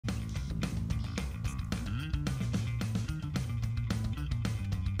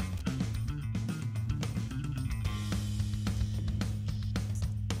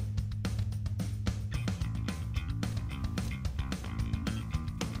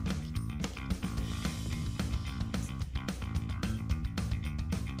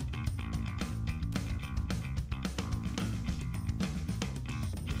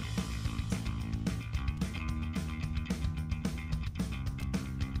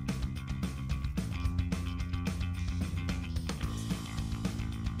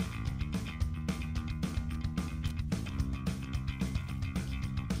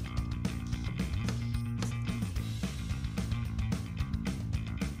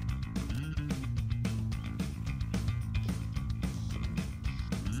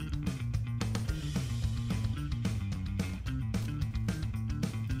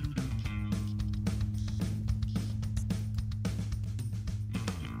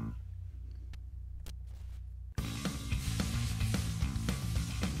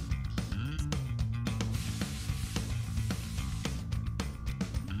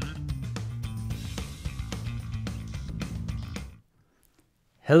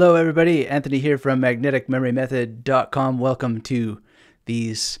Hello everybody, Anthony here from magneticmemorymethod.com. Welcome to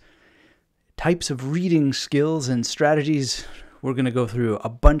these types of reading skills and strategies. We're going to go through a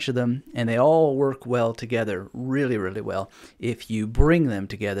bunch of them, and they all work well together, really, really well, if you bring them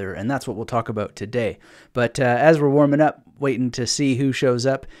together, and that's what we'll talk about today. But as we're warming up, waiting to see who shows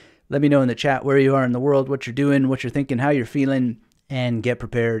up, let me know in the chat where you are in the world, what you're doing, what you're thinking, how you're feeling, and get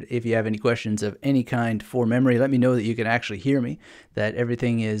prepared if you have any questions of any kind for memory. Let me know that you can actually hear me, that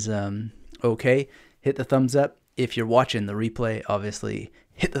everything is okay. Hit the thumbs up. If you're watching the replay, obviously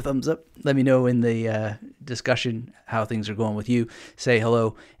hit the thumbs up. Let me know in the discussion how things are going with you. Say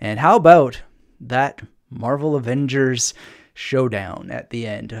hello. And how about that Marvel Avengers showdown at the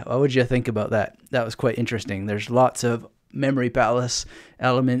end? What would you think about that? That was quite interesting. There's lots of memory palace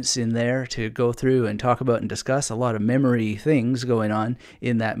elements in there to go through and talk about and discuss. A lot of memory things going on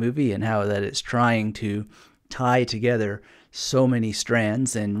in that movie, and how that it's trying to tie together so many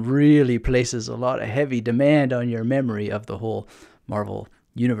strands and really places a lot of heavy demand on your memory of the whole Marvel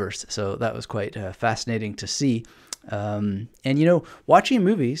universe. So that was quite fascinating to see. And you know, watching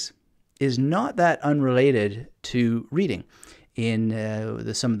movies is not that unrelated to reading in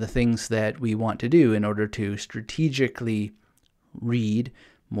some of the things that we want to do in order to strategically read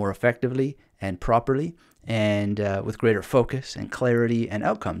more effectively and properly, and with greater focus and clarity and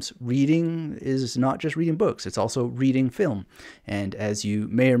outcomes. Reading is not just reading books, it's also reading film. And as you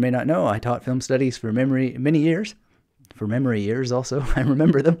may or may not know, I taught film studies for many years. For memory years also, I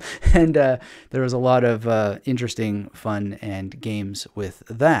remember them. And there was a lot of interesting fun and games with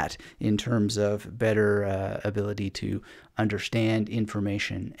that in terms of better ability to understand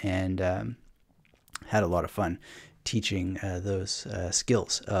information, and had a lot of fun teaching those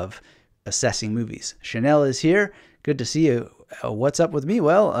skills of assessing movies. Chanel is here. Good to see you. What's up with me?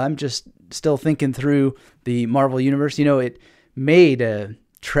 Well, I'm just still thinking through the Marvel Universe. You know, it made a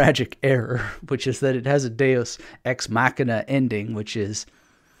tragic error, which is that it has a Deus Ex Machina ending, which is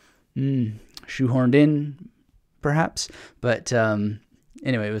shoehorned in, perhaps. But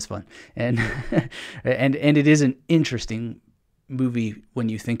anyway, it was fun, and and it is an interesting movie when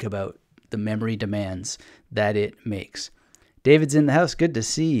you think about the memory demands that it makes. David's in the house. Good to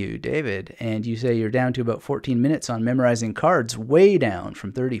see you, David. And you say you're down to about 14 minutes on memorizing cards, way down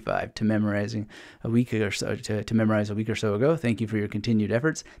from 35 to memorizing a week or so to memorize a week or so ago. Thank you for your continued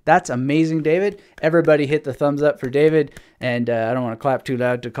efforts. That's amazing, David. Everybody hit the thumbs up for David. And I don't want to clap too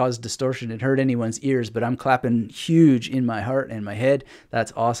loud to cause distortion and hurt anyone's ears, but I'm clapping huge in my heart and my head.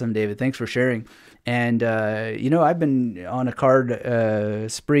 That's awesome, David. Thanks for sharing. And, you know, I've been on a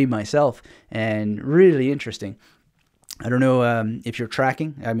card spree myself, and really interesting. I don't know if you're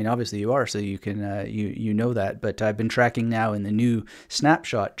tracking. I mean, obviously you are, so you can you know that. But I've been tracking now in the new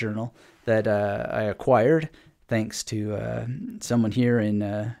Snapshot journal that I acquired, thanks to someone here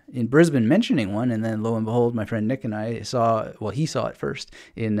in Brisbane mentioning one, and then lo and behold, my friend Nick and I saw. Well, he saw it first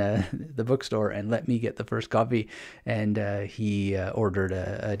in the bookstore and let me get the first copy, and he ordered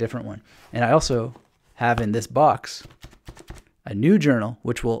a different one. And I also have in this box a new journal,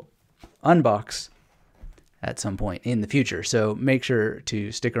 which we'll unbox at some point in the future. So make sure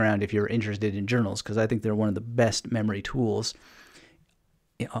to stick around if you're interested in journals, because I think they're one of the best memory tools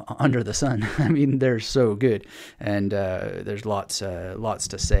under the sun. I mean, they're so good, and there's lots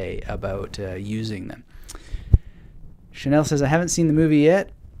to say about using them. Chanel says, I haven't seen the movie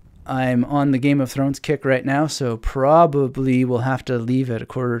yet. I'm on the Game of Thrones kick right now, so probably we'll have to leave at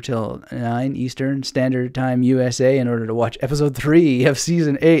 9:15 Eastern Standard Time USA in order to watch episode 3 of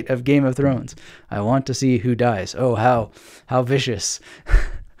season 8 of Game of Thrones. I want to see who dies. Oh, how vicious.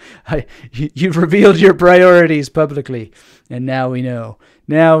 You've revealed your priorities publicly, and now we know.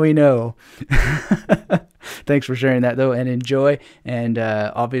 Now we know. Thanks for sharing that, though, and enjoy. And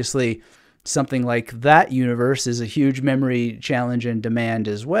obviously, something like that universe is a huge memory challenge and demand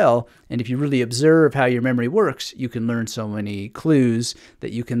as well. And if you really observe how your memory works, you can learn so many clues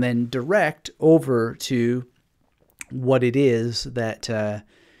that you can then direct over to what it is that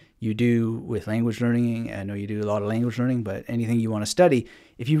you do with language learning. I know you do a lot of language learning, but anything you want to study,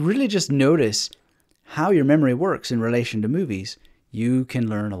 if you really just notice how your memory works in relation to movies, you can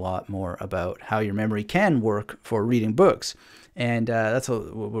learn a lot more about how your memory can work for reading books. And that's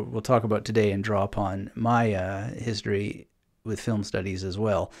what we'll talk about today, and draw upon my history with film studies as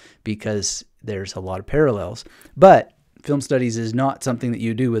well, because there's a lot of parallels. But film studies is not something that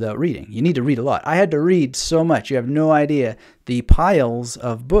you do without reading. You need to read a lot. I had to read so much. You have no idea the piles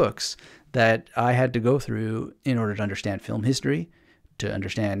of books that I had to go through in order to understand film history, to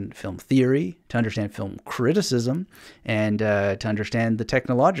understand film theory, to understand film criticism, and to understand the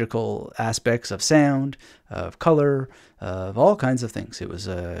technological aspects of sound, of color, of all kinds of things. It was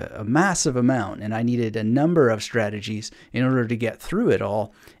a massive amount, and I needed a number of strategies in order to get through it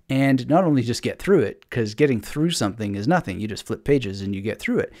all. And not only just get through it, because getting through something is nothing. You just flip pages and you get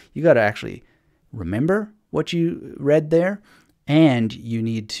through it. You got to actually remember what you read there, and you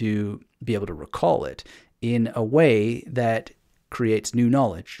need to be able to recall it in a way that creates new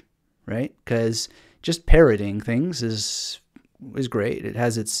knowledge, right? Because just parroting things is great. It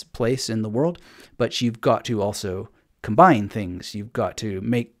has its place in the world, but you've got to also combine things. You've got to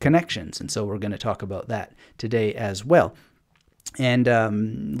make connections. And so we're going to talk about that today as well.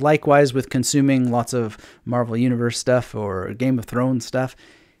 And likewise with consuming lots of Marvel Universe stuff or Game of Thrones stuff,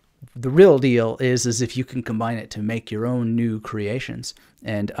 the real deal is if you can combine it to make your own new creations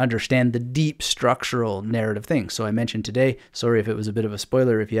and understand the deep structural narrative things. So I mentioned today, sorry if it was a bit of a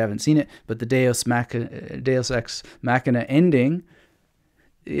spoiler if you haven't seen it, but the Deus Ex Machina ending,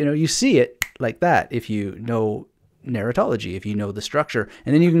 you see it like that if you know narratology, if you know the structure.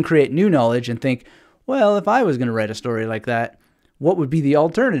 And then you can create new knowledge and think, well, if I was going to write a story like that, what would be the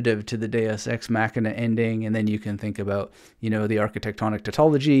alternative to the Deus Ex Machina ending? And then you can think about, the architectonic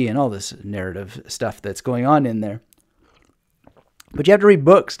tautology and all this narrative stuff that's going on in there. But you have to read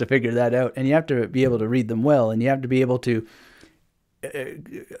books to figure that out, and you have to be able to read them well, and you have to be able to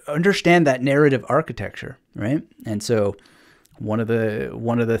understand that narrative architecture, right? And so one of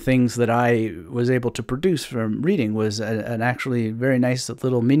the things that I was able to produce from reading was an actually very nice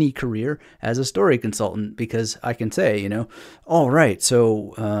little mini career as a story consultant, because I can say, all right,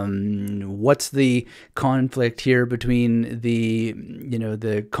 so what's the conflict here between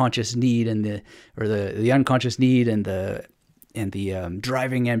the conscious need and the unconscious need and the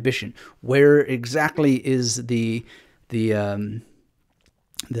driving ambition? Where exactly is the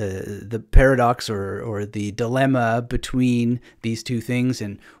paradox or the dilemma between these two things,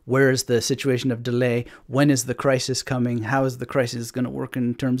 and where is the situation of delay? When is the crisis coming? How is the crisis going to work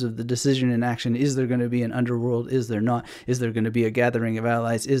in terms of the decision and action? Is there going to be an underworld? Is there not? Is there going to be a gathering of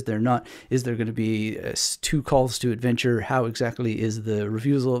allies? Is there not? Is there going to be two calls to adventure? How exactly is the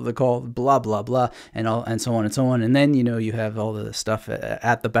refusal of the call? Blah, blah, blah, and so on and so on. And then, you have all the stuff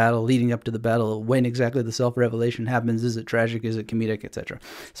at the battle, leading up to the battle, when exactly the self-revelation happens. Is it tragic? Is it comedic, etc.?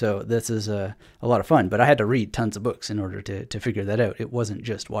 So this is a lot of fun, but I had to read tons of books in order to figure that out. It wasn't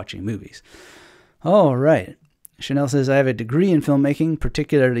just watching movies. All right. Chanel says, I have a degree in filmmaking,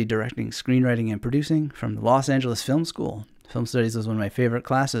 particularly directing, screenwriting, and producing from the Los Angeles Film School. Film studies is one of my favorite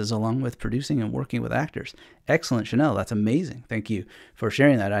classes, along with producing and working with actors. Excellent, Chanel. That's amazing. Thank you for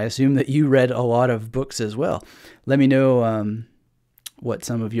sharing that. I assume that you read a lot of books as well. Let me know what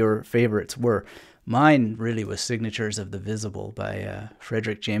some of your favorites were. Mine really was Signatures of the Visible by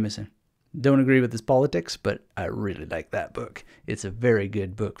Frederick Jameson. Don't agree with his politics, but I really like that book. It's a very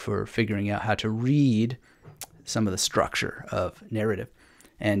good book for figuring out how to read some of the structure of narrative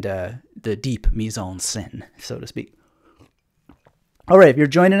and the deep mise en scène, so to speak. All right, if you're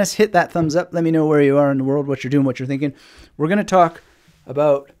joining us, hit that thumbs up. Let me know where you are in the world, what you're doing, what you're thinking. We're going to talk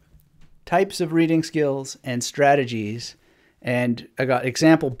about types of reading skills and strategies. And I got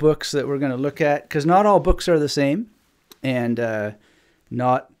example books that we're going to look at, because not all books are the same, and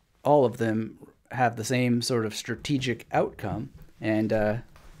not all of them have the same sort of strategic outcome. And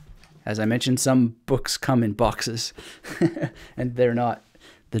as I mentioned, some books come in boxes, and they're not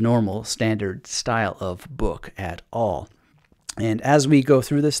the normal standard style of book at all. And as we go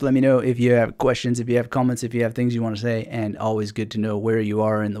through this, let me know if you have questions, if you have comments, if you have things you want to say, and always good to know where you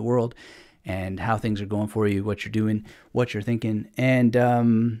are in the world and how things are going for you, what you're doing, what you're thinking, and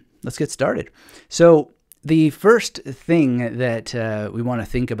let's get started. So the first thing that we want to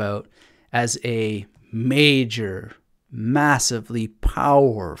think about as a major, massively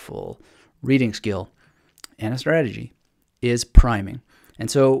powerful reading skill and a strategy is priming.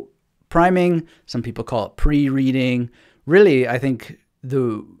 And so priming, some people call it pre-reading. Really, I think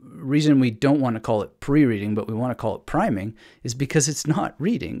the reason we don't want to call it pre-reading, but we want to call it priming, is because it's not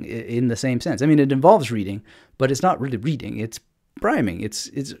reading in the same sense. I mean, it involves reading, but it's not really reading. It's priming.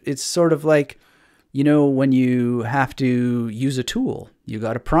 It's sort of like, when you have to use a tool, you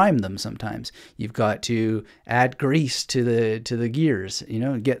got to prime them sometimes. You've got to add grease to the gears,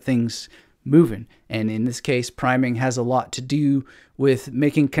 get things moving. And in this case, priming has a lot to do with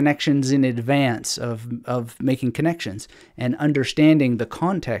making connections in advance of making connections and understanding the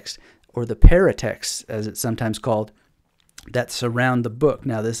context, or the paratext, as it's sometimes called, that surround the book.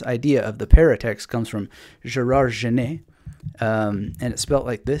 Now, this idea of the paratext comes from Gérard Genet, and it's spelled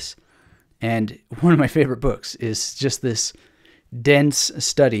like this. And one of my favorite books is just this dense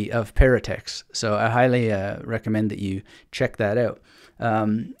study of paratexts. So I highly recommend that you check that out.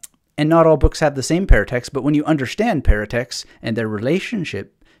 And not all books have the same paratext, but when you understand paratexts and their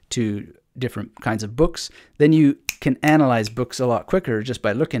relationship to different kinds of books, then you can analyze books a lot quicker just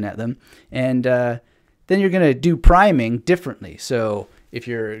by looking at them. And then you're going to do priming differently. So if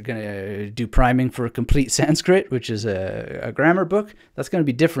you're going to do priming for Complete Sanskrit, which is a grammar book, that's going to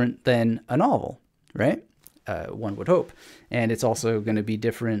be different than a novel, right? One would hope. And it's also going to be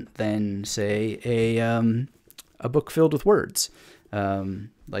different than, say, a book filled with words,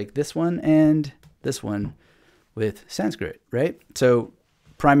 like this one and this one with Sanskrit, right? So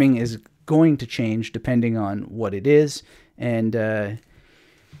priming is going to change depending on what it is, and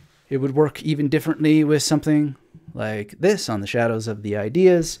it would work even differently with something like this on the shadows of the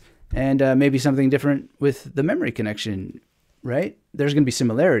ideas, and maybe something different with the memory connection, right? There's going to be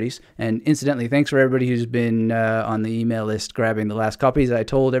similarities. And incidentally, thanks for everybody who's been on the email list grabbing the last copies. I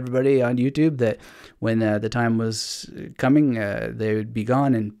told everybody on YouTube that when the time was coming, they would be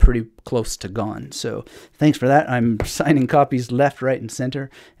gone and pretty close to gone. So thanks for that. I'm signing copies left, right, and center,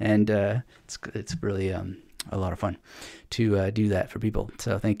 and it's really a lot of fun to do that for people.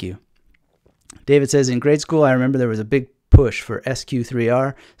 So thank you. David says, in grade school, I remember there was a big push for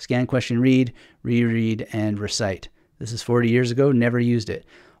SQ3R, scan, question, read, reread, and recite. This is 40 years ago, never used it.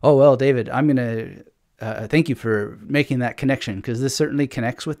 Oh, well, David, I'm going to thank you for making that connection, because this certainly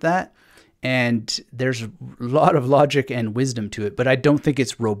connects with that. And there's a lot of logic and wisdom to it, but I don't think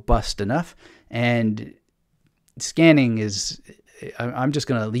it's robust enough. And scanning is, I'm just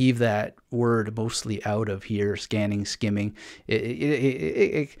going to leave that word mostly out of here, scanning, skimming.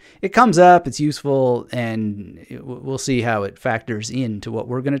 It comes up, it's useful, and we'll see how it factors into what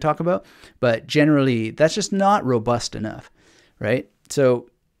we're going to talk about. But generally, that's just not robust enough, right? So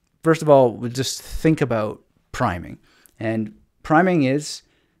first of all, we'll just think about priming. And priming is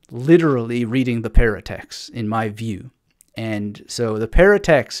literally reading the paratext, in my view. And so the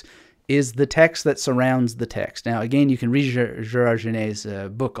paratext is the text that surrounds the text. Now, again, you can read Gerard Genet's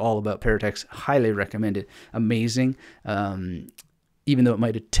book all about paratext. Highly recommended. Amazing. Even though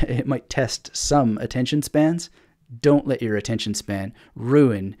it might test some attention spans, don't let your attention span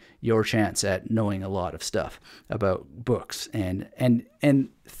ruin your chance at knowing a lot of stuff about books. And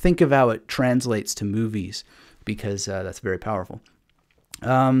think of how it translates to movies, because that's very powerful.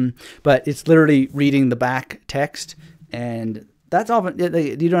 But it's literally reading the back text, and that's often,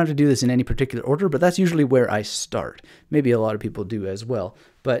 you don't have to do this in any particular order, but that's usually where I start. Maybe a lot of people do as well.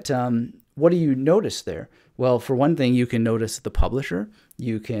 But what do you notice there? Well, for one thing, you can notice the publisher.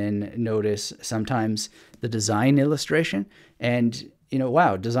 You can notice sometimes the design illustration. And,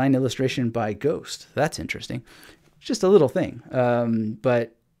 wow, design illustration by Ghost. That's interesting. Just a little thing.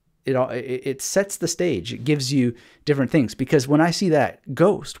 But it sets the stage. It gives you different things, because when I see that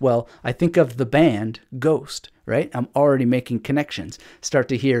Ghost, well, I think of the band Ghost, right? I'm already making connections. Start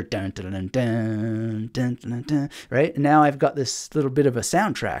to hear dun dun dun dun dun dun dun, right? And now I've got this little bit of a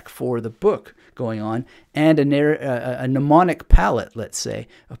soundtrack for the book going on, and a mnemonic palette, let's say,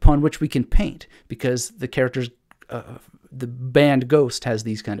 upon which we can paint, because the characters, the band Ghost has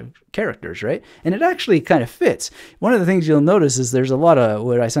these kind of characters, right? And it actually kind of fits. One of the things you'll notice is there's a lot of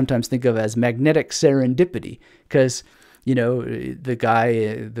what I sometimes think of as magnetic serendipity, because, the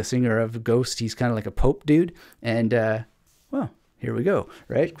guy, the singer of Ghost, he's kind of like a Pope dude. And, well, here we go,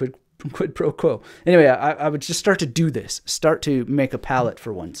 right? Quid pro quo. Anyway, I would just start to do this, start to make a palette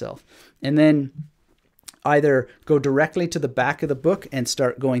for oneself. And then either go directly to the back of the book and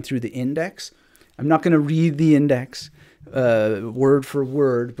start going through the index. I'm not going to read the index word for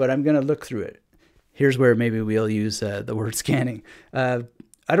word, but I'm going to look through it. Here's where maybe we'll use the word scanning. I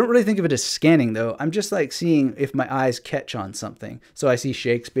don't really think of it as scanning, though. I'm just like seeing if my eyes catch on something. So I see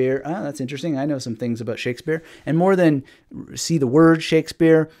Shakespeare. That's interesting. I know some things about Shakespeare. And more than see the word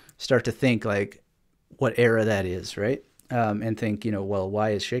Shakespeare, start to think like what era that is, right? And think, well, why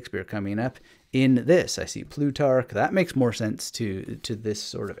is Shakespeare coming up in this? I see Plutarch. That makes more sense to this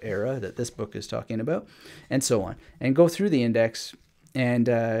sort of era that this book is talking about, and so on. And go through the index and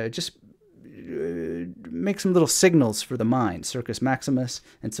just make some little signals for the mind, Circus Maximus,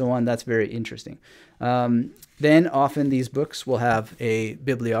 and so on. That's very interesting. Then often these books will have a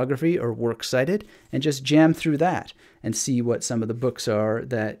bibliography or works cited, and just jam through that and see what some of the books are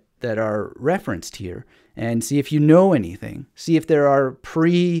that are referenced here, and see if you know anything. See if there are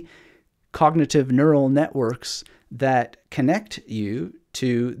pre-cognitive neural networks that connect you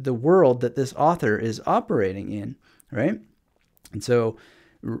to the world that this author is operating in, right? And so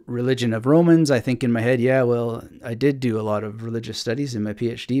religion of Romans, I think in my head, yeah, well, I did do a lot of religious studies in my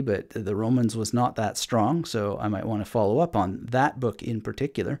PhD, but the Romans was not that strong, so I might want to follow up on that book in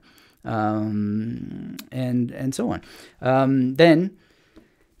particular, and so on. Then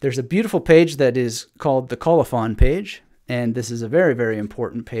there's a beautiful page that is called the colophon page, and this is a very, very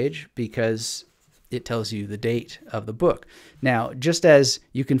important page because it tells you the date of the book. Now, just as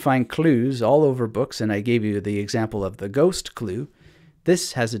you can find clues all over books, and I gave you the example of the ghost clue,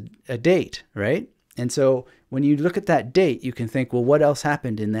 this has a date, right? And so when you look at that date, you can think, well, what else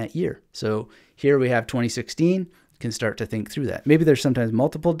happened in that year? So here we have 2016. Can start to think through that. Maybe there's sometimes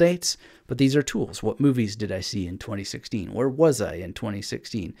multiple dates, but these are tools. What movies did I see in 2016? Where was I in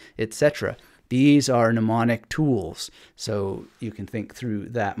 2016? Etc. These are mnemonic tools, so you can think through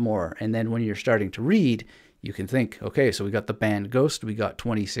that more. And then when you're starting to read, you can think, okay, so we got the band Ghost, we got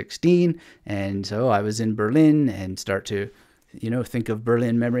 2016, and so I was in Berlin, and start to, think of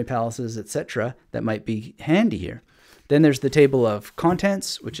Berlin memory palaces, etc. That might be handy here. Then there's the table of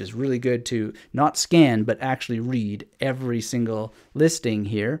contents, which is really good to not scan, but actually read every single listing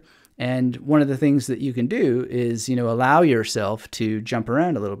here. And one of the things that you can do is, allow yourself to jump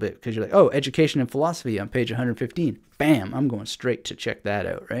around a little bit, because you're like, oh, education and philosophy on page 115. Bam, I'm going straight to check that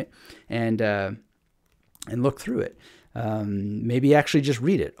out, right? And look through it. Maybe actually just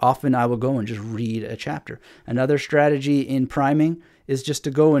read it. Often I will go and just read a chapter. Another strategy in priming is just to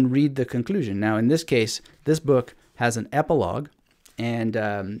go and read the conclusion. Now, in this case, this book has an epilogue, and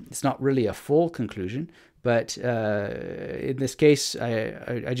it's not really a full conclusion, but in this case,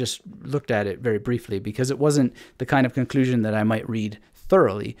 I just looked at it very briefly because it wasn't the kind of conclusion that I might read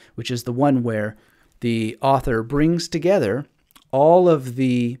thoroughly, which is the one where the author brings together all of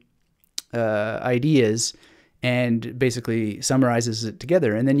the ideas and basically summarizes it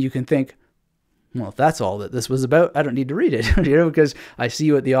together. And then you can think, well, if that's all that this was about, I don't need to read it, because I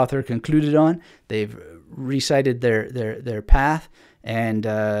see what the author concluded on. They've recited their path, and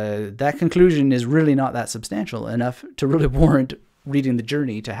that conclusion is really not that substantial enough to really warrant reading the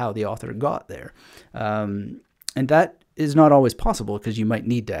journey to how the author got there. And that is not always possible, because you might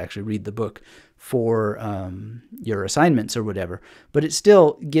need to actually read the book for your assignments or whatever. But it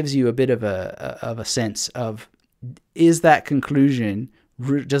still gives you a bit of a sense of, is that conclusion,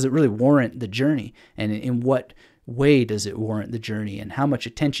 does it really warrant the journey? And in what way does it warrant the journey? And how much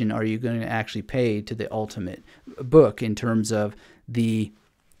attention are you going to actually pay to the ultimate book in terms of the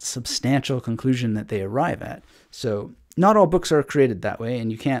substantial conclusion that they arrive at? So not all books are created that way,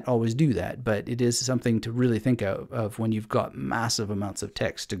 and you can't always do that, but it is something to really think of when you've got massive amounts of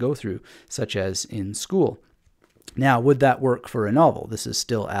text to go through, such as in school. Now, would that work for a novel? This is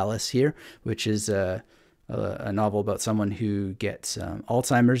still Alice here, which is a novel about someone who gets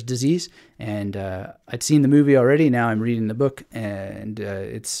Alzheimer's disease, and I'd seen the movie already. Now I'm reading the book, and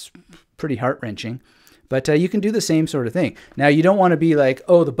it's pretty heart-wrenching. But you can do the same sort of thing. Now, you don't want to be like,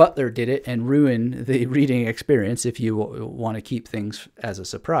 oh, the butler did it, and ruin the reading experience if you want to keep things as a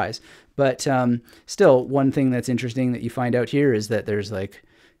surprise. But still, one thing that's interesting that you find out here is that there's like,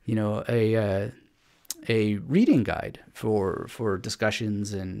 a reading guide for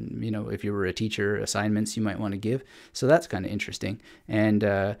discussions, and if you were a teacher, assignments you might want to give. So that's kind of interesting. And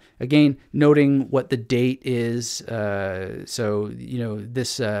again, noting what the date is.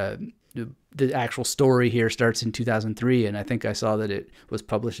 This the actual story here starts in 2003, and I think I saw that it was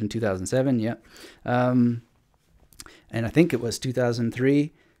published in 2007. Yeah, and I think it was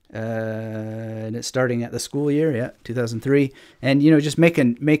 2003. And it's starting at the school year, yeah, 2003. And just make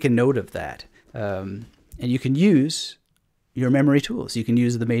a note of that. And you can use your memory tools. You can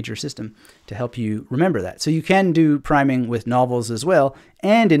use the major system to help you remember that. So you can do priming with novels as well,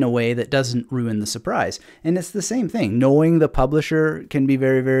 and in a way that doesn't ruin the surprise. And it's the same thing. Knowing the publisher can be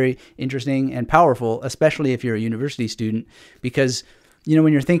very, very interesting and powerful, especially if you're a university student, because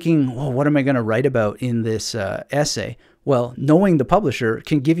when you're thinking, well, what am I going to write about in this essay? Well, knowing the publisher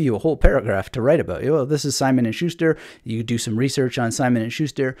can give you a whole paragraph to write about. Well, this is Simon & Schuster. You do some research on Simon &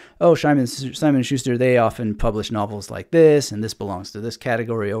 Schuster. Oh, Simon & Schuster, they often publish novels like this, and this belongs to this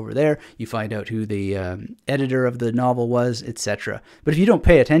category over there. You find out who the editor of the novel was, etc. But if you don't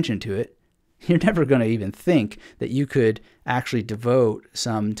pay attention to it, you're never going to even think that you could actually devote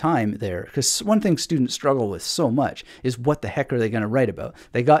some time there. Because one thing students struggle with so much is, what the heck are they going to write about?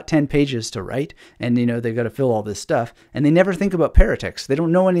 They got 10 pages to write, and they've got to fill all this stuff, and they never think about paratext. They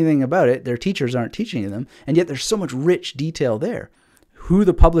don't know anything about it. Their teachers aren't teaching them, and yet there's so much rich detail there. Who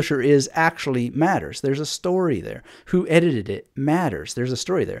the publisher is actually matters. There's a story there. Who edited it matters. There's a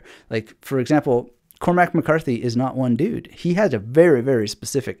story there. Like, for example, Cormac McCarthy is not one dude. He has a very, very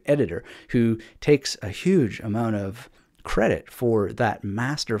specific editor who takes a huge amount of credit for that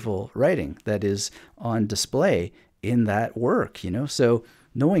masterful writing that is on display in that work, So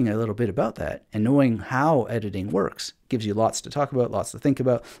knowing a little bit about that and knowing how editing works gives you lots to talk about, lots to think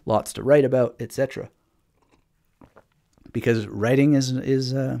about, lots to write about, etc. Because writing is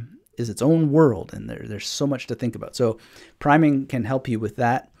its own world, and there's so much to think about. So priming can help you with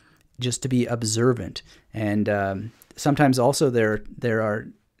that, just to be observant. And sometimes also there are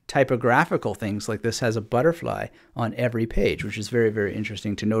typographical things, like this has a butterfly on every page, which is very, very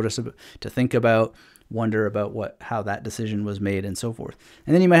interesting to notice, to think about, wonder about how that decision was made, and so forth.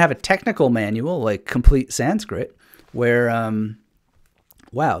 And then you might have a technical manual like Complete Sanskrit, where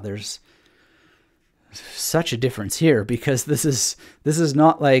wow, there's such a difference here, because this is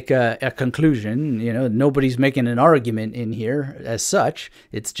not like a conclusion. Nobody's making an argument in here as such.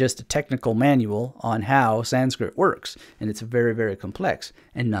 It's just a technical manual on how Sanskrit works, and it's very, very complex.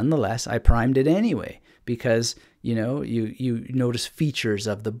 And nonetheless, I primed it anyway, because you notice features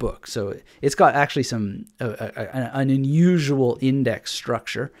of the book. So it's got actually some an unusual index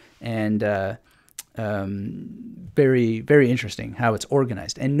structure, and very, very interesting how it's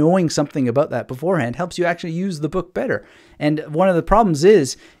organized. And knowing something about that beforehand helps you actually use the book better. And one of the problems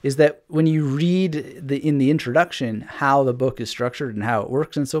is that when you read in the introduction how the book is structured and how it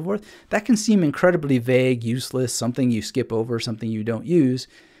works and so forth, that can seem incredibly vague, useless, something you skip over, something you don't use,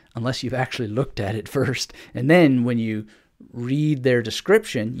 unless you've actually looked at it first. And then when you read their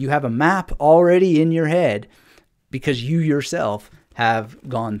description, you have a map already in your head because you yourself have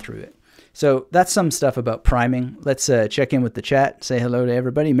gone through it. So that's some stuff about priming. Let's check in with the chat. Say hello to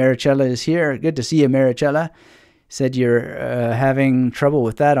everybody. Maricella is here. Good to see you, Maricella. Said you're having trouble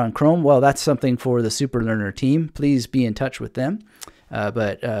with that on Chrome. Well, that's something for the Superlearner team. Please be in touch with them.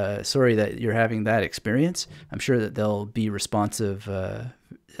 But sorry that you're having that experience. I'm sure that they'll be responsive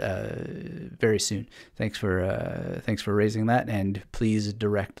very soon. Thanks for raising that, and please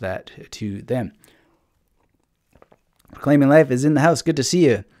direct that to them. Proclaiming Life is in the house. Good to see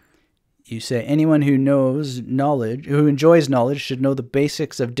you. You say anyone who enjoys knowledge should know the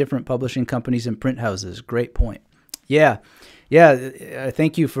basics of different publishing companies and print houses. Great point. Yeah.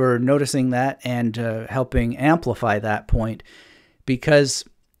 Thank you for noticing that and helping amplify that point, because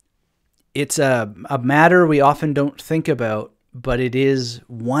it's a matter we often don't think about, but it is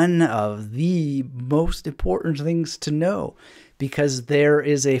one of the most important things to know, because there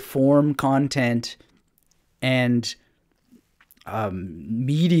is a form, content, and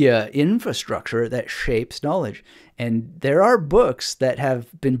media infrastructure that shapes knowledge. And there are books that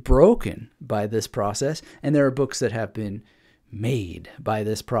have been broken by this process, and there are books that have been made by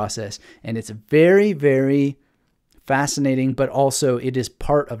this process. And it's very, very fascinating, but also it is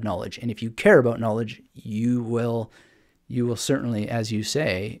part of knowledge. And if you care about knowledge, you will certainly, as you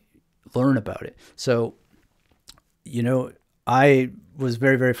say, learn about it. So, I was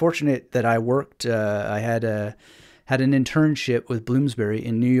very, very fortunate that I worked, I had an internship with Bloomsbury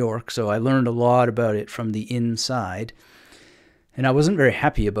in New York, so I learned a lot about it from the inside. And I wasn't very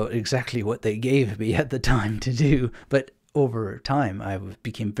happy about exactly what they gave me at the time to do, but over time I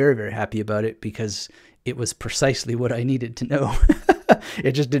became very, very happy about it, because it was precisely what I needed to know.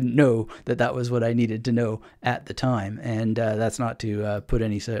 I just didn't know that was what I needed to know at the time. And that's not to put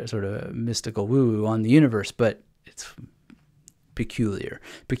any sort of mystical woo-woo on the universe, but it's peculiar.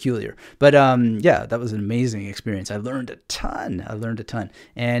 But yeah, that was an amazing experience. I learned a ton.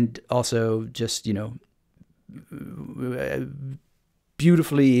 And also just,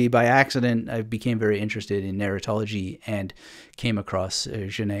 beautifully by accident, I became very interested in narratology and came across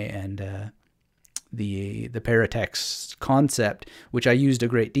Genet and the paratext concept, which I used a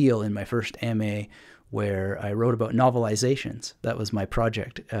great deal in my first MA, where I wrote about novelizations. That was my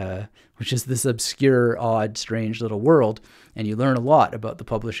project, which is this obscure, odd, strange little world. And you learn a lot about the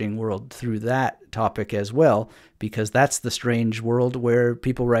publishing world through that topic as well, because that's the strange world where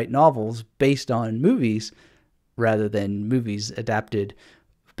people write novels based on movies rather than movies adapted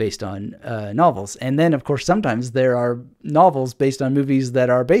based on novels. And then, of course, sometimes there are novels based on movies that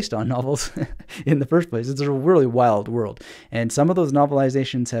are based on novels in the first place. It's a really wild world. And some of those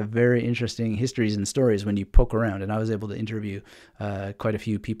novelizations have very interesting histories and stories when you poke around. And I was able to interview quite a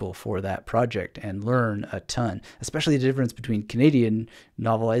few people for that project and learn a ton, especially the difference between Canadian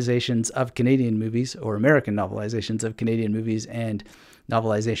novelizations of Canadian movies, or American novelizations of Canadian movies, and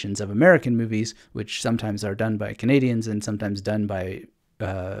novelizations of American movies, which sometimes are done by Canadians and sometimes done by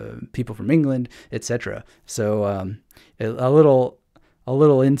people from England, etc. So a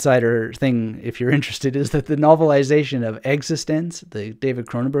little insider thing, if you're interested, is that the novelization of Existence, the David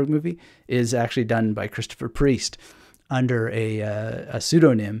Cronenberg movie, is actually done by Christopher Priest. under a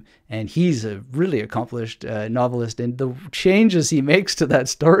pseudonym, and he's a really accomplished novelist, and the changes he makes to that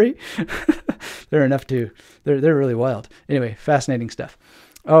story, they're really wild. Anyway, fascinating stuff.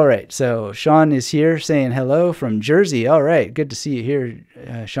 All right, so Sean is here saying hello from Jersey. All right, good to see you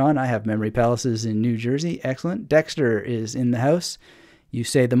here, Sean. I have memory palaces in New Jersey. Excellent. Dexter is in the house. You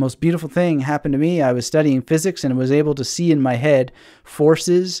say, the most beautiful thing happened to me. I was studying physics and was able to see in my head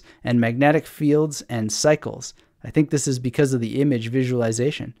forces and magnetic fields and cycles. I think this is because of the image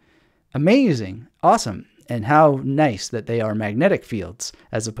visualization. Amazing. Awesome. And how nice that they are magnetic fields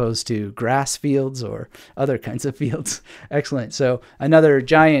as opposed to grass fields or other kinds of fields. Excellent. So another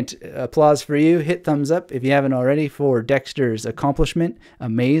giant applause for you. Hit thumbs up if you haven't already for Dexter's accomplishment.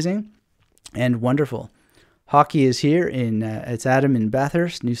 Amazing and wonderful. Hockey is here it's Adam in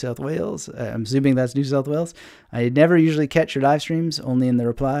Bathurst, New South Wales. I'm assuming that's New South Wales. I never usually catch your live streams, only in the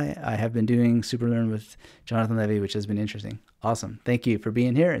reply. I have been doing Superlearn with Jonathan Levy, which has been interesting. Awesome. Thank you for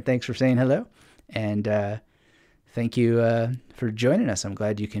being here, and thanks for saying hello. And thank you for joining us. I'm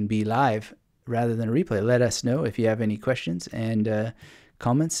glad you can be live rather than a replay. Let us know if you have any questions and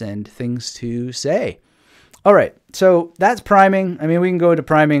comments and things to say. All right, so that's priming. I mean, we can go into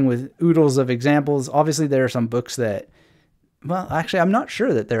priming with oodles of examples. Obviously, there are some books that, well, actually, I'm not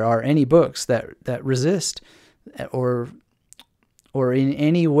sure that there are any books that resist or in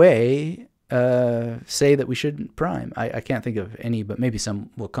any way say that we shouldn't prime. I can't think of any, but maybe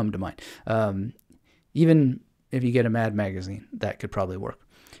some will come to mind. Even if you get a Mad magazine, that could probably work.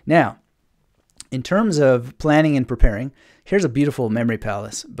 Now, in terms of planning and preparing, here's a beautiful memory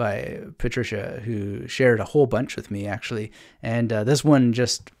palace by Patricia, who shared a whole bunch with me, actually. And this one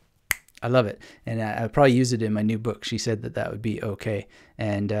just, I love it. And I'll probably use it in my new book. She said that that would be okay.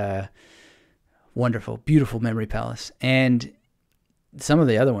 And wonderful, beautiful memory palace. And some of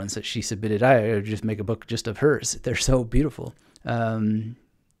the other ones that she submitted, I would just make a book just of hers. They're so beautiful.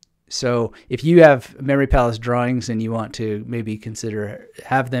 So if you have memory palace drawings and you want to maybe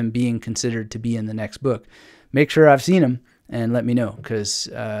have them being considered to be in the next book, make sure I've seen them and let me know, because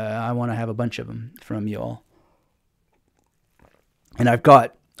I want to have a bunch of them from you all. And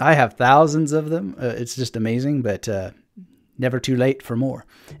I have thousands of them. It's just amazing, but never too late for more.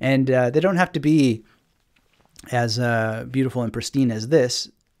 And they don't have to be as beautiful and pristine as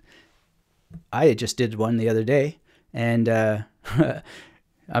this. I just did one the other day, and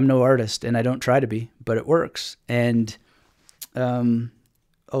I'm no artist, and I don't try to be, but it works, and a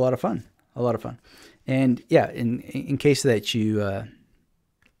lot of fun, And yeah, in case that you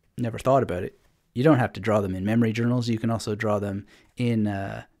never thought about it, you don't have to draw them in memory journals. You can also draw them in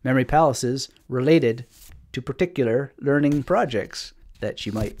memory palaces related to particular learning projects that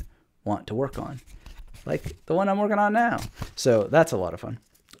you might want to work on, like the one I'm working on now. So that's a lot of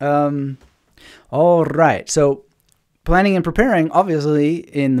fun. All right, so planning and preparing, obviously,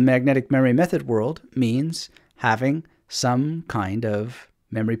 in the magnetic memory method world means having some kind of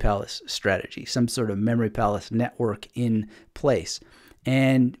memory palace strategy, some sort of memory palace network in place.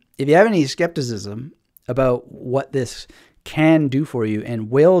 And if you have any skepticism about what this can do for you and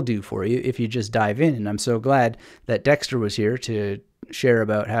will do for you if you just dive in, and I'm so glad that Dexter was here to share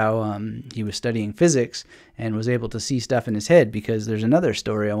about how he was studying physics and was able to see stuff in his head, because there's another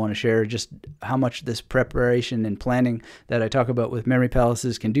story I want to share, just how much this preparation and planning that I talk about with memory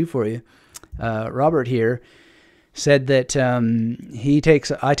palaces can do for you. Robert here said that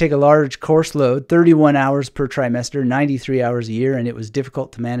I take a large course load, 31 hours per trimester, 93 hours a year, and it was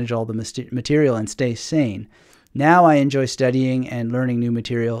difficult to manage all the material and stay sane. Now I enjoy studying and learning new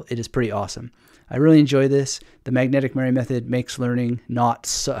material. It is pretty awesome. I really enjoy this. The magnetic memory method makes learning not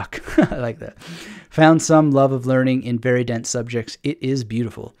suck. I like that. Found some love of learning in very dense subjects. It is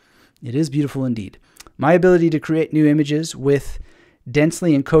beautiful. It is beautiful indeed. My ability to create new images with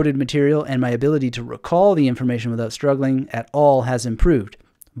densely encoded material and my ability to recall the information without struggling at all has improved.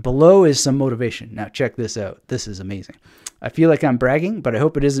 Below is some motivation. Now check this out. This is amazing. I feel like I'm bragging, but I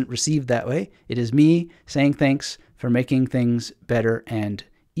hope it isn't received that way. It is me saying thanks for making things better and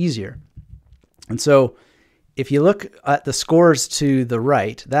easier. And so if you look at the scores to the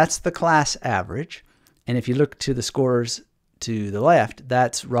right, that's the class average. And if you look to the scores to the left,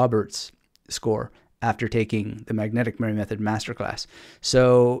 that's Robert's score after taking the magnetic memory method masterclass.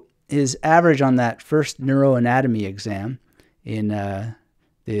 So his average on that first neuroanatomy exam in the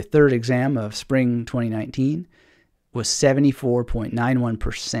third exam of spring 2019 was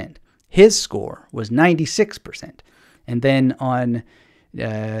 74.91%. His score was 96%. And then on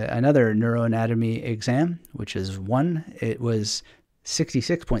another neuroanatomy exam, which is it was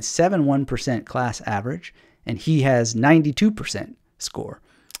 66.71% class average, and he has 92% score.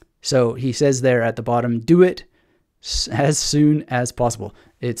 So he says there at the bottom, do it as soon as possible.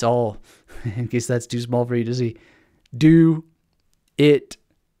 It's all, in case that's too small for you to see, do it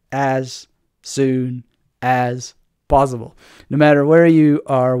as soon as possible. No matter where you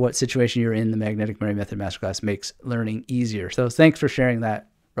are, what situation you're in, the Magnetic Memory Method Masterclass makes learning easier. So thanks for sharing that,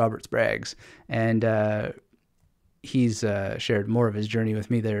 Robert Spraggs. And he's shared more of his journey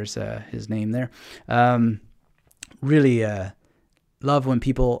with me. There's his name there. Really love when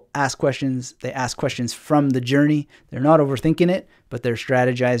people ask questions. They ask questions from the journey. They're not overthinking it, but they're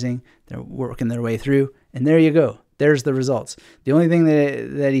strategizing. They're working their way through. And there you go. There's the results. The only thing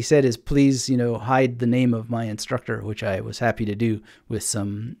that he said is, please, hide the name of my instructor, which I was happy to do with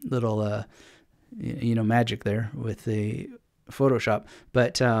some little, magic there with the Photoshop.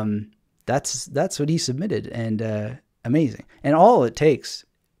 But that's what he submitted, and amazing. And all it takes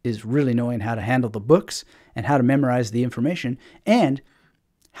is really knowing how to handle the books and how to memorize the information and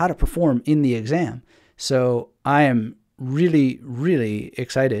how to perform in the exam. So I am really, really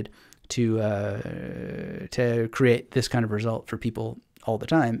excited to create this kind of result for people all the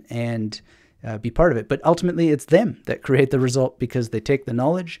time and be part of it. But ultimately, it's them that create the result because they take the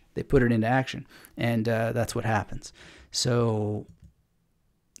knowledge, they put it into action, and that's what happens. So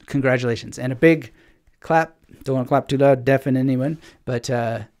congratulations. And a big clap. Don't want to clap too loud, deafen anyone, but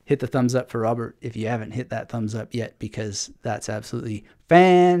hit the thumbs up for Robert if you haven't hit that thumbs up yet, because that's absolutely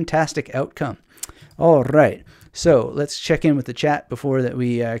fantastic outcome. All right. So let's check in with the chat before that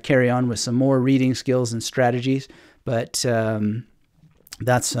we carry on with some more reading skills and strategies. But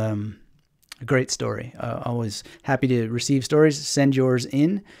that's a great story. Always happy to receive stories. Send yours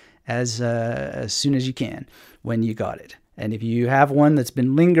in as soon as you can when you got it. And if you have one that's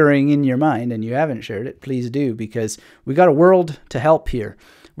been lingering in your mind and you haven't shared it, please do, because we got a world to help here.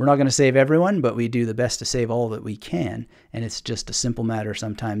 We're not going to save everyone, but we do the best to save all that we can. And it's just a simple matter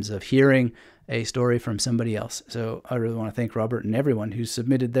sometimes of hearing a story from somebody else. So I really want to thank Robert and everyone who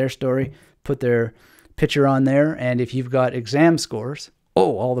submitted their story, put their picture on there. And if you've got exam scores,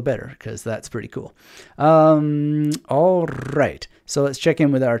 all the better, because that's pretty cool. All right. So let's check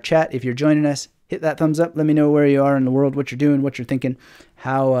in with our chat. If you're joining us, hit that thumbs up. Let me know where you are in the world, what you're doing, what you're thinking,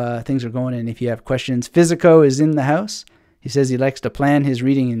 how things are going. And if you have questions, Physico is in the house. He says he likes to plan his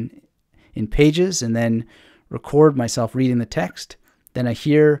reading in pages and then record myself reading the text. Then I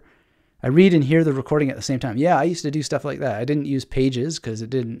read and hear the recording at the same time. Yeah, I used to do stuff like that. I didn't use pages because it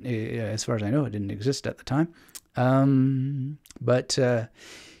didn't, as far as I know, it didn't exist at the time.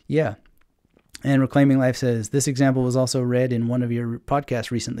 Yeah. And Reclaiming Life says, this example was also read in one of your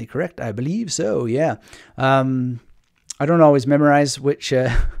podcasts recently, correct? I believe so, yeah. I don't always memorize which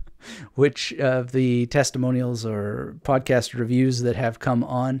of the testimonials or podcast reviews that have come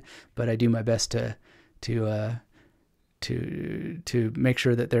on, but I do my best to make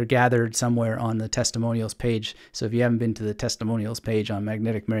sure that they're gathered somewhere on the testimonials page. So if you haven't been to the testimonials page on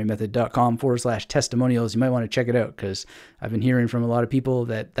magneticmarymethod.com/testimonials, you might want to check it out, because I've been hearing from a lot of people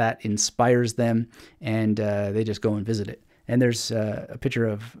that inspires them, and they just go and visit it. And there's a picture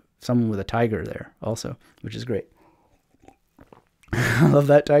of someone with a tiger there also, which is great. I love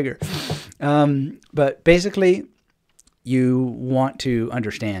that tiger. But basically, you want to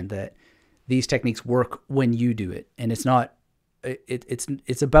understand that these techniques work when you do it, and it's not.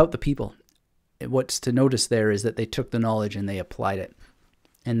 It's about the people. What's to notice there is that they took the knowledge and they applied it,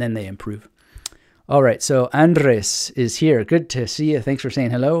 and then they improve. All right, so Andres is here. Good to see you. Thanks for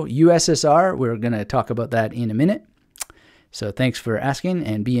saying hello. USSR, we're going to talk about that in a minute. So thanks for asking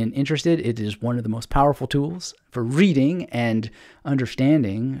and being interested. It is one of the most powerful tools for reading and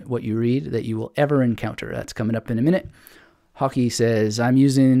understanding what you read that you will ever encounter. That's coming up in a minute. Hockey says, I'm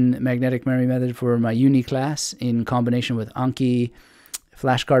using Magnetic Memory Method for my uni class in combination with Anki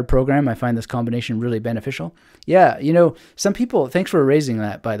flashcard program. I find this combination really beneficial. Yeah, some people, thanks for raising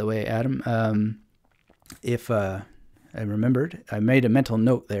that, by the way, Adam. If I remembered, I made a mental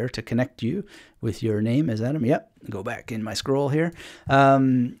note there to connect you with your name as Adam. Yep, go back in my scroll here.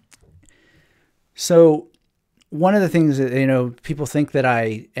 So one of the things that, people think that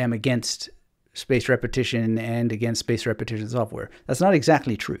I am against spaced repetition and against spaced repetition software. That's not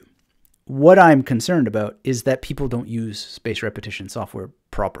exactly true. What I'm concerned about is that people don't use spaced repetition software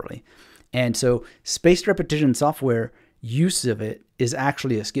properly. And so spaced repetition software, use of it is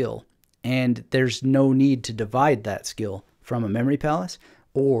actually a skill. And there's no need to divide that skill from a memory palace,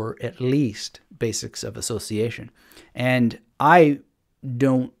 or at least basics of association. And I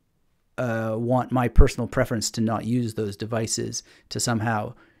don't want my personal preference to not use those devices to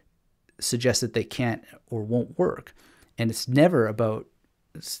somehow suggest that they can't or won't work. And it's never about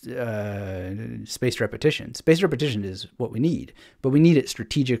spaced repetition. Spaced repetition is what we need, but we need it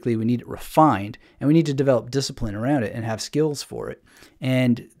strategically, we need it refined, and we need to develop discipline around it and have skills for it.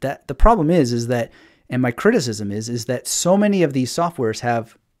 And that the problem is that, and my criticism is that so many of these softwares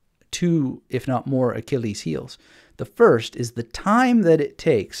have two, if not more, Achilles heels. The first is the time that it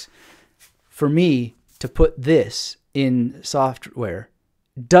takes for me to put this in software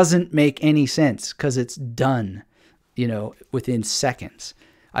doesn't make any sense because it's done, within seconds.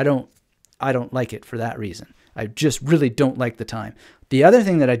 I don't like it for that reason. I just really don't like the time. The other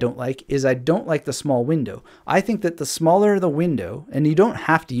thing that I don't like is I don't like the small window. I think that the smaller the window, and you don't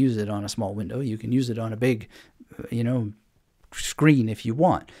have to use it on a small window. You can use it on a big, screen if you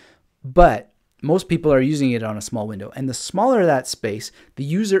want. But most people are using it on a small window. And the smaller that space, the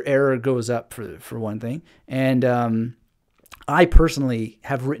user error goes up for one thing. And I personally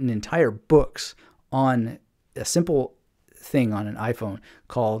have written entire books on a simple thing on an iPhone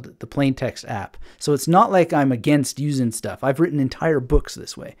called the plain text app. So it's not like I'm against using stuff. I've written entire books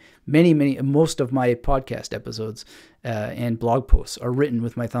this way. Most of my podcast episodes and blog posts are written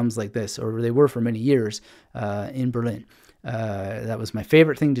with my thumbs like this, or they were for many years in Berlin. That was my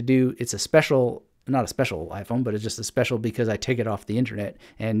favorite thing to do. It's not a special iPhone, but it's just a special because I take it off the internet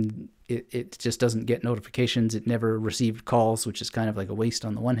and it just doesn't get notifications. It never received calls, which is kind of like a waste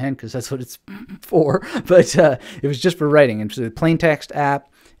on the one hand because that's what it's for. But it was just for writing. And so the plain text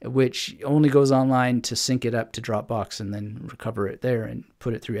app, which only goes online to sync it up to Dropbox and then recover it there and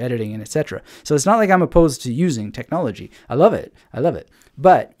put it through editing and etc. So it's not like I'm opposed to using technology. I love it.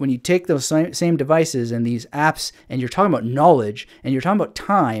 But when you take those same devices and these apps and you're talking about knowledge and you're talking about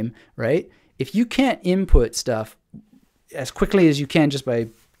time, right? If you can't input stuff as quickly as you can just by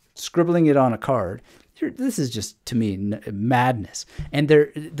scribbling it on a card, this is just, to me, madness. And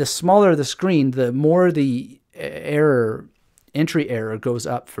the smaller the screen, the more the entry error goes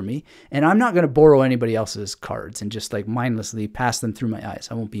up for me. And I'm not going to borrow anybody else's cards and just like mindlessly pass them through my eyes.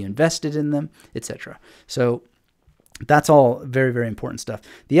 I won't be invested in them, etc. So that's all very, very important stuff.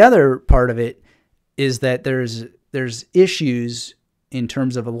 The other part of it is that there's issues in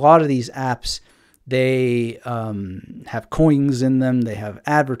terms of a lot of these apps. They have coins in them, they have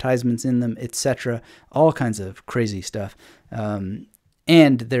advertisements in them, etc. All kinds of crazy stuff. And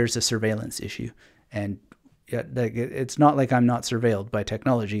there's a surveillance issue. And it's not like I'm not surveilled by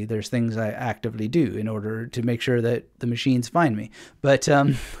technology. There's things I actively do in order to make sure that the machines find me. But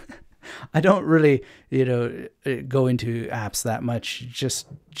I don't really, go into apps that much,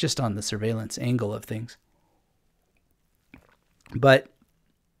 just on the surveillance angle of things. But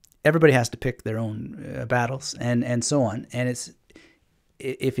everybody has to pick their own battles and so on. And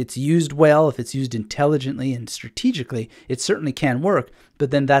if it's used well, if it's used intelligently and strategically, it certainly can work.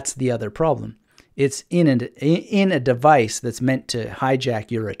 But then that's the other problem. It's in a device that's meant to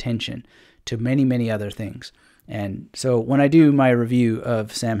hijack your attention to many, many other things. And so when I do my review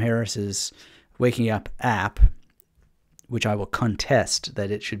of Sam Harris's Waking Up app, which I will contest that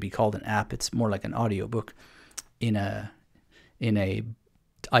it should be called an app, it's more like an audiobook in a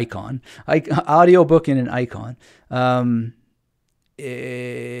icon, audiobook in an icon.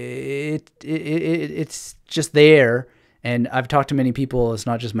 It's just there. And I've talked to many people, it's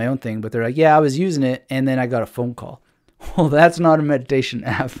not just my own thing, but they're like, yeah, I was using it and then I got a phone call. Well, that's not a meditation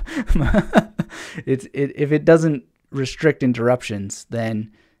app. If it doesn't restrict interruptions,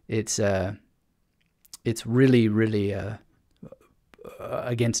 then it's really, really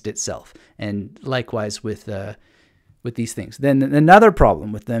against itself. And likewise with these things. Then another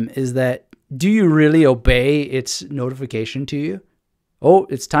problem with them is that, do you really obey its notification to you? Oh,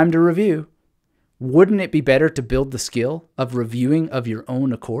 it's time to review. Wouldn't it be better to build the skill of reviewing of your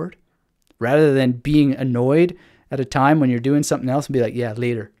own accord rather than being annoyed at a time when you're doing something else and be like, yeah,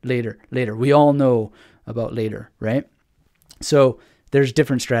 later. We all know about later, right? So there's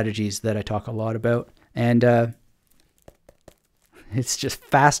different strategies that I talk a lot about. And it's just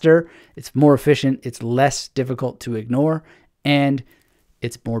faster, it's more efficient, it's less difficult to ignore, and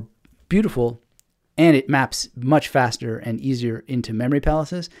it's more beautiful, and it maps much faster and easier into memory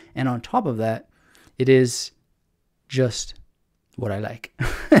palaces. And on top of that, it is just what I like.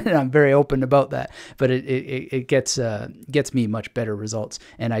 And I'm very open about that, but it gets me much better results,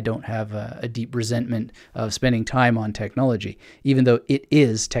 and I don't have a deep resentment of spending time on technology, even though it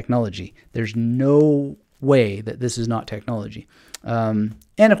is technology. There's no way that this is not technology. And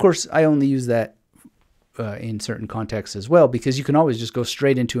of course, I only use that in certain contexts as well, because you can always just go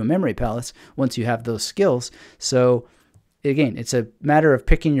straight into a memory palace once you have those skills. So again, it's a matter of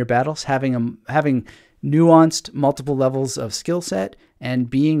picking your battles, having nuanced multiple levels of skill set, and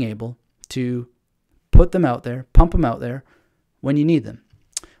being able to put them out there, pump them out there when you need them.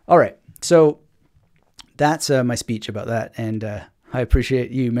 All right. So that's my speech about that. And I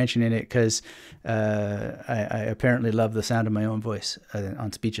appreciate you mentioning it because I apparently love the sound of my own voice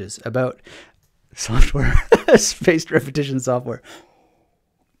on speeches about software, spaced repetition software.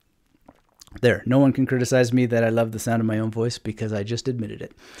 There, no one can criticize me that I love the sound of my own voice because I just admitted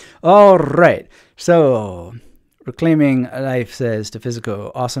it. All right. So Reclaiming Life says to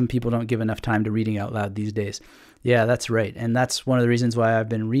Physico, awesome people don't give enough time to reading out loud these days. Yeah, that's right. And that's one of the reasons why I've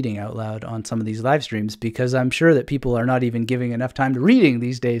been reading out loud on some of these live streams, because I'm sure that people are not even giving enough time to reading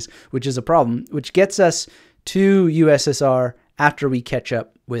these days, which is a problem, which gets us to USSR after we catch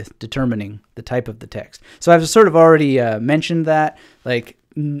up with determining the type of the text. So I've sort of already mentioned that, like,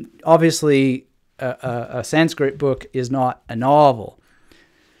 obviously a Sanskrit book is not a novel.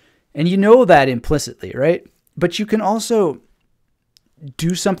 And you know that implicitly, right? But you can also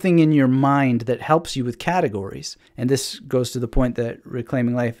do something in your mind that helps you with categories. And this goes to the point that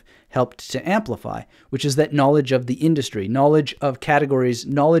Reclaiming Life helped to amplify, which is that knowledge of the industry, knowledge of categories,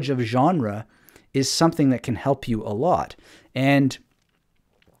 knowledge of genre is something that can help you a lot. And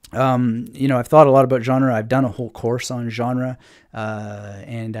you know, I've thought a lot about genre. I've done a whole course on genre,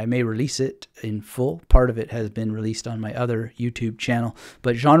 and I may release it in full. Part of it has been released on my other YouTube channel,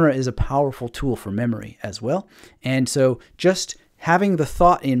 but genre is a powerful tool for memory as well. And so just having the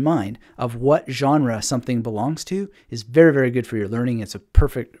thought in mind of what genre something belongs to is very, very good for your learning. It's a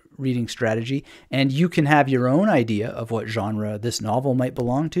perfect reading strategy, and you can have your own idea of what genre this novel might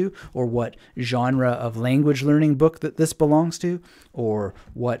belong to, or what genre of language learning book that this belongs to, or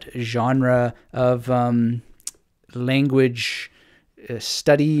what genre of language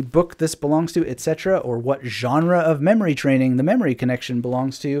study book this belongs to, etc., or what genre of memory training the memory connection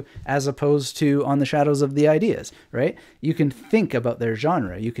belongs to, as opposed to On the Shadows of the Ideas, right? You can think about their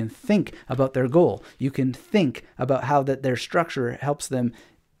genre. You can think about their goal. You can think about how that their structure helps them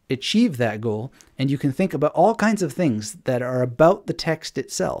achieve that goal, and you can think about all kinds of things that are about the text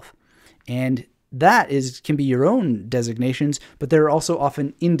itself. And that can be your own designations, but there are also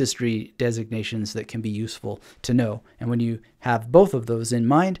often industry designations that can be useful to know. And when you have both of those in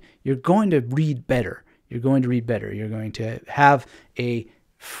mind, you're going to read better. You're going to read better. You're going to have a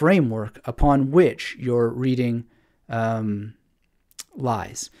framework upon which your reading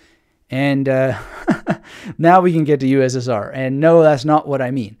lies. And now we can get to USSR. And no, that's not what I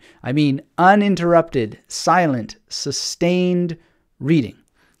mean. I mean uninterrupted, silent, sustained reading.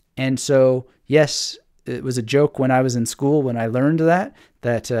 And so, yes, it was a joke when I was in school when I learned that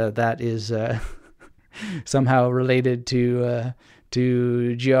is somehow related to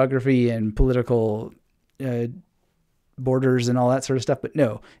geography and political borders and all that sort of stuff. But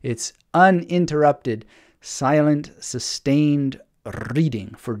no, it's uninterrupted, silent, sustained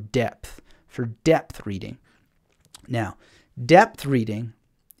reading for depth reading. Now, depth reading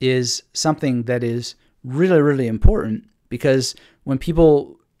is something that is really, really important, because when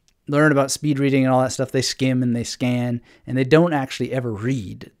people learn about speed reading and all that stuff, they skim and they scan, and they don't actually ever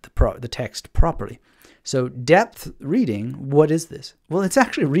read the text properly. So depth reading, what is this? Well, it's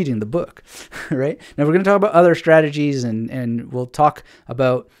actually reading the book, right? Now we're going to talk about other strategies, and we'll talk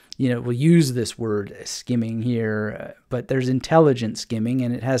about, we'll use this word skimming here, but there's intelligent skimming,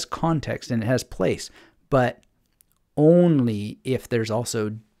 and it has context and it has place, but only if there's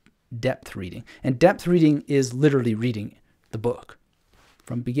also depth reading. And depth reading is literally reading the book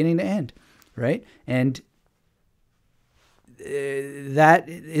from beginning to end, right? And that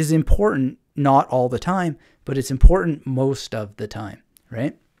is important, not all the time, but it's important most of the time,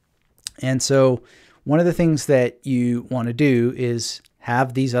 right? And so one of the things that you want to do is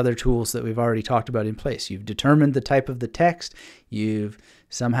have these other tools that we've already talked about in place. You've determined the type of the text. You've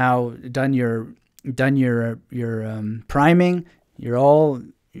somehow done your priming.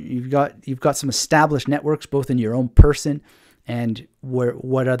 You've got some established networks both in your own person and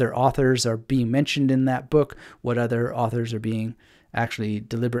what other authors are being mentioned in that book, what other authors are being actually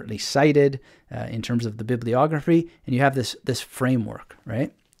deliberately cited in terms of the bibliography, and you have this framework,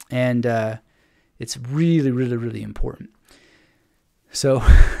 right? And it's really, really, really important. So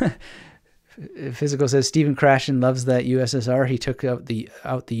Physical says Stephen Krashen loves that USSR. He took out the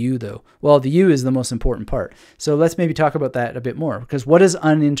U though. Well, the U is the most important part. So let's maybe talk about that a bit more, because what does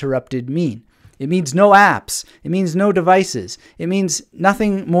uninterrupted mean? It means no apps. It means no devices. It means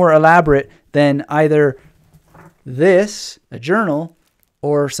nothing more elaborate than either this, a journal,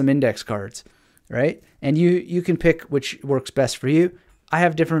 or some index cards, right? And you can pick which works best for you. I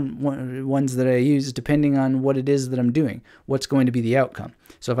have different ones that I use depending on what it is that I'm doing, what's going to be the outcome.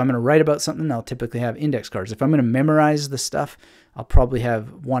 So if I'm going to write about something, I'll typically have index cards. If I'm going to memorize the stuff, I'll probably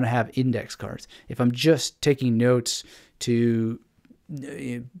want to have index cards. If I'm just taking notes to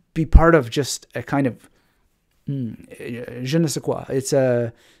be part of just a kind of je ne sais quoi. It's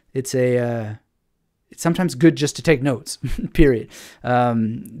sometimes good just to take notes, period.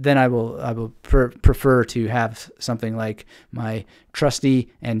 Then I will prefer to have something like my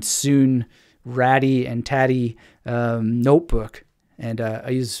trusty and soon ratty and tatty notebook. And I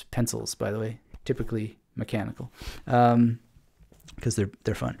use pencils, by the way, typically mechanical, because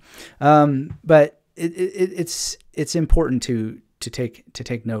they're fun. But it's important to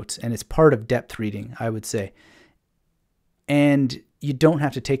take notes, and it's part of depth reading, I would say. And you don't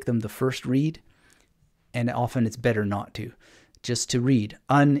have to take them the first read. And often it's better not to, just to read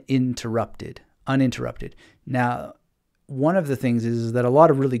uninterrupted. Now, one of the things is that a lot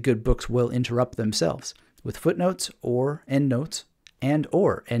of really good books will interrupt themselves with footnotes or endnotes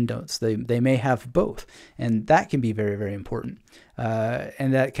or endnotes. They may have both, and that can be very, very important.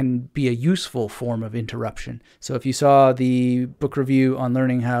 And that can be a useful form of interruption. So if you saw the book review on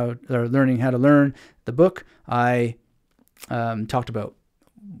learning how to learn the book, I talked about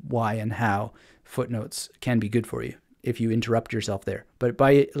why and how footnotes can be good for you if you interrupt yourself there. But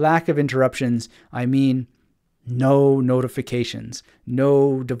by lack of interruptions, I mean no notifications,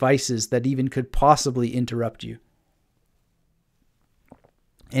 no devices that even could possibly interrupt you.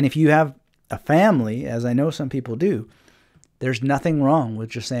 And if you have a family, as I know some people do, there's nothing wrong with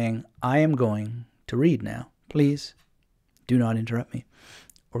just saying, I am going to read now. Please do not interrupt me,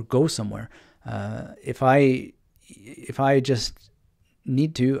 or go somewhere. If I just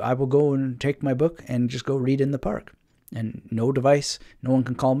need to, I will go and take my book and just go read in the park, and no device, no one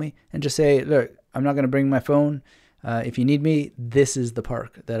can call me, and just say, look, I'm not going to bring my phone. If you need me, this is the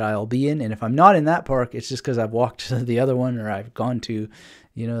park that I'll be in. And if I'm not in that park, it's just because I've walked to the other one, or I've gone to,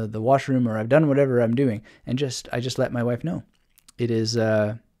 the washroom, or I've done whatever I'm doing. And I just let my wife know. It's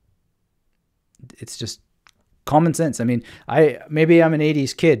just common sense. I mean, maybe I'm an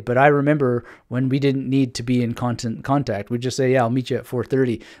 80s kid, but I remember when we didn't need to be in constant contact. We'd just say, yeah, I'll meet you at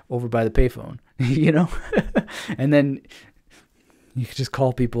 4:30 over by the payphone, and then you could just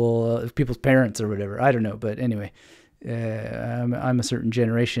call people's parents or whatever. I don't know. But anyway, I'm a certain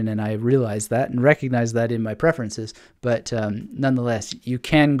generation, and I realize that and recognize that in my preferences. But nonetheless, you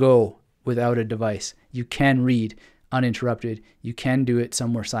can go without a device. You can read uninterrupted. You can do it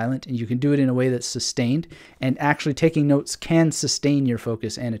somewhere silent, and you can do it in a way that's sustained. And actually taking notes can sustain your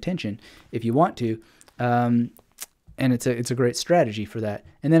focus and attention if you want to. And it's a great strategy for that.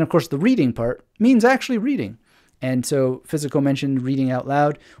 And then, of course, the reading part means actually reading. And so Physical mentioned reading out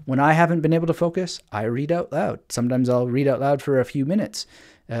loud. When I haven't been able to focus, I read out loud. Sometimes I'll read out loud for a few minutes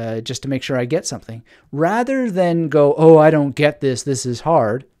just to make sure I get something. Rather than go, oh, I don't get this, this is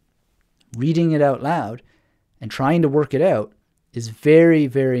hard. Reading it out loud and trying to work it out is very,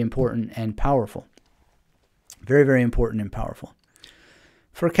 very important and powerful. Very, very important and powerful.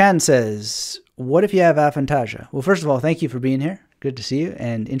 Furkan says, what if you have aphantasia? Well, first of all, thank you for being here. Good to see you,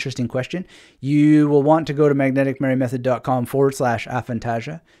 and interesting question. You will want to go to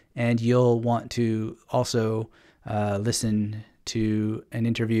magneticmarymethod.com/aphantasia, and you'll want to also listen to an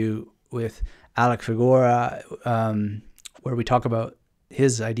interview with Alec Figueroa, where we talk about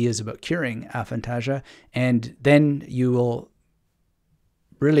his ideas about curing aphantasia, and then you will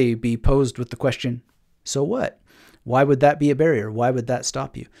really be posed with the question, so what? Why would that be a barrier? Why would that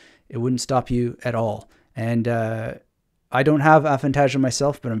stop you? It wouldn't stop you at all. And I don't have aphantasia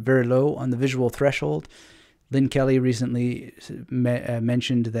myself, but I'm very low on the visual threshold. Lynn Kelly recently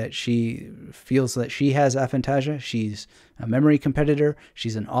mentioned that she feels that she has aphantasia. She's a memory competitor.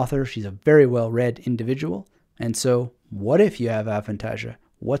 She's an author. She's a very well-read individual. And so what if you have aphantasia?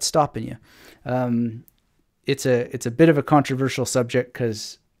 What's stopping you? It's a bit of a controversial subject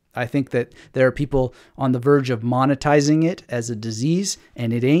because I think that there are people on the verge of monetizing it as a disease,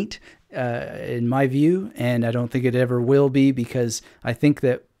 and it ain't. In my view, and I don't think it ever will be, because I think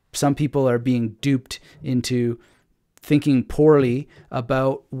that some people are being duped into thinking poorly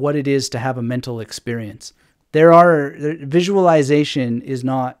about what it is to have a mental experience. Visualization is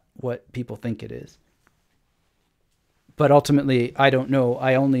not what people think it is. But ultimately, I don't know.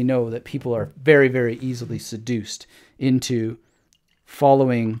 I only know that people are very, very easily seduced into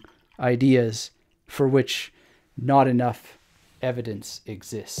following ideas for which not enough evidence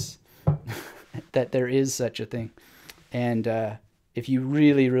exists. That there is such a thing. And if you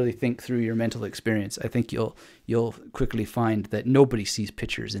really, really think through your mental experience, I think you'll quickly find that nobody sees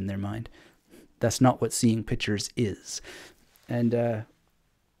pictures in their mind. That's not what seeing pictures is. And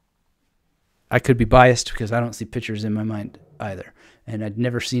I could be biased because I don't see pictures in my mind either. And I'd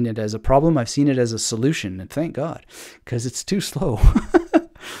never seen it as a problem. I've seen it as a solution, and thank God, because it's too slow.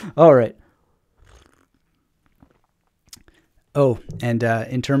 All right. Oh, and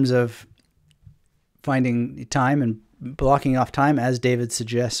in terms of finding time and blocking off time, as David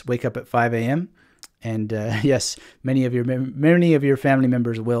suggests, wake up at 5 a.m. And yes, many of your family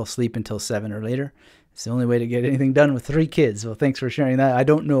members will sleep until 7 or later. It's the only way to get anything done with 3 kids. Well, thanks for sharing that. I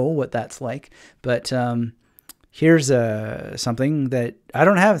don't know what that's like, but here's something that I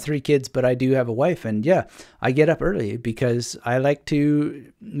don't have 3 kids, but I do have a wife. And yeah, I get up early because I like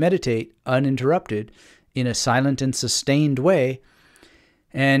to meditate uninterrupted in a silent and sustained way.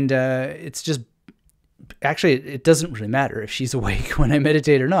 And it's just, actually, it doesn't really matter if she's awake when I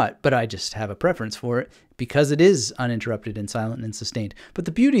meditate or not, but I just have a preference for it because it is uninterrupted and silent and sustained. But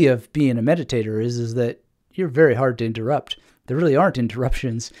the beauty of being a meditator is that you're very hard to interrupt. There really aren't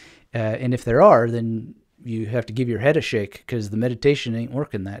interruptions. And if there are, then you have to give your head a shake because the meditation ain't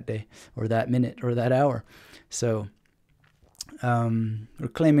working that day or that minute or that hour. So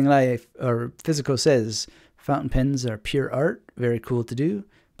Reclaiming Life, or Physico says, fountain pens are pure art, very cool to do,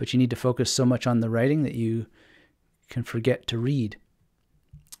 but you need to focus so much on the writing that you can forget to read.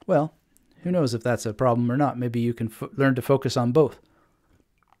 Well, who knows if that's a problem or not. Maybe you can learn to focus on both.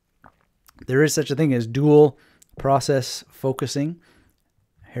 There is such a thing as dual process focusing.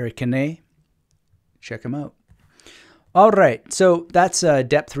 Harry Kane, check him out. All right, so that's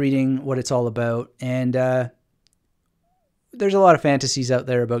depth reading, what it's all about. And there's a lot of fantasies out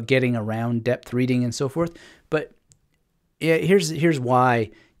there about getting around depth reading and so forth. But yeah, here's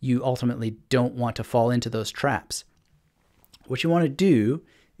why you ultimately don't want to fall into those traps. What you want to do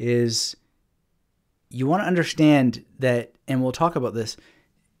is you want to understand that, and we'll talk about this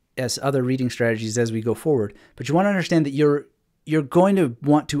as other reading strategies as we go forward, but you want to understand that you're going to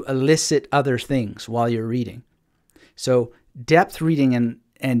want to elicit other things while you're reading. So depth reading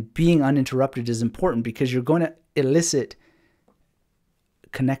and being uninterrupted is important because you're going to elicit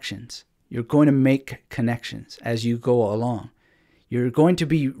connections. You're going to make connections as you go along. You're going to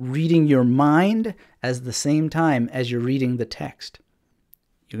be reading your mind at the same time as you're reading the text.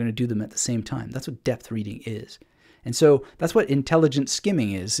 You're going to do them at the same time. That's what depth reading is. And so that's what intelligent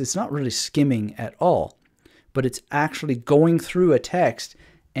skimming is. It's not really skimming at all, but it's actually going through a text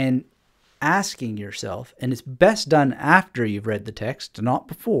and asking yourself, and it's best done after you've read the text, not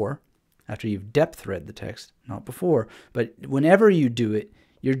before, after you've depth read the text, not before, but whenever you do it,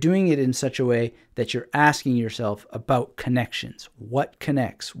 you're doing it in such a way that you're asking yourself about connections. What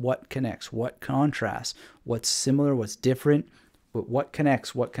connects? What connects? What contrasts? What's similar? What's different? But what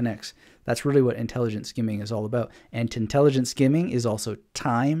connects? What connects? That's really what intelligent skimming is all about. And intelligent skimming is also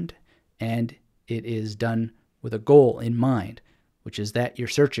timed, and it is done with a goal in mind, which is that you're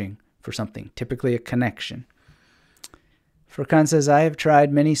searching for something, typically a connection. Furkan says, I have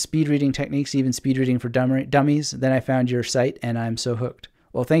tried many speed reading techniques, even speed reading for dummies. Then I found your site, and I'm so hooked.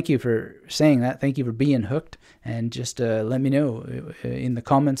 Well, thank you for saying that. Thank you for being hooked. And just let me know in the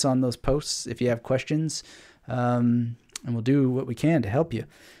comments on those posts if you have questions. And we'll do what we can to help you.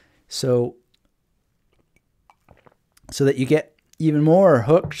 So that you get even more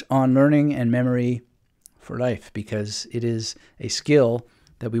hooked on learning and memory for life, because it is a skill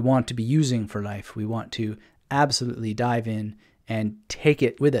that we want to be using for life. We want to absolutely dive in and take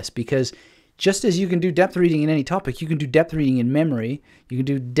it with us, because just as you can do depth reading in any topic, you can do depth reading in memory. You can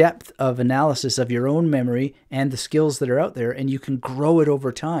do depth of analysis of your own memory and the skills that are out there, and you can grow it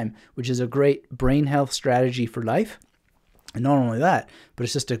over time, which is a great brain health strategy for life. And not only that, but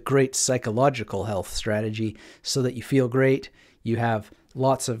it's just a great psychological health strategy so that you feel great. You have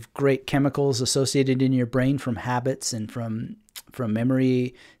lots of great chemicals associated in your brain from habits and from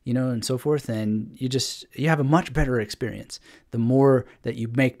memory, and so forth. And you have a much better experience the more that you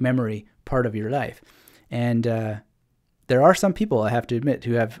make memory part of your life. And there are some people, I have to admit,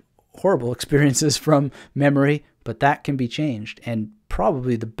 who have horrible experiences from memory, but that can be changed. And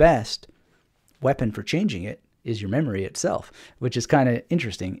probably the best weapon for changing it is your memory itself, which is kind of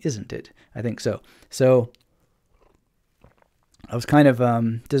interesting, isn't it? I think so. So I was kind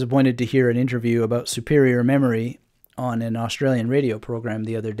of disappointed to hear an interview about superior memory on an Australian radio program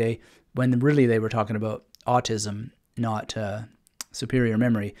the other day, when really they were talking about autism, not superior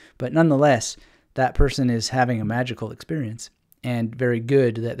memory. But nonetheless, that person is having a magical experience, and very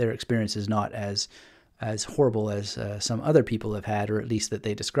good that their experience is not as horrible as some other people have had, or at least that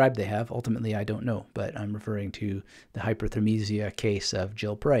they describe they have. Ultimately, I don't know, but I'm referring to the hyperthermesia case of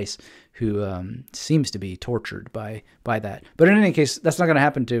Jill Price, who seems to be tortured by that. But in any case, that's not going to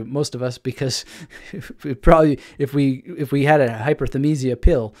happen to most of us, because if we had a hyperthermesia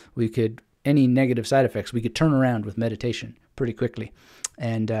pill, any negative side effects we could turn around with meditation pretty quickly.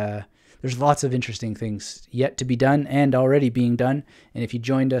 And there's lots of interesting things yet to be done and already being done. And if you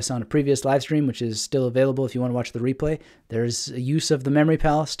joined us on a previous live stream, which is still available if you want to watch the replay, there's a use of the memory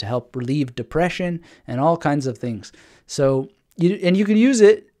palace to help relieve depression and all kinds of things. So you can use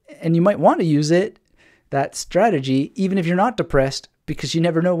it, and you might want to use it, that strategy, even if you're not depressed, because you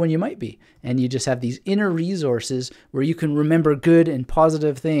never know when you might be. And you just have these inner resources where you can remember good and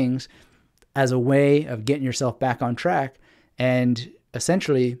positive things as a way of getting yourself back on track and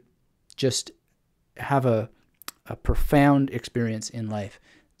essentially just have a profound experience in life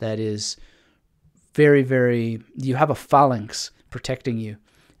that is very, very, you have a phalanx protecting you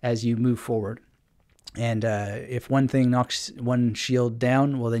as you move forward. And if one thing knocks one shield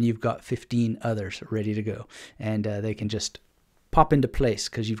down, well, then you've got 15 others ready to go. And they can just pop into place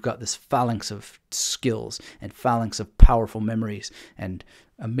because you've got this phalanx of skills and phalanx of powerful memories and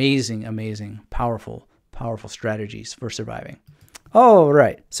amazing, amazing, powerful strategies for surviving. All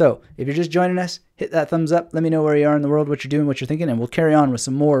right. So if you're just joining us, hit that thumbs up. Let me know where you are in the world, what you're doing, what you're thinking, and we'll carry on with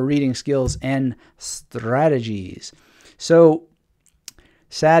some more reading skills and strategies. So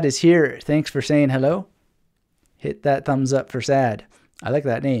Sad is here. Thanks for saying hello. Hit that thumbs up for Sad. I like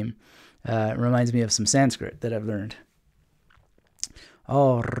that name. It reminds me of some Sanskrit that I've learned.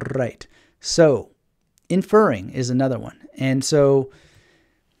 All right. So inferring is another one. And so,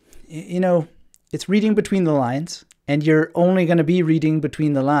 it's reading between the lines, and you're only going to be reading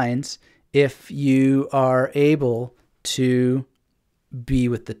between the lines if you are able to be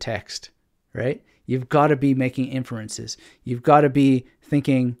with the text, right? You've got to be making inferences. You've got to be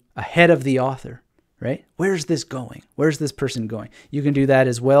thinking ahead of the author, right? Where's this going? Where's this person going? You can do that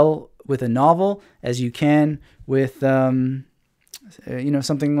as well with a novel as you can with, something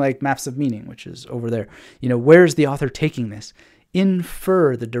like Maps of Meaning, which is over there. Where's the author taking this?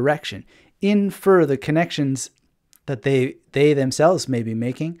 Infer the direction. Infer the connections that they themselves may be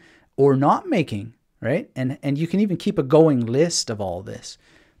making or not making, right? And you can even keep a going list of all this.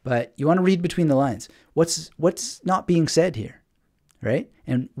 But you want to read between the lines. What's not being said here, right?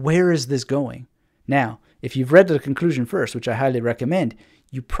 And where is this going? Now, if you've read the conclusion first, which I highly recommend,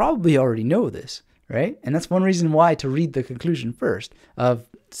 you probably already know this, right? And that's one reason why to read the conclusion first of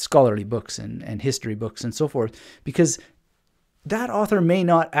scholarly books and history books and so forth, because that author may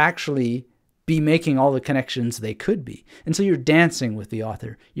not actually be making all the connections they could be. And so you're dancing with the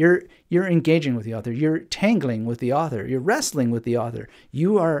author. You're engaging with the author. You're tangling with the author. You're wrestling with the author.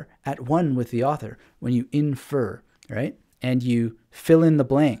 You are at one with the author when you infer, right? And you fill in the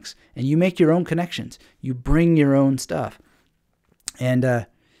blanks and you make your own connections. You bring your own stuff. And,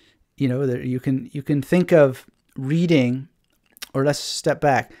 you can think of reading, or let's step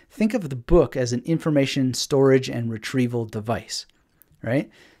back. Think of the book as an information storage and retrieval device, right?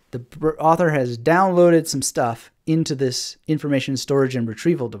 The author has downloaded some stuff into this information storage and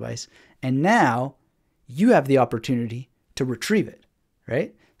retrieval device, and now you have the opportunity to retrieve it,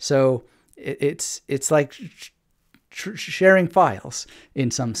 right? So it's like sharing files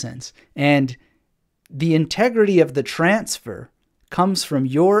in some sense. And the integrity of the transfer comes from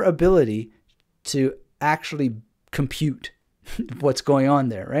your ability to actually compute what's going on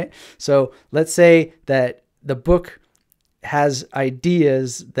there, right? So let's say that the book has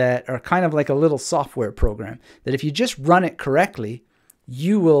ideas that are kind of like a little software program that if you just run it correctly,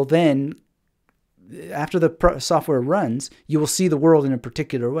 you will then, after the software runs, you will see the world in a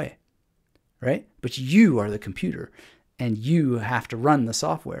particular way, right? But you are the computer and you have to run the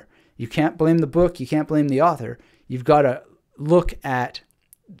software. You can't blame the book. You can't blame the author. You've got to look at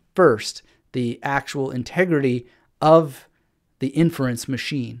first the actual integrity of the inference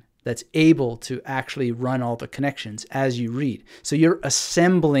machine that's able to actually run all the connections as you read. So you're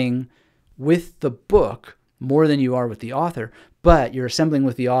assembling with the book more than you are with the author, but you're assembling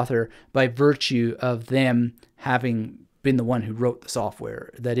with the author by virtue of them having been the one who wrote the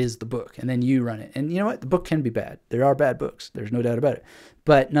software that is the book, and then you run it. And you know what? The book can be bad. There are bad books. There's no doubt about it.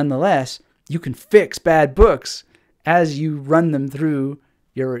 But nonetheless, you can fix bad books as you run them through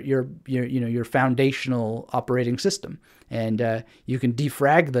your foundational operating system. And you can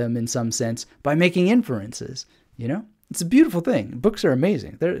defrag them in some sense by making inferences. It's a beautiful thing. Books are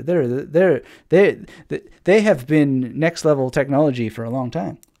amazing. They have been next level technology for a long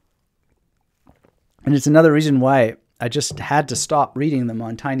time. And it's another reason why I just had to stop reading them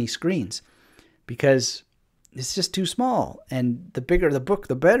on tiny screens, because it's just too small. And the bigger the book,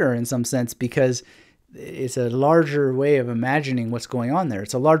 the better in some sense, because it's a larger way of imagining what's going on there.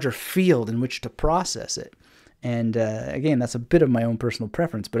 It's a larger field in which to process it. And again, that's a bit of my own personal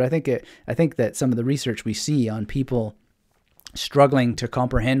preference, but I think that some of the research we see on people struggling to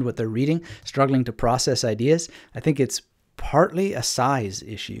comprehend what they're reading, struggling to process ideas, I think it's partly a size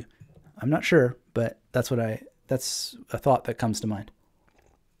issue. I'm not sure, but that's a thought that comes to mind.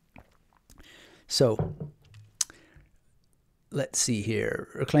 So let's see here.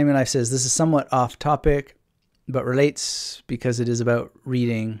 Reclaiming Life says, this is somewhat off topic, but relates because it is about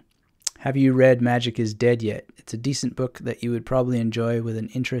reading. Have you read Magic is Dead yet? It's a decent book that you would probably enjoy with an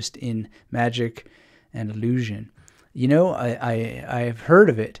interest in magic and illusion. You know, I've heard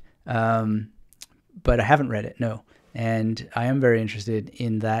of it, but I haven't read it, no. And I am very interested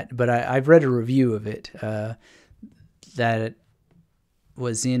in that. But I've read a review of it that it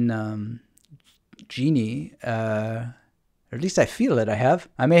was in Genie, or at least I feel that I have.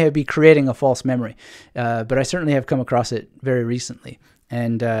 I may be creating a false memory, but I certainly have come across it very recently.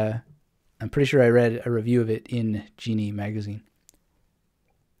 And I'm pretty sure I read a review of it in Genie magazine.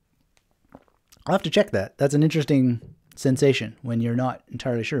 I'll have to check that. That's an interesting sensation when you're not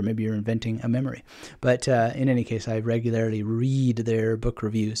entirely sure. Maybe you're inventing a memory. But in any case, I regularly read their book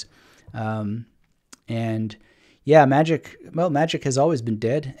reviews. And yeah, magic has always been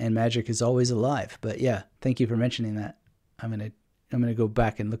dead and magic is always alive. But yeah, thank you for mentioning that. I'm gonna go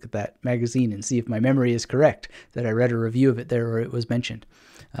back and look at that magazine and see if my memory is correct, that I read a review of it there where it was mentioned.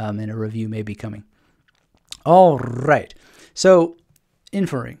 And a review may be coming. All right. So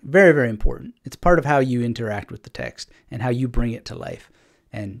inferring, very, very important. It's part of how you interact with the text and how you bring it to life.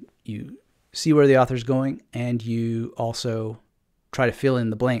 And you see where the author's going, and you also try to fill in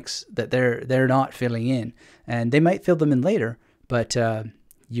the blanks that they're not filling in. And they might fill them in later, but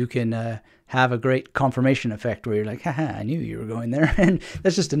you can have a great confirmation effect where you're like, haha, I knew you were going there. And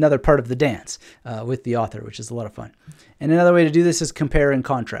that's just another part of the dance with the author, which is a lot of fun. And another way to do this is compare and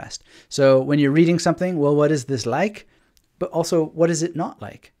contrast. So when you're reading something, well, what is this like? But also, what is it not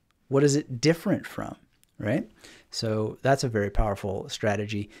like? What is it different from, right? So that's a very powerful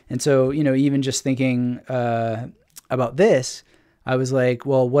strategy. And so, you know, even just thinking about this, I was like,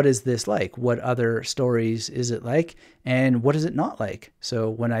 well, what is this like? What other stories is it like? And what is it not like?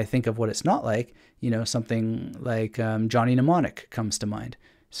 So when I think of what it's not like, you know, something like Johnny Mnemonic comes to mind.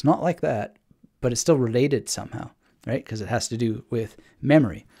 It's not like that, but it's still related somehow, right? Because it has to do with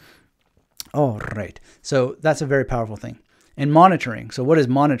memory. All right. So that's a very powerful thing. And monitoring. So what is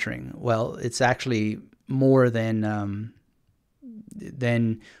monitoring? Well, it's actually more than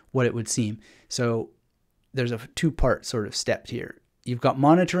what it would seem. So there's a two-part sort of step here. You've got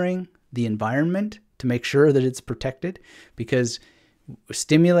monitoring the environment to make sure that it's protected, because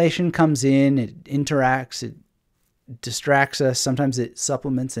stimulation comes in, it interacts, it distracts us. Sometimes it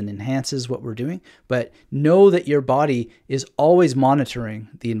supplements and enhances what we're doing. But know that your body is always monitoring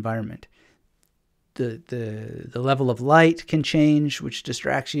the environment. The level of light can change, which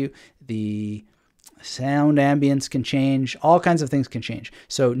distracts you. The sound ambience can change. All kinds of things can change.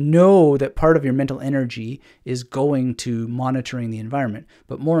 So know that part of your mental energy is going to monitoring the environment.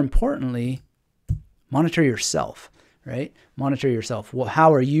 But more importantly, monitor yourself, right? Monitor yourself. Well,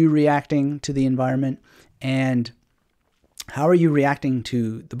 how are you reacting to the environment? And how are you reacting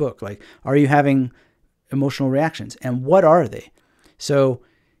to the book? Like, are you having emotional reactions? And what are they? So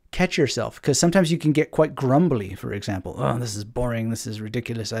catch yourself, because sometimes you can get quite grumbly, for example. Oh, this is boring. This is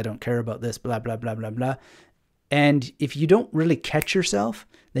ridiculous. I don't care about this, blah, blah, blah, blah, blah. And if you don't really catch yourself,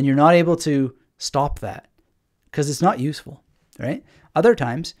 then you're not able to stop that because it's not useful, right? Other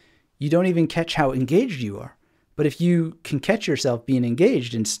times, you don't even catch how engaged you are. But if you can catch yourself being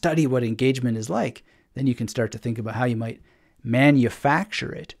engaged and study what engagement is like, then you can start to think about how you might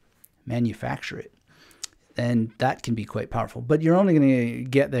manufacture it. And that can be quite powerful. But you're only going to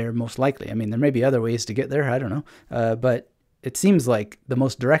get there most likely. I mean, there may be other ways to get there. I don't know. But it seems like the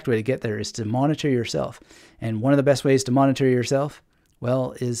most direct way to get there is to monitor yourself. And one of the best ways to monitor yourself,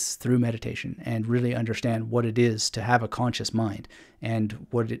 well, is through meditation and really understand what it is to have a conscious mind and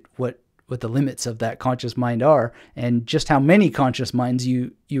what the limits of that conscious mind are, and just how many conscious minds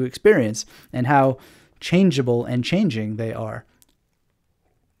you experience and how changeable and changing they are.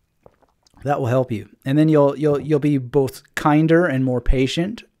 That will help you. And then you'll be both kinder and more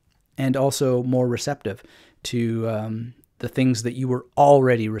patient, and also more receptive to the things that you were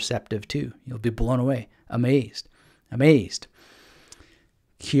already receptive to. You'll be blown away, amazed.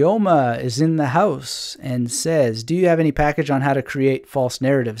 Kioma is in the house and says, do you have any package on how to create false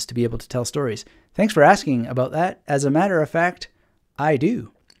narratives to be able to tell stories? Thanks for asking about that. As a matter of fact, I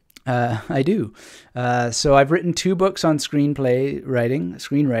do. So I've written 2 books on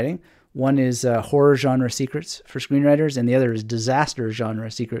screenwriting. One is horror genre secrets for screenwriters, and the other is disaster genre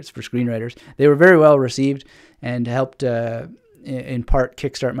secrets for screenwriters. They were very well received and helped, in part,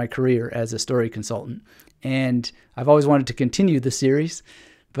 kickstart my career as a story consultant. And I've always wanted to continue the series,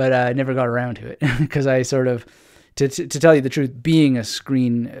 but I never got around to it because I sort of, to tell you the truth, being a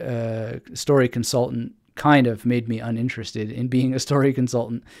story consultant kind of made me uninterested in being a story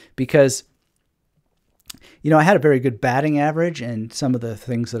consultant, because I had a very good batting average, and some of the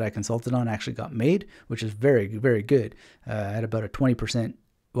things that I consulted on actually got made, which is very, very good. I had about a 20%,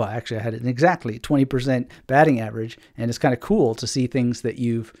 well, actually I had an exactly 20% batting average, and it's kind of cool to see things that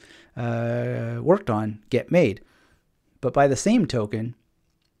you've worked on get made. But by the same token,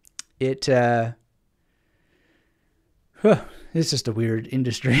 it's just a weird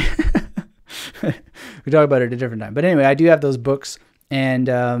industry. We talk about it at a different time. But anyway, I do have those books,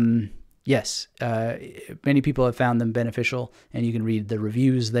 and yes, many people have found them beneficial, and you can read the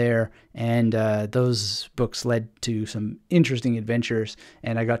reviews there. And those books led to some interesting adventures,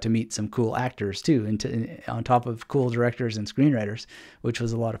 and I got to meet some cool actors too, on top of cool directors and screenwriters, which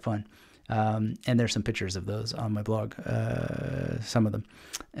was a lot of fun. And there's some pictures of those on my blog, some of them.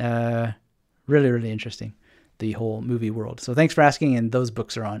 Really, really interesting, the whole movie world. So thanks for asking, and those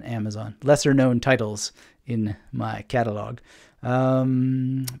books are on Amazon. Lesser known titles in my catalog,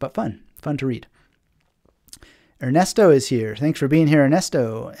 but fun to read. Ernesto is here. Thanks for being here,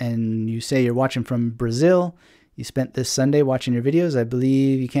 Ernesto. And you say you're watching from Brazil. You spent this Sunday watching your videos. I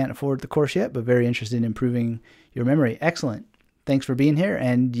believe you can't afford the course yet, but very interested in improving your memory. Excellent. Thanks for being here.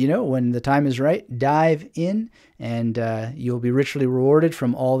 And when the time is right, dive in, and you'll be richly rewarded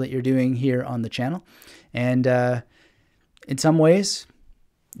from all that you're doing here on the channel. And in some ways,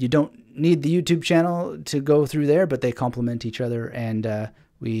 you don't need the YouTube channel to go through there, but they complement each other. And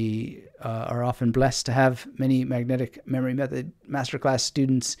we are often blessed to have many Magnetic Memory Method Masterclass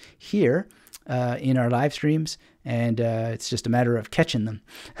students here in our live streams. And it's just a matter of catching them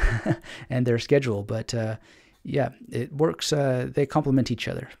and their schedule. But yeah, it works. They complement each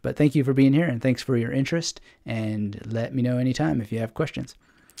other. But thank you for being here, and thanks for your interest. And let me know anytime if you have questions.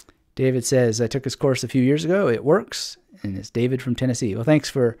 David says, I took his course a few years ago. It works. And it's David from Tennessee. Well, thanks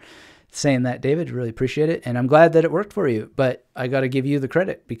for saying that, David. Really appreciate it. And I'm glad that it worked for you. But I got to give you the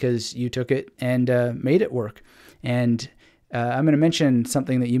credit, because you took it and made it work. And I'm going to mention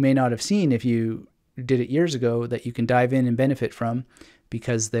something that you may not have seen if you did it years ago, that you can dive in and benefit from,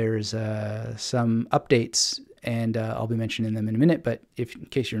 because there's some updates, and I'll be mentioning them in a minute. But in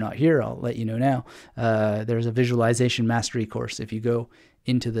case you're not here, I'll let you know now. There's a visualization mastery course. If you go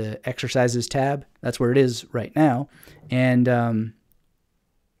into the exercises tab, that's where it is right now, and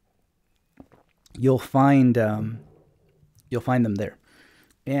you'll find them there.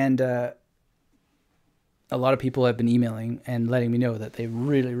 And a lot of people have been emailing and letting me know that they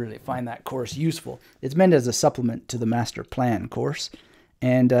really, really find that course useful. It's meant as a supplement to the master plan course,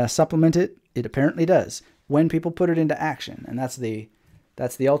 and supplement it apparently does when people put it into action. And that's the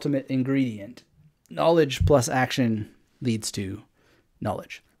ultimate ingredient. Knowledge plus action leads to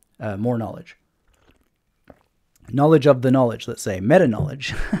knowledge, more knowledge. Knowledge of the knowledge, let's say, meta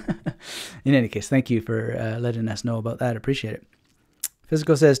knowledge. In any case, thank you for letting us know about that. Appreciate it.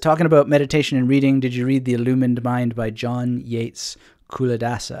 Physical says, talking about meditation and reading, did you read The Illumined Mind by John Yates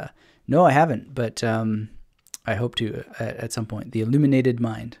Kuladasa? No, I haven't, but I hope to at some point. The Illuminated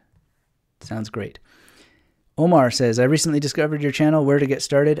Mind. Sounds great. Omar says, I recently discovered your channel. Where to get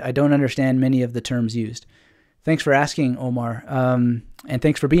started? I don't understand many of the terms used. Thanks for asking, Omar, and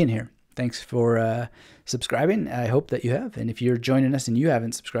thanks for being here. Thanks for subscribing. I hope that you have. And if you're joining us and you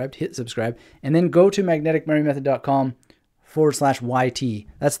haven't subscribed, hit subscribe. And then go to magneticmemorymethod.com/YT.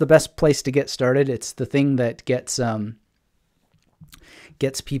 That's the best place to get started. It's the thing that gets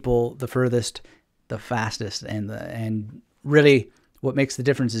people the furthest, the fastest, and really what makes the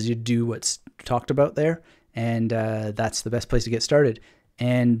difference is you do what's talked about there. And that's the best place to get started.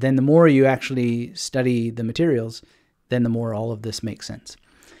 And then the more you actually study the materials, then the more all of this makes sense.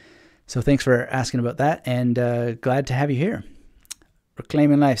 So thanks for asking about that, and glad to have you here.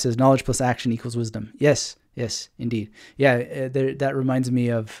 Reclaiming Life says, knowledge plus action equals wisdom. Yes, indeed. Yeah, that reminds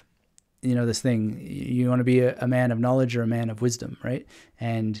me of, this thing. You want to be a man of knowledge or a man of wisdom, right?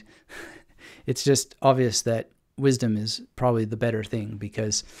 And it's just obvious that wisdom is probably the better thing,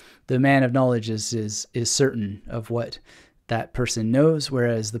 because the man of knowledge is certain of what that person knows,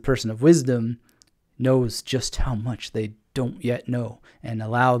 whereas the person of wisdom knows just how much they don't yet know, and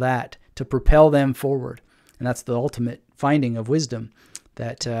allow that to propel them forward. And that's the ultimate finding of wisdom,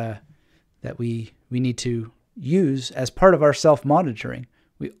 that we need to use as part of our self-monitoring.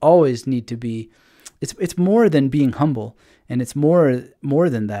 We always need to be. It's more than being humble, and it's more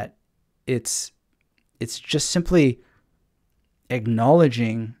than that. It's just simply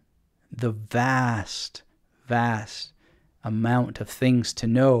acknowledging the vast amount of things to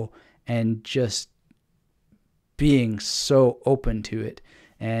know, and just being so open to it,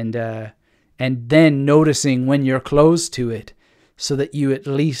 and and then noticing when you're closed to it, so that you at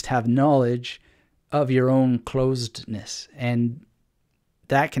least have knowledge of your own closedness. And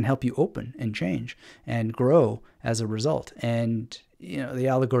that can help you open and change and grow as a result. And, the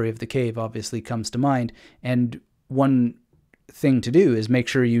allegory of the cave obviously comes to mind. And one thing to do is make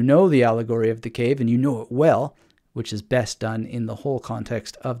sure you know the allegory of the cave, and you know it well, which is best done in the whole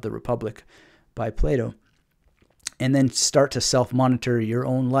context of the Republic by Plato. And then start to self-monitor your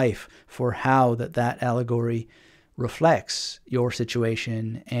own life for how that allegory reflects your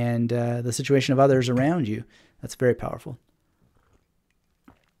situation and the situation of others around you. That's very powerful.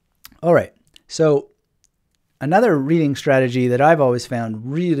 All right. So another reading strategy that I've always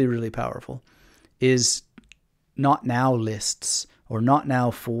found really, really powerful is not now lists or not now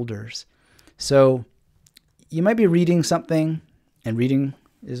folders. So you might be reading something, and reading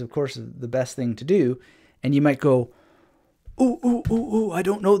is, of course, the best thing to do. And you might go, ooh, I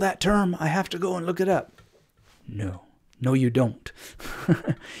don't know that term. I have to go and look it up. No, you don't.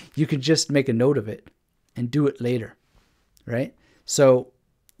 You could just make a note of it and do it later, right? So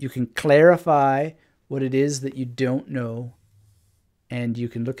you can clarify what it is that you don't know, and you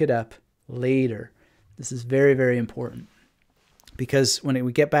can look it up later. This is very, very important, because when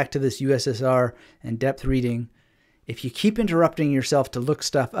we get back to this USSR and depth reading, if you keep interrupting yourself to look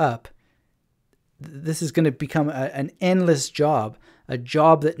stuff up, this is going to become an endless job, a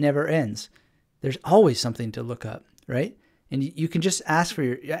job that never ends. There's always something to look up, right? And you can just ask for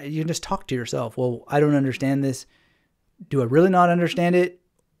you can just talk to yourself. Well, I don't understand this. Do I really not understand it?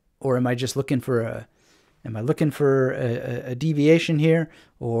 Or am I just looking for a deviation here,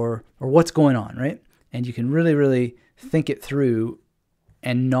 or what's going on, right? And you can really, really think it through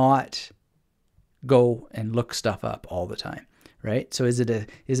and not go and look stuff up all the time, right? So is it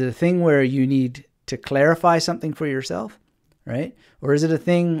a thing where you need to clarify something for yourself, right? Or is it a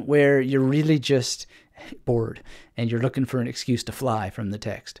thing where you're really just bored and you're looking for an excuse to fly from the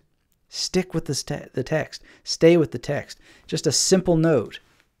text? Stick with the text. Stay with the text. Just a simple note.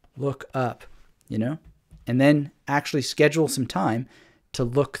 Look up, and then actually schedule some time to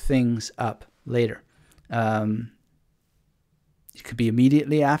look things up later. It could be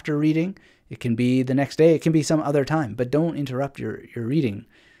immediately after reading. It can be the next day. It can be some other time. But don't interrupt your reading.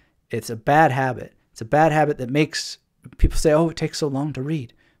 It's a bad habit. It's a bad habit that makes people say, oh, it takes so long to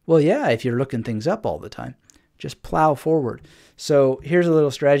read. Well, yeah, if you're looking things up all the time. Just plow forward. So here's a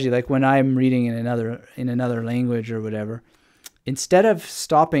little strategy. Like when I'm reading in another language or whatever, instead of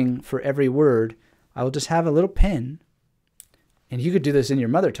stopping for every word, I will just have a little pen. And you could do this in your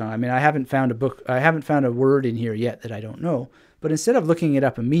mother tongue. I mean, I haven't found a word in here yet that I don't know. But instead of looking it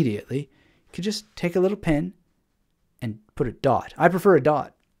up immediately, you could just take a little pen and put a dot. I prefer a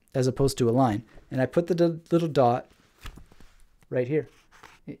dot as opposed to a line. And I put the little dot right here.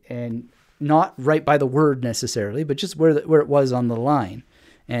 And not right by the word necessarily, but just where it was on the line.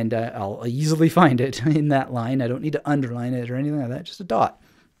 And I'll easily find it in that line. I don't need to underline it or anything like that, just a dot.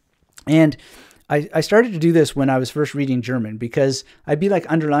 And I started to do this when I was first reading German, because I'd be like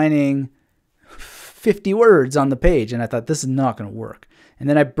underlining 50 words on the page, and I thought, this is not going to work. And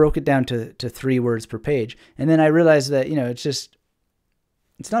then I broke it down to 3 words per page. And then I realized that,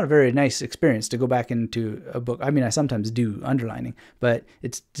 it's not a very nice experience to go back into a book. I mean, I sometimes do underlining, but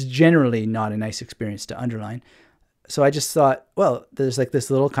it's generally not a nice experience to underline. So I just thought, well, there's like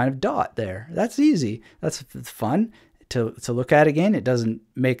this little kind of dot there. That's easy. That's fun to look at again. It doesn't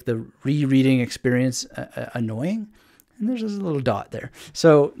make the rereading experience annoying. And there's this little dot there.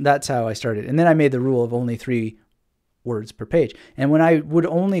 So that's how I started. And then I made the rule of only 3 words per page. And when I would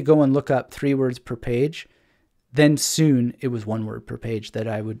only go and look up 3 words per page, then soon it was 1 word per page that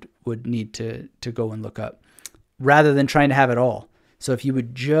I would need to go and look up, rather than trying to have it all. So if you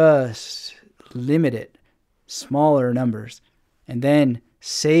would just limit it, smaller numbers, and then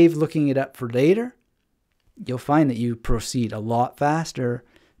save looking it up for later, you'll find that you proceed a lot faster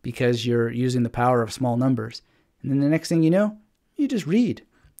because you're using the power of small numbers. And then the next thing you know, you just read.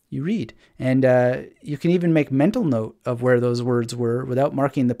 You read. And you can even make mental note of where those words were without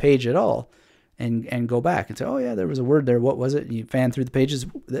marking the page at all. And go back and say, oh yeah, there was a word there. What was it? And you fan through the pages.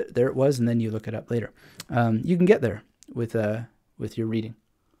 There it was. And then you look it up later. You can get there with your reading.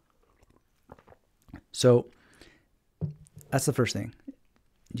 So that's the first thing.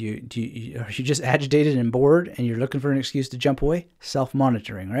 Are you just agitated and bored and you're looking for an excuse to jump away?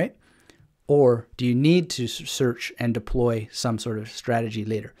 Self-monitoring, right? Or do you need to search and deploy some sort of strategy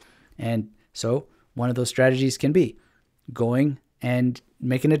later? And so one of those strategies can be going and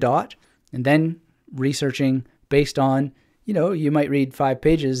making a dot, and then researching based on, you might read 5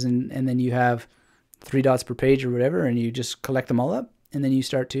 pages and then you have 3 dots per page or whatever, and you just collect them all up, and then you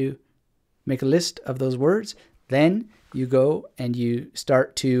start to make a list of those words. Then you go and you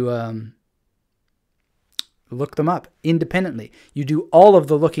start to look them up independently. You do all of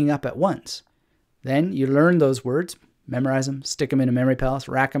the looking up at once. Then you learn those words, memorize them, stick them in a memory palace,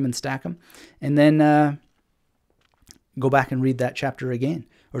 rack them and stack them, and then go back and read that chapter again,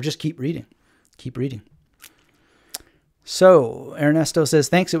 or just keep reading. Keep reading. So Ernesto says,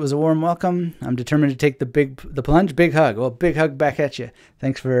 thanks. It was a warm welcome. I'm determined to take the plunge. Big hug. Well, big hug back at you.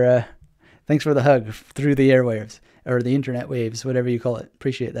 Thanks for the hug through the airwaves or the internet waves, whatever you call it.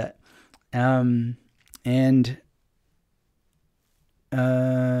 Appreciate that.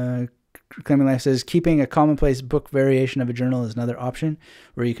 Claiming Life says, keeping a commonplace book variation of a journal is another option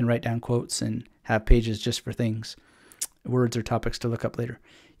where you can write down quotes and have pages just for things, words or topics to look up later.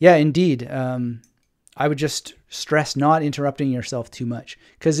 Yeah, indeed. I would just stress not interrupting yourself too much,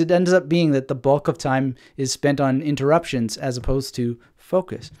 because it ends up being that the bulk of time is spent on interruptions as opposed to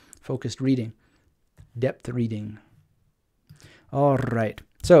focused reading, depth reading. All right.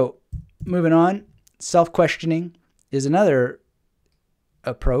 So moving on, self-questioning is another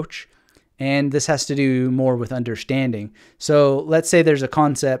approach, and this has to do more with understanding. So let's say there's a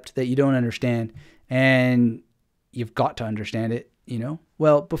concept that you don't understand and you've got to understand it,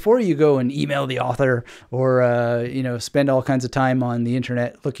 Well, before you go and email the author or, spend all kinds of time on the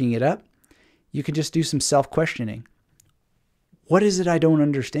internet looking it up, you can just do some self-questioning. What is it I don't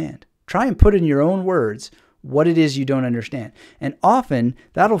understand? Try and put in your own words what it is you don't understand. And often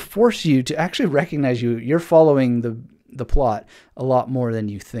that'll force you to actually recognize you're following the plot a lot more than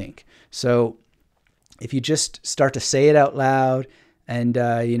you think. So if you just start to say it out loud and,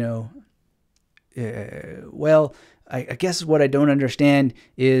 I guess what I don't understand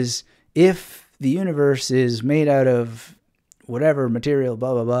is if the universe is made out of whatever material,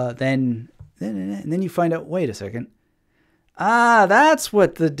 blah, blah, blah, then you find out, wait a second. That's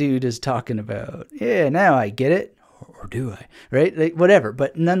what the dude is talking about. Yeah, now I get it. Or do I? Right? Like, whatever.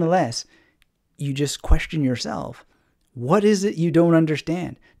 But nonetheless, you just question yourself. What is it you don't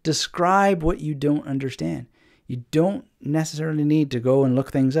understand? Describe what you don't understand. You don't necessarily need to go and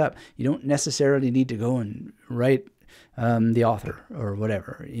look things up. You don't necessarily need to go and write the author or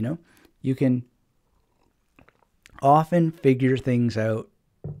whatever, You can often figure things out.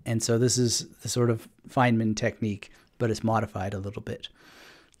 And so this is the sort of Feynman technique, but it's modified a little bit.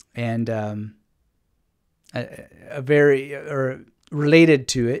 And related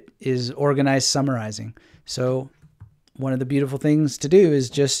to it is organized summarizing. So one of the beautiful things to do is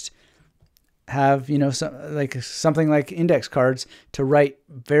just have, something like index cards to write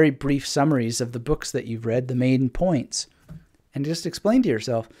very brief summaries of the books that you've read, the main points, and just explain to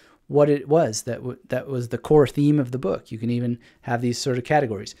yourself what it was that was the core theme of the book. You can even have these sort of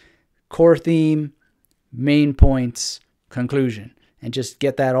categories: core theme, main points, conclusion, and just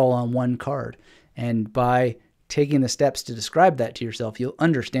get that all on one card. And by taking the steps to describe that to yourself, you'll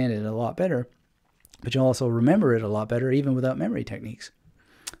understand it a lot better, but you'll also remember it a lot better, even without memory techniques.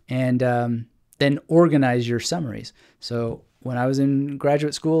 And then organize your summaries. So when I was in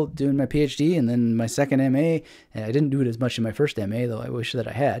graduate school doing my PhD and then my second MA, and I didn't do it as much in my first MA, though I wish that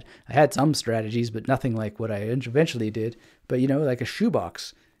I had. I had some strategies, but nothing like what I eventually did. But, like a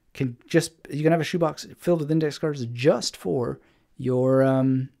shoebox. You can have a shoebox filled with index cards just for your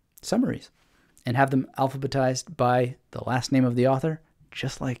summaries, and have them alphabetized by the last name of the author,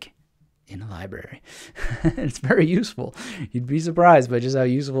 just like in a library. It's very useful. You'd be surprised by just how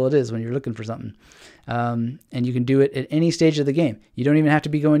useful it is when you're looking for something. And you can do it at any stage of the game. You don't even have to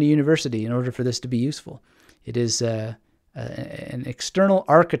be going to university in order for this to be useful. It is an external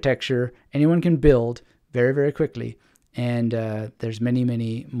architecture anyone can build very, very quickly. And there's many,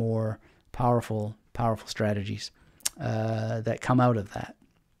 many more powerful strategies that come out of that.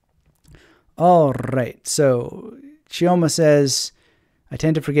 All right. So Chioma says, I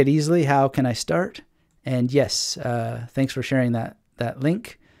tend to forget easily. How can I start? And yes, thanks for sharing that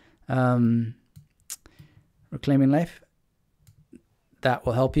link. Reclaiming Life. That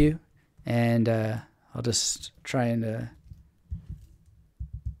will help you. And I'll just try and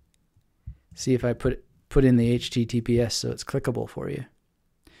see if I put in the HTTPS so it's clickable for you.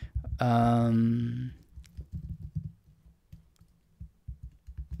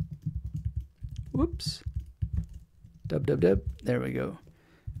 Whoops. Dub. There we go.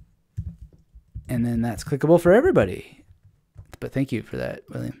 And then that's clickable for everybody. But thank you for that,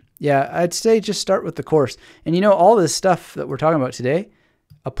 William. Yeah, I'd say just start with the course. And all this stuff that we're talking about today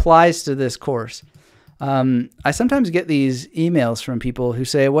applies to this course. I sometimes get these emails from people who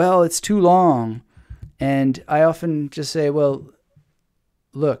say, well, it's too long. And I often just say, well,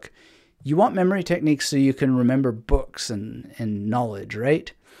 look, you want memory techniques so you can remember books and knowledge,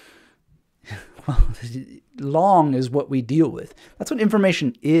 right? Well, long is what we deal with. That's what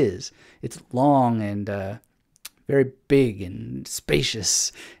information is. It's long and very big and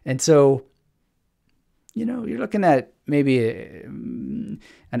spacious. And so, you're looking at maybe an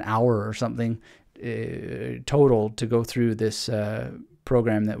hour or something total to go through this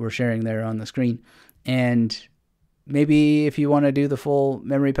program that we're sharing there on the screen. And maybe if you want to do the full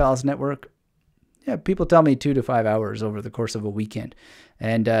Memory Palace network, people tell me 2 to 5 hours over the course of a weekend.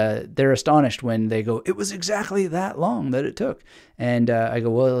 And they're astonished when they go, it was exactly that long that it took. And I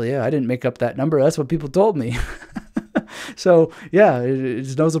go, well, yeah, I didn't make up that number. That's what people told me. So, yeah,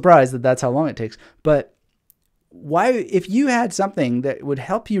 it's no surprise that that's how long it takes. But why, if you had something that would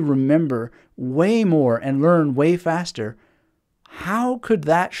help you remember way more and learn way faster, how could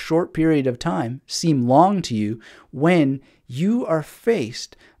that short period of time seem long to you when you are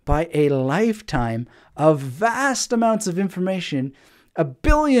faced by a lifetime of vast amounts of information, a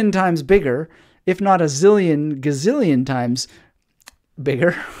billion times bigger, if not a zillion, gazillion times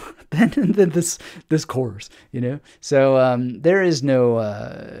bigger than this course, So there is no,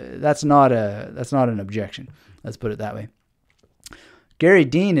 that's not an objection. Let's put it that way. Gary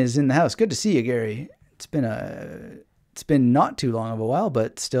Dean is in the house. Good to see you, Gary. It's been not too long of a while,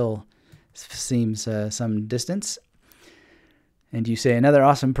 but still seems some distance. And you say another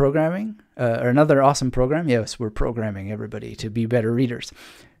awesome programming, or another awesome program. Yes, we're programming everybody to be better readers.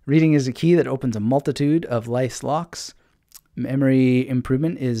 Reading is a key that opens a multitude of life's locks. Memory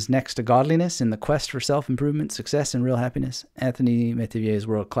improvement is next to godliness in the quest for self-improvement, success, and real happiness. Anthony Metivier is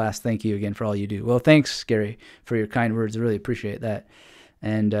world class. Thank you again for all you do. Well, thanks, Gary, for your kind words. I really appreciate that.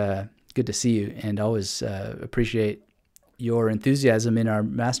 And good to see you, and always appreciate your enthusiasm in our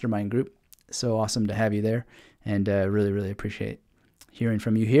mastermind group. So awesome to have you there, and really, really appreciate hearing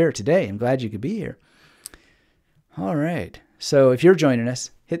from you here today. I'm glad you could be here. All right. So if you're joining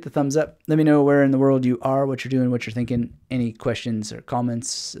us, hit the thumbs up. Let me know where in the world you are, what you're doing, what you're thinking. Any questions or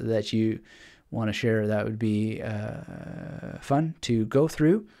comments that you want to share, that would be fun to go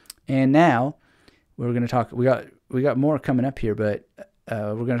through. And now we're going to talk. We got more coming up here, but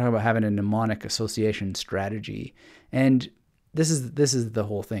we're going to talk about having a mnemonic association strategy. And this is the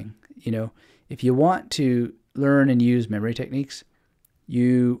whole thing. If you want to learn and use memory techniques,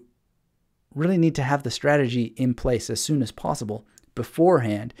 you really need to have the strategy in place as soon as possible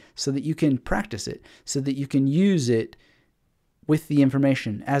beforehand, so that you can practice it, so that you can use it with the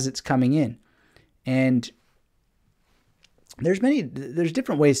information as it's coming in. And there's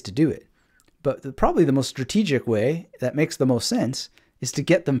different ways to do it, but probably the most strategic way that makes the most sense is to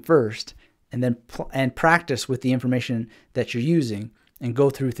get them first, and then practice with the information that you're using, and go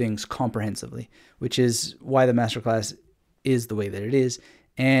through things comprehensively, which is why the masterclass is the way that it is.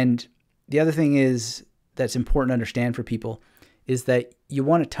 And the other thing is that's important to understand for people is that you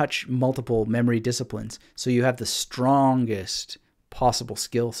want to touch multiple memory disciplines so you have the strongest possible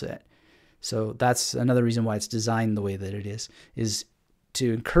skill set. So that's another reason why it's designed the way that it is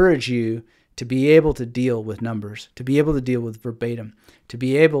to encourage you to be able to deal with numbers, to be able to deal with verbatim, to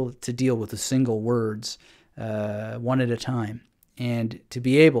be able to deal with the single words one at a time, and to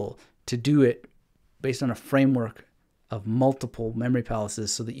be able to do it based on a framework of multiple memory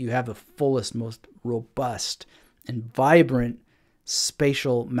palaces so that you have the fullest, most robust and vibrant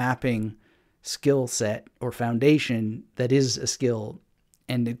spatial mapping skill set or foundation that is a skill,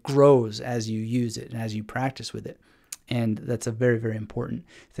 and it grows as you use it and as you practice with it. And that's a very, very important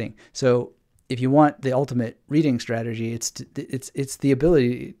thing. So if you want the ultimate reading strategy, it's the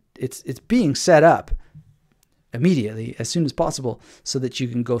ability, it's being set up immediately as soon as possible so that you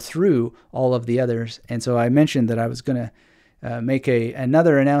can go through all of the others. And so I mentioned that I was going to make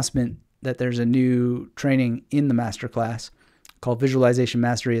another announcement that there's a new training in the masterclass called Visualization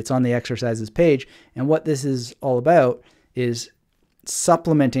Mastery. It's on the exercises page. And what this is all about is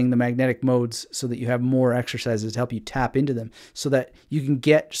supplementing the magnetic modes so that you have more exercises to help you tap into them so that you can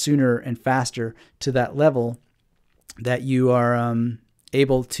get sooner and faster to that level that you are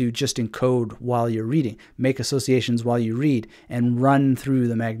able to just encode while you're reading, make associations while you read, and run through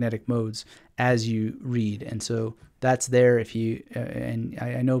the magnetic modes as you read. And so that's there if you, and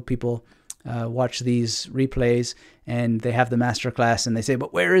I know people watch these replays and they have the masterclass and they say,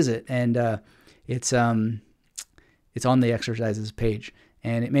 but where is it? And it's on the exercises page,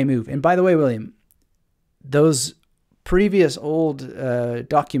 and it may move. And by the way, William, those previous old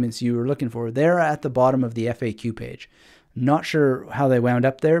documents you were looking for, they're at the bottom of the FAQ page. Not sure how they wound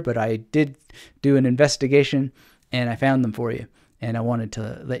up there, but I did do an investigation and I found them for you, and I wanted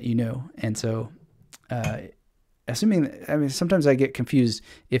to let you know. And so, assuming, I mean, sometimes I get confused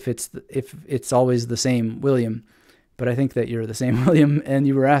if it's always the same William, but I think that you're the same William, and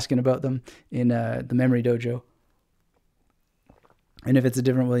you were asking about them in the Memory Dojo. And if it's a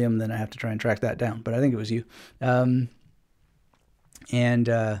different William, then I have to try and track that down. But I think it was you. That's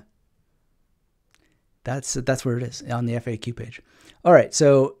where it is, on the FAQ page. All right,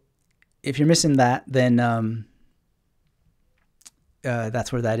 so if you're missing that, then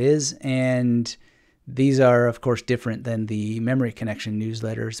that's where that is. And these are, of course, different than the Memory Connection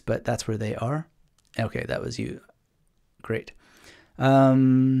newsletters, but that's where they are. Okay, that was you. Great.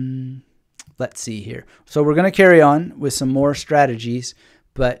 Let's see here. So we're going to carry on with some more strategies,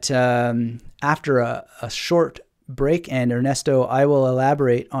 but after a short break, and Ernesto, I will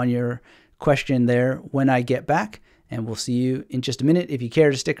elaborate on your question there when I get back, and we'll see you in just a minute. If you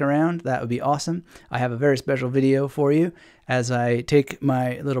care to stick around, that would be awesome. I have a very special video for you as I take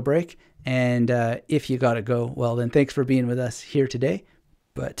my little break, and if you gotta go, well then thanks for being with us here today,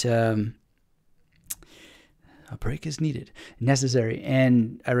 but a break is needed, necessary,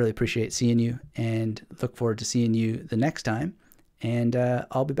 and I really appreciate seeing you and look forward to seeing you the next time. And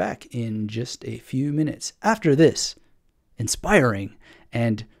I'll be back in just a few minutes after this inspiring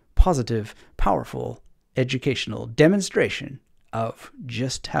and positive, powerful, educational demonstration of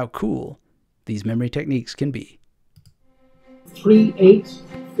just how cool these memory techniques can be.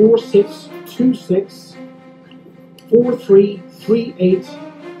 384626 4338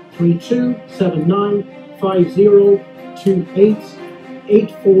 3279 5028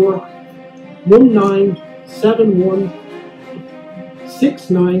 84 1971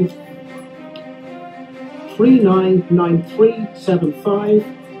 69 399375.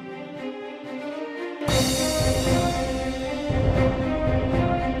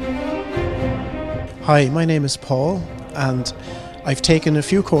 Hi, my name is Paul, and I've taken a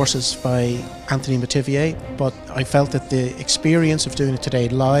few courses by Anthony Metivier, but I felt that the experience of doing it today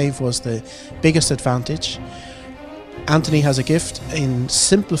live was the biggest advantage. Anthony has a gift in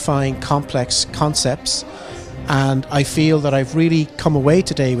simplifying complex concepts, and I feel that I've really come away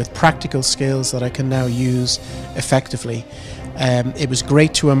today with practical skills that I can now use effectively. It was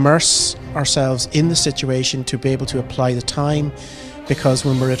great to immerse ourselves in the situation, to be able to apply the time, because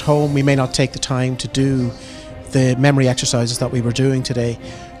when we're at home we may not take the time to do the memory exercises that we were doing today.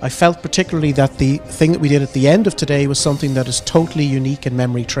 I felt particularly that the thing that we did at the end of today was something that is totally unique in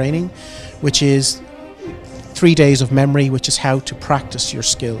memory training, which is 3 days of memory, which is how to practice your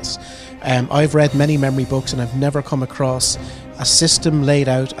skills. I've read many memory books and I've never come across a system laid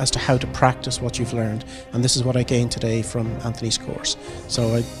out as to how to practice what you've learned, and this is what I gained today from Anthony's course.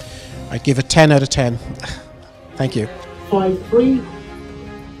 So I give it 10 out of 10. Thank you.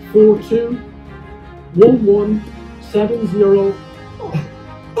 5342 1170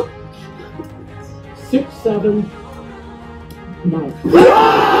 679.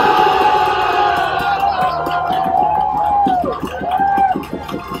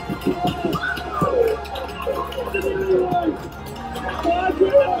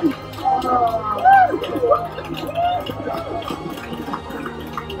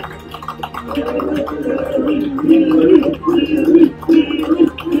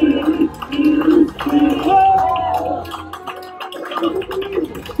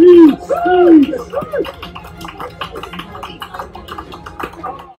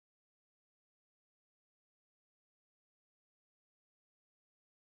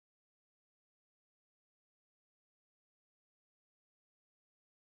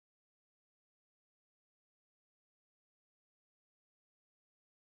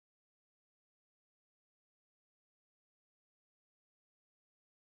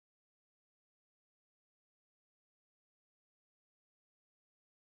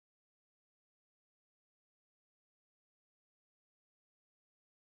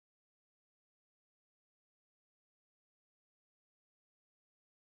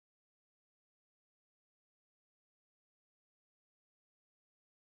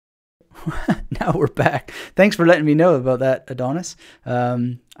 Now we're back. Thanks for letting me know about that, Adonis.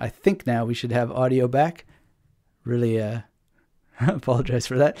 I think now we should have audio back. Really apologize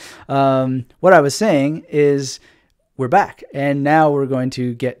for that. What I was saying is we're back, and now we're going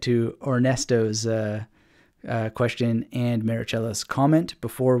to get to Ernesto's question and Maricella's comment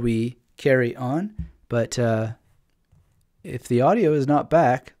before we carry on. But if the audio is not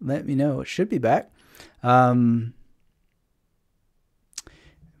back, let me know. It should be back. Well,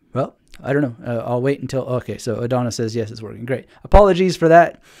 I don't know. I'll wait until... Okay, so Adonis says, yes, it's working. Great. Apologies for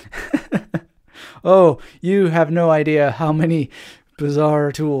that. Oh, you have no idea how many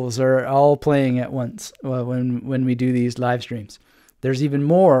bizarre tools are all playing at once when we do these live streams. There's even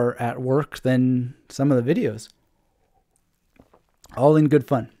more at work than some of the videos. All in good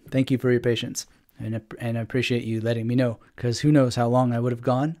fun. Thank you for your patience. and I appreciate you letting me know, because who knows how long I would have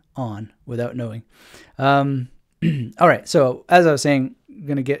gone on without knowing. All right, so as I was saying, I'm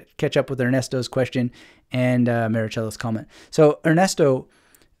going to catch up with Ernesto's question and Maricella's comment. So Ernesto,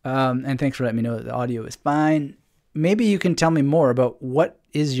 and thanks for letting me know that the audio is fine. Maybe you can tell me more about what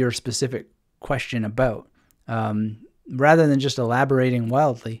is your specific question about. Rather than just elaborating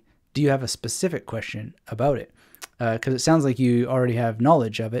wildly, do you have a specific question about it? Because it sounds like you already have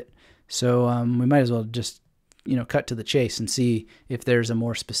knowledge of it. So we might as well just, cut to the chase and see if there's a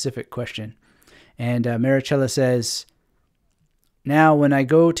more specific question. And Maricella says, now when I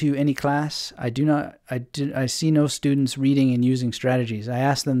go to any class, I see no students reading and using strategies. I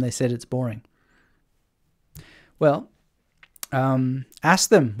asked them, they said it's boring. Well, ask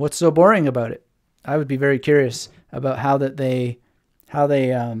them what's so boring about it. I would be very curious about how they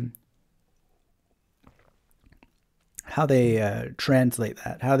translate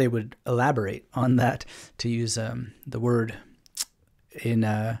that, how they would elaborate on that, to use the word in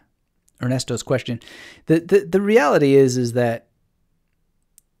Ernesto's question. The reality is that,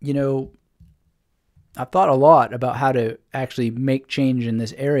 I've thought a lot about how to actually make change in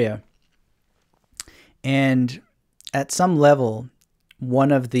this area. And at some level,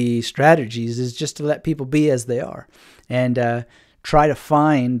 one of the strategies is just to let people be as they are, and try to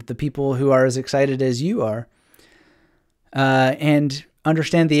find the people who are as excited as you are, and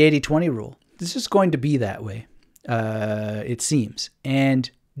understand the 80-20 rule. This is going to be that way, it seems.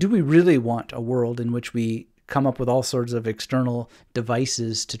 And do we really want a world in which we come up with all sorts of external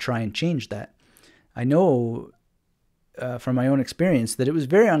devices to try and change that? I know from my own experience that it was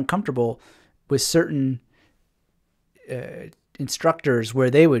very uncomfortable with certain instructors, where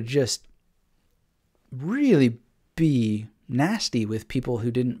they would just really be nasty with people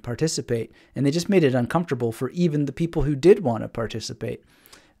who didn't participate, and they just made it uncomfortable for even the people who did want to participate.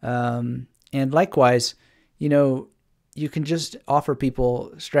 And likewise, you can just offer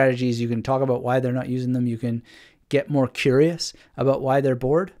people strategies. You can talk about why they're not using them. You can get more curious about why they're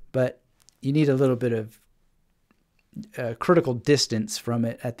bored, but you need a little bit of critical distance from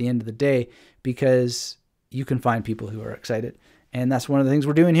it at the end of the day, because you can find people who are excited. And that's one of the things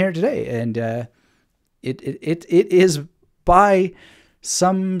we're doing here today. And it is, by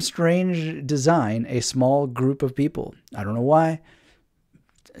some strange design, a small group of people. I don't know why.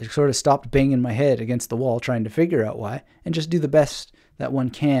 I sort of stopped banging my head against the wall trying to figure out why, and just do the best that one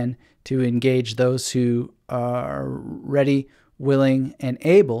can to engage those who are ready, willing, and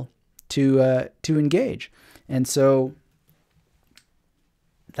able to engage. And so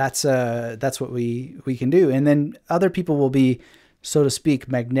that's what we can do. And then other people will be, so to speak,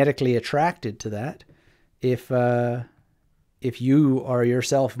 magnetically attracted to that if you are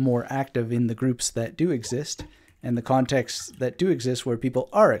yourself more active in the groups that do exist and the contexts that do exist where people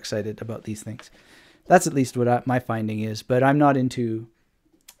are excited about these things. That's at least what my finding is. But I'm not into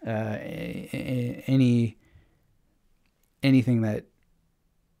anything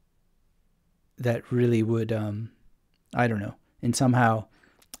that really would, I don't know, in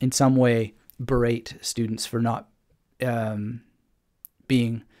some way berate students for not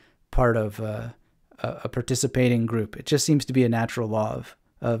being part of a participating group. It just seems to be a natural law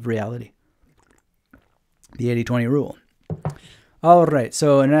of reality. The 80-20 rule. All right,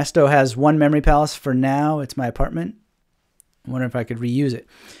 so Ernesto has one memory palace for now. It's my apartment. I wonder if I could reuse it.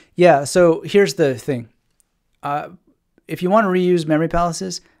 Yeah, so here's the thing. If you want to reuse memory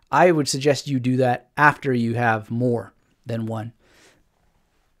palaces, I would suggest you do that after you have more than one.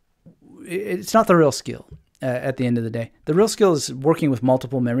 It's not the real skill at the end of the day. The real skill is working with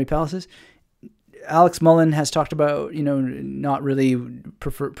multiple memory palaces. Alex Mullen has talked about, not really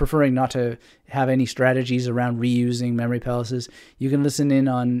preferring not to have any strategies around reusing memory palaces. You can listen in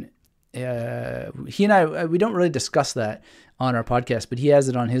on, he and I, we don't really discuss that on our podcast, but he has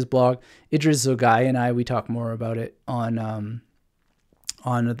it on his blog. Idris Zogai and I, we talk more about it on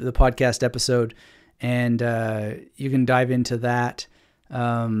the podcast episode, and you can dive into that.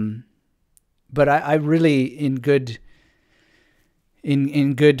 But I really, in good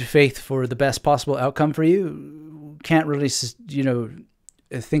faith for the best possible outcome for you, can't really,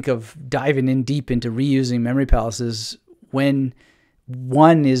 think of diving in deep into reusing memory palaces when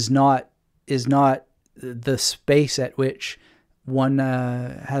one is not the space at which one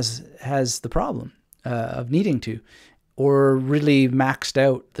has the problem of needing to, or really maxed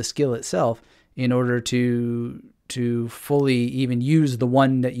out the skill itself in order to fully even use the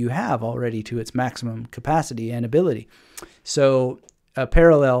one that you have already to its maximum capacity and ability. So a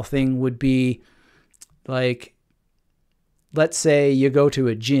parallel thing would be, like, let's say you go to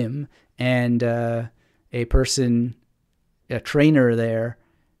a gym and a trainer there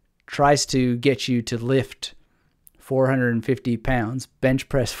tries to get you to lift 450 pounds, bench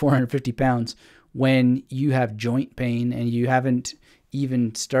press 450 pounds, when you have joint pain and you haven't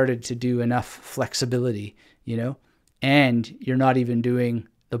even started to do enough flexibility, you know, and you're not even doing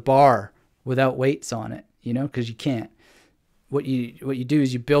the bar without weights on it, you know, because you can't. What you do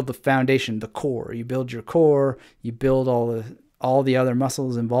is you build the foundation, the core. You build your core, you build all the other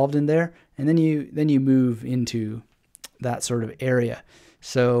muscles involved in there, and then you move into that sort of area.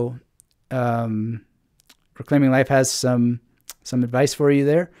 So Reclaiming Life has some advice for you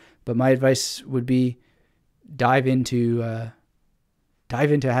there, but my advice would be dive into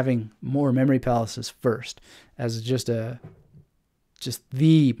having more memory palaces first, as just the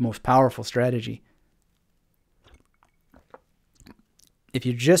most powerful strategy. If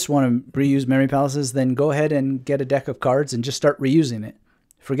you just want to reuse memory palaces, then go ahead and get a deck of cards and just start reusing it.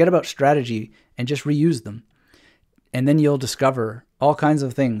 Forget about strategy and just reuse them. And then you'll discover all kinds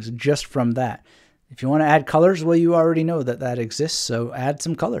of things just from that. If you want to add colors, well, you already know that exists, so add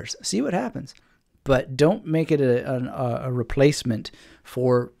some colors. See what happens. But don't make it a replacement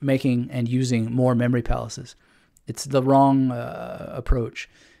for making and using more memory palaces. It's the wrong approach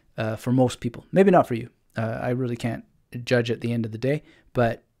for most people. Maybe not for you. I really can't judge at the end of the day,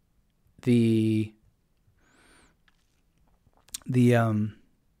 but the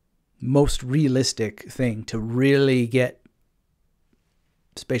most realistic thing to really get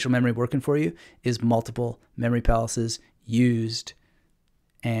spatial memory working for you is multiple memory palaces used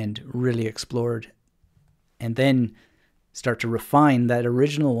and really explored, and then start to refine that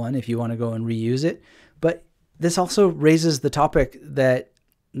original one if you want to go and reuse it. But this also raises the topic that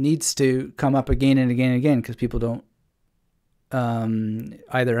needs to come up again and again and again, because people don't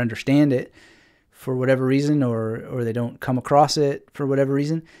either understand it for whatever reason, or they don't come across it for whatever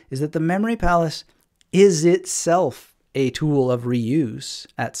reason, is that the memory palace is itself a tool of reuse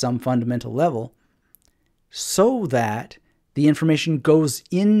at some fundamental level, so that the information goes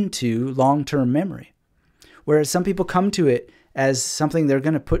into long-term memory. Whereas some people come to it as something they're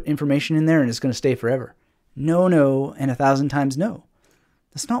going to put information in there and it's going to stay forever. No, and 1,000 times no.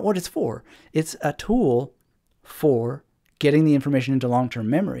 That's not what it's for. It's a tool for getting the information into long-term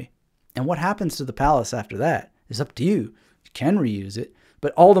memory. And what happens to the palace after that is up to you. You can reuse it,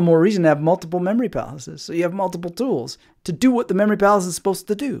 but all the more reason to have multiple memory palaces. So you have multiple tools to do what the memory palace is supposed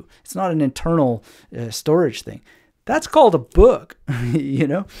to do. It's not an internal storage thing. That's called a book, you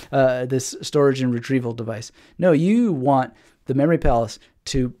know, this storage and retrieval device. No, you want the memory palace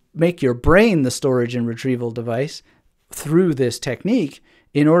to make your brain the storage and retrieval device through this technique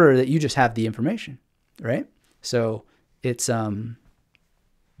in order that you just have the information, right? So it's a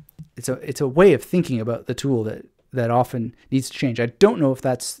way of thinking about the tool that often needs to change. I don't know if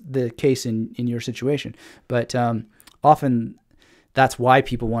that's the case in your situation, but often that's why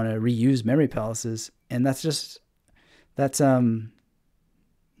people want to reuse memory palaces, and that's not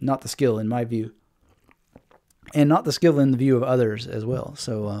the skill in my view, and not the skill in the view of others as well.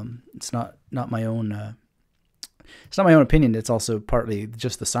 So it's not my own. It's not my own opinion. It's also partly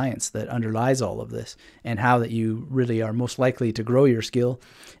just the science that underlies all of this, and how that you really are most likely to grow your skill,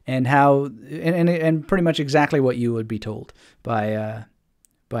 and how and pretty much exactly what you would be told by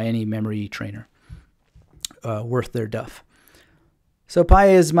any memory trainer worth their duff. So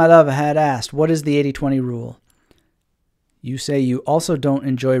Paez, my love, had asked, what is the 80-20 rule? You say you also don't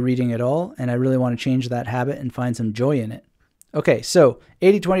enjoy reading at all, and I really want to change that habit and find some joy in it. Okay, so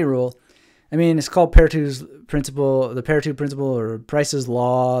 80-20 rule. I mean, it's called Pareto's principle, the Pareto principle, or Price's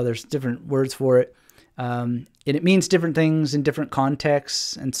law. There's different words for it. And it means different things in different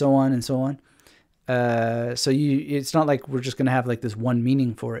contexts, and so on and so on. So it's not like we're just going to have like this one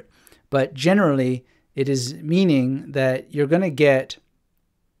meaning for it. But generally, it is meaning that you're going to get,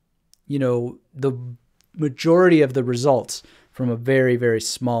 you know, the majority of the results from a very, very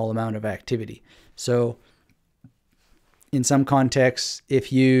small amount of activity. So in some contexts,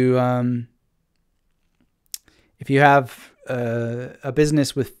 if you have a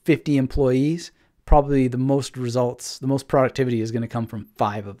business with 50 employees, probably the most results, the most productivity is going to come from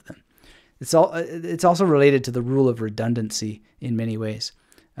 5 of them. It's also related to the rule of redundancy in many ways.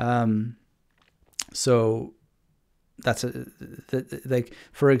 So that's like,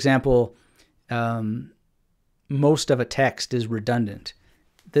 for example, most of a text is redundant.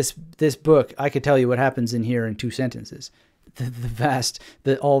 This book, I could tell you what happens in here in 2 sentences.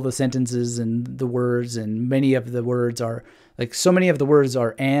 All the sentences and the words, and many of the words are like, so many of the words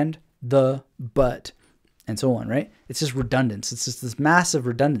are and, the, but, and so on, right? It's just redundance. It's just this massive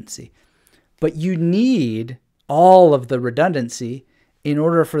redundancy. But you need all of the redundancy in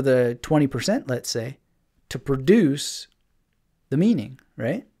order for the 20%, let's say, to produce the meaning,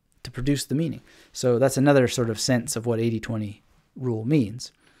 right? to produce the meaning. So that's another sort of sense of what 80-20 rule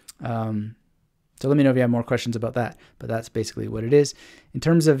means. So let me know if you have more questions about that, but that's basically what it is. In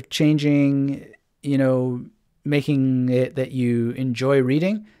terms of changing, making it that you enjoy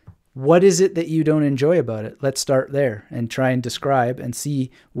reading, what is it that you don't enjoy about it? Let's start there and try and describe and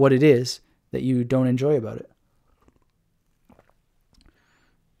see what it is that you don't enjoy about it.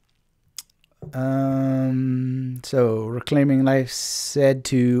 So Reclaiming Life said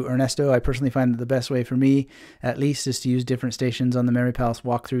to Ernesto, I personally find that the best way for me, at least, is to use different stations on the Memory Palace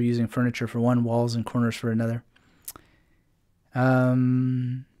walkthrough, using furniture for one, walls and corners for another.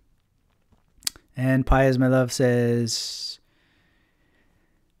 And Pie is My Love says,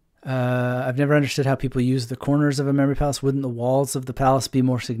 I've never understood how people use the corners of a Memory Palace. Wouldn't the walls of the palace be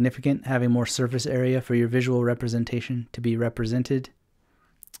more significant, having more surface area for your visual representation to be represented?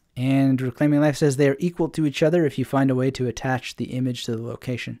 And Reclaiming Life says they are equal to each other if you find a way to attach the image to the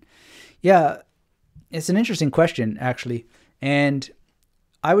location. Yeah, it's an interesting question, actually. And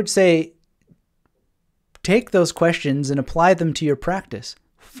I would say take those questions and apply them to your practice.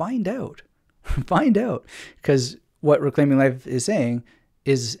 Find out. Find out. Because what Reclaiming Life is saying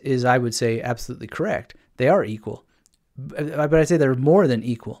is I would say, absolutely correct. They are equal. But I'd say they're more than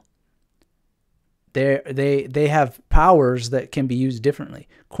equal. They have powers that can be used differently.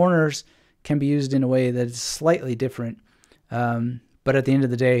 Corners can be used in a way that is slightly different, but at the end of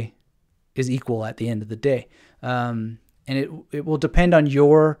the day is equal at the end of the day. And it will depend on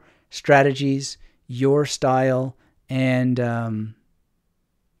your strategies, your style, and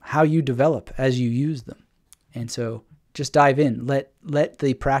how you develop as you use them. And so just dive in. Let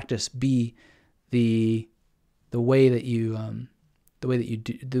the practice be the way that you the way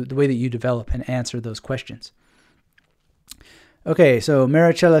that you develop and answer those questions. Okay, so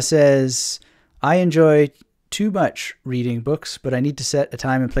Maricella says, I enjoy too much reading books, but I need to set a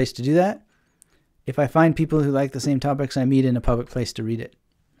time and place to do that. If I find people who like the same topics, I meet in a public place to read it.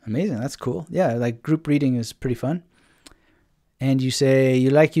 Amazing, that's cool. Yeah, like group reading is pretty fun. And you say you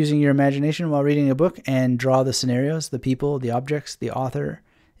like using your imagination while reading a book and draw the scenarios, the people, the objects, the author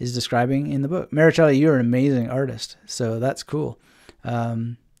is describing in the book. Maricella, you're an amazing artist, so that's cool.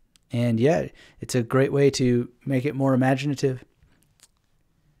 And yeah, it's a great way to make it more imaginative.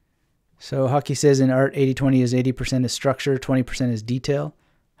 So Hockey says in art, 80-20 is 80% is structure, 20% is detail.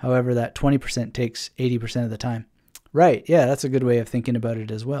 However, that 20% takes 80% of the time. Right. Yeah, that's a good way of thinking about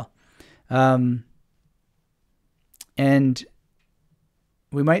it as well. And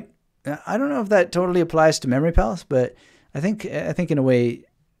we might, I don't know if that totally applies to Memory Palace, but I think in a way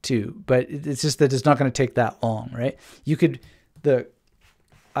too, but it's just that it's not going to take that long, right? You could,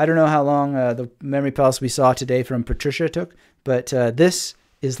 I don't know how long the Memory Palace we saw today from Patricia took, but this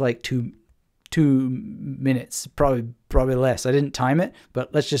is like two minutes, probably less. I didn't time it,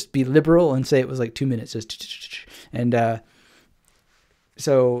 but let's just be liberal and say it was like 2 minutes. And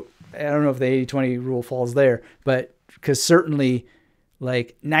so I don't know if the 80-20 rule falls there, but because certainly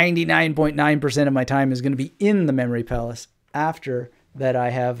like 99.9% of my time is going to be in the Memory Palace after that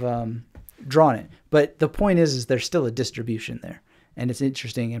I have drawn it. But the point is there's still a distribution there. And it's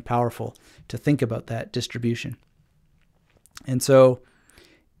interesting and powerful to think about that distribution. And so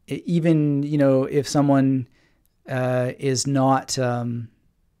even, if someone is not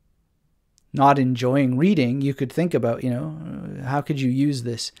enjoying reading, you could think about, how could you use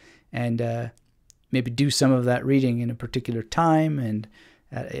this and maybe do some of that reading in a particular time and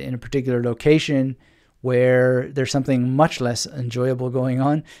in a particular location where there's something much less enjoyable going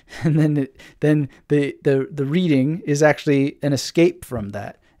on, and then the reading is actually an escape from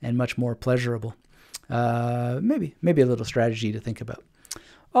that and much more pleasurable. Maybe a little strategy to think about.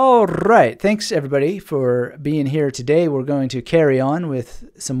 All right, thanks everybody for being here today. We're going to carry on with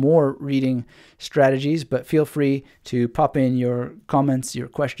some more reading strategies, but feel free to pop in your comments, your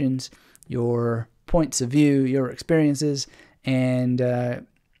questions, your points of view, your experiences, and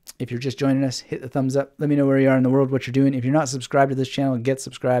if you're just joining us, hit the thumbs up. Let me know where you are in the world, what you're doing. If you're not subscribed to this channel, get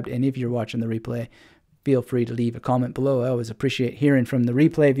subscribed. And if you're watching the replay, feel free to leave a comment below. I always appreciate hearing from the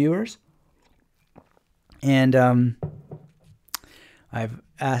replay viewers. And I've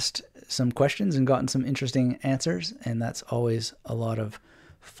asked some questions and gotten some interesting answers, and that's always a lot of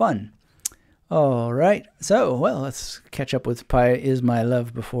fun. All right. So, well, let's catch up with Pie is My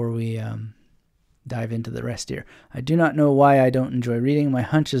Love before we dive into the rest here. I do not know why I don't enjoy reading. My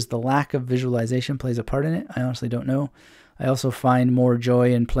hunch is the lack of visualization plays a part in it. I honestly don't know. I also find more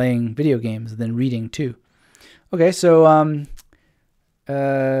joy in playing video games than reading too. Okay, so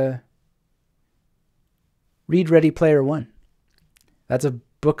read Ready Player One. That's a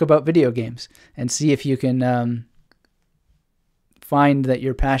book about video games, and see if you can find that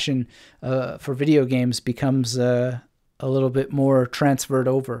your passion for video games becomes a little bit more transferred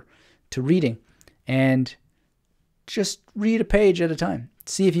over to reading, and just read a page at a time.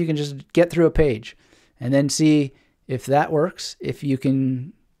 See if you can just get through a page, and then see if that works. If you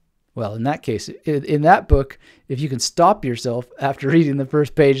can, well, in that case, in that book, if you can stop yourself after reading the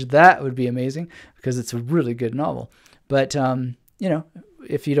first page, that would be amazing, because it's a really good novel. But,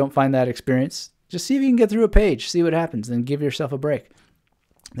 if you don't find that experience, just see if you can get through a page, see what happens, then give yourself a break.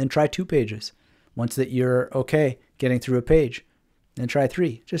 Then try 2 pages. Once that you're okay getting through a page, then try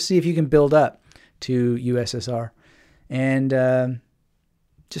 3. Just see if you can build up to USSR. And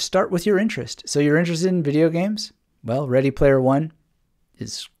just start with your interest. So you're interested in video games? Well, Ready Player One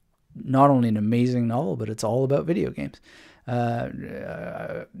is not only an amazing novel, but it's all about video games.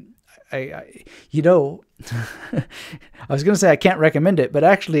 I was going to say I can't recommend it, but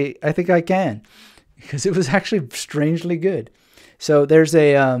actually I think I can, because it was actually strangely good. So there's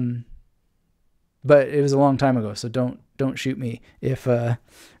but it was a long time ago, so don't shoot me if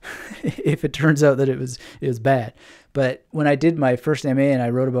if it turns out that it was bad. But when I did my first MA and I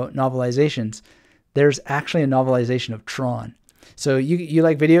wrote about novelizations, there's actually a novelization of Tron. So you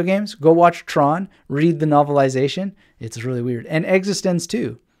like video games? Go watch Tron, read the novelization. It's really weird. And Existence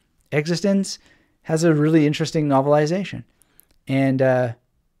too. Existence has a really interesting novelization. And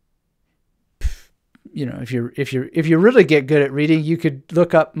if you really get good at reading, you could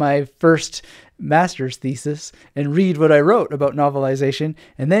look up my first master's thesis and read what I wrote about novelization,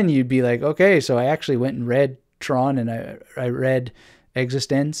 and then you'd be like, okay, so I actually went and read Tron, and I read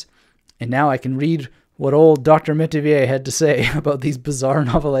Existence, and now I can read what old Dr. Metivier had to say about these bizarre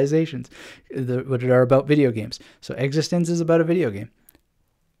novelizations that are about video games. So Existence is about a video game.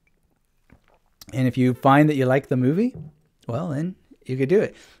 And if you find that you like the movie, well, then you could do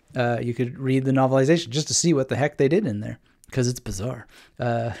it. You could read the novelization just to see what the heck they did in there, because it's bizarre.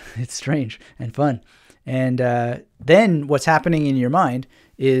 It's strange and fun. And then what's happening in your mind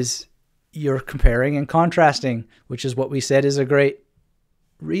is you're comparing and contrasting, which is what we said is a great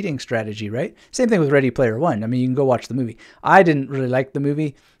reading strategy, right? Same thing with Ready Player One. I mean, you can go watch the movie. I didn't really like the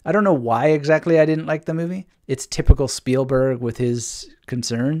movie. I don't know why exactly I didn't like the movie. It's typical Spielberg with his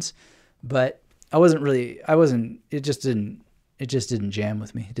concerns, but it just didn't jam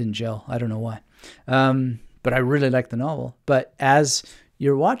with me. It didn't gel. I don't know why. But I really liked the novel. But as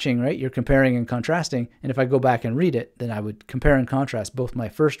you're watching, right, you're comparing and contrasting. And if I go back and read it, then I would compare and contrast both my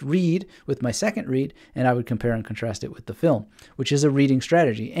first read with my second read, and I would compare and contrast it with the film, which is a reading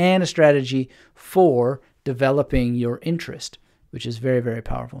strategy and a strategy for developing your interest, which is very, very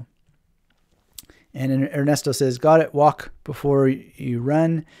powerful. And Ernesto says, got it, walk before you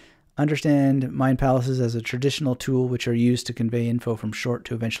run. Understand mind palaces as a traditional tool which are used to convey info from short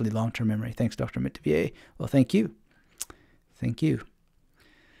to eventually long-term memory. Thanks, Dr. Metivier. Well, thank you. Thank you.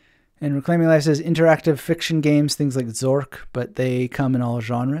 And Reclaiming Life says, interactive fiction games, things like Zork, but they come in all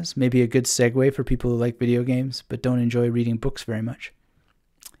genres. Maybe a good segue for people who like video games but don't enjoy reading books very much.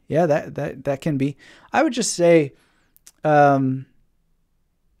 Yeah, that can be. I would just say,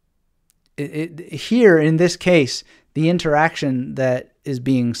 here in this case, the interaction that is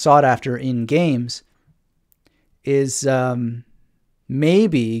being sought after in games is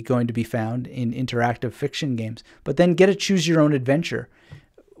maybe going to be found in interactive fiction games, but then get to choose your own adventure.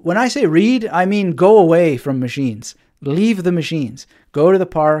 When I say read, I mean go away from machines. Leave the machines. Go to the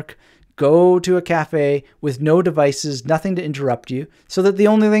park. Go to a cafe with no devices, nothing to interrupt you, so that the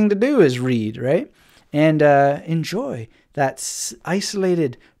only thing to do is read, right? And enjoy that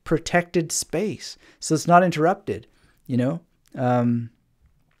isolated, protected space so it's not interrupted,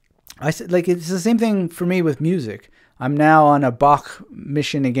 I said, like, it's the same thing for me with music. I'm now on a Bach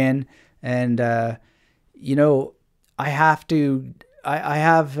mission again, and I have to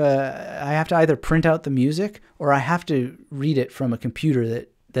either print out the music or I have to read it from a computer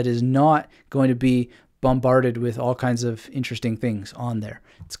that is not going to be bombarded with all kinds of interesting things on there.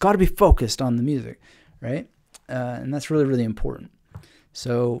 It's got to be focused on the music, right? And that's really, really important.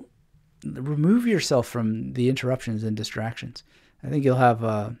 So remove yourself from the interruptions and distractions. I think you'll have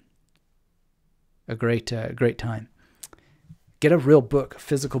a great time. Get a real book, a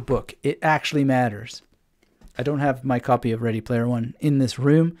physical book. It actually matters. I don't have my copy of Ready Player One in this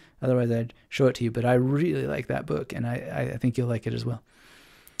room. Otherwise, I'd show it to you. But I really like that book, and I think you'll like it as well.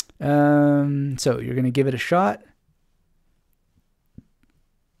 So you're going to give it a shot.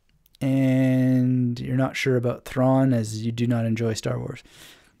 And you're not sure about Thrawn, as you do not enjoy Star Wars.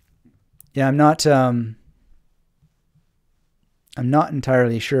 Yeah, I'm not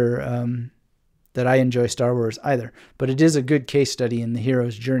entirely sure that I enjoy Star Wars either, but it is a good case study in the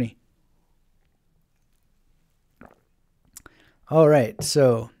hero's journey. All right,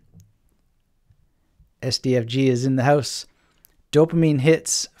 so SDFG is in the house. Dopamine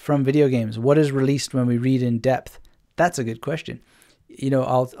hits from video games. What is released when we read in depth? That's a good question. You know,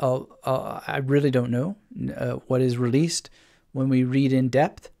 I really don't know what is released when we read in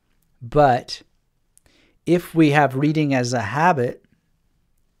depth, but if we have reading as a habit,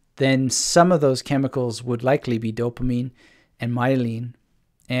 then some of those chemicals would likely be dopamine and myelin,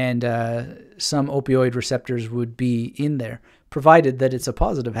 and some opioid receptors would be in there, provided that it's a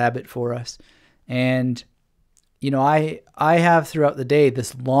positive habit for us. And you know, I have throughout the day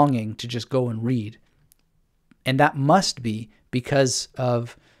this longing to just go and read. And that must be because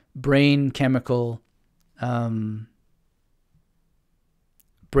of brain chemical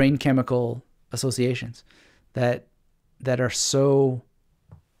associations that are so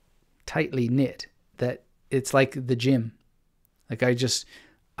tightly knit that it's like the gym. Like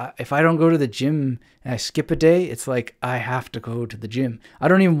if I don't go to the gym and I skip a day, it's like I have to go to the gym. I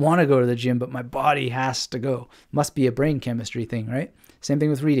don't even want to go to the gym, but my body has to go. Must be a brain chemistry thing, right? Same thing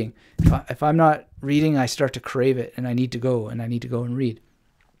with reading. If I'm not reading, I start to crave it, and I need to go and read.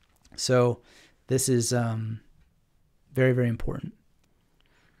 So this is very, very important.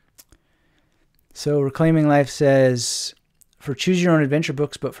 So Reclaiming Life says, for choose your own adventure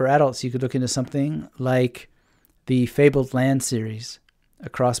books, but for adults, you could look into something like the Fabled Land series, a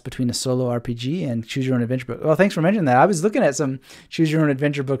cross between a solo RPG and choose your own adventure book. Well, thanks for mentioning that. I was looking at some choose your own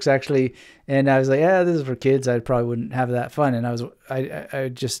adventure books actually, and I was like, yeah, this is for kids. I probably wouldn't have that fun. And I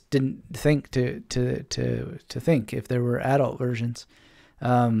just didn't think to think if there were adult versions,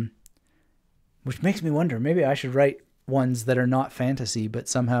 which makes me wonder, maybe I should write ones that are not fantasy, but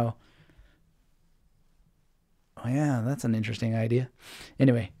somehow, oh yeah, that's an interesting idea.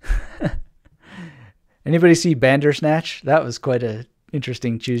 Anyway, anybody see Bandersnatch? That was quite a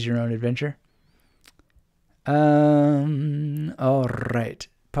interesting choose your own adventure. All right.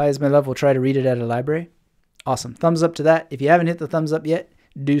 Pie is my love. We'll try to read it at a library. Awesome. Thumbs up to that. If you haven't hit the thumbs up yet,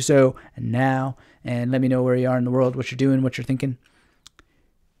 do so now. And let me know where you are in the world, what you're doing, what you're thinking.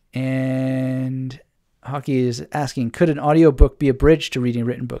 And Hockey is asking, could an audiobook be a bridge to reading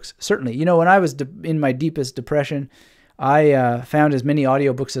written books? Certainly. You know, when I was in my deepest depression, I found as many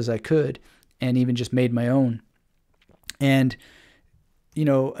audiobooks as I could and even just made my own. And you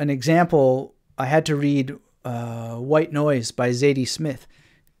know, an example, I had to read White Noise by Zadie Smith.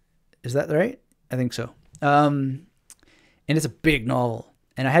 Is that right? I think so. And it's a big novel.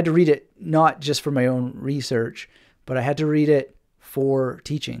 And I had to read it not just for my own research, but I had to read it for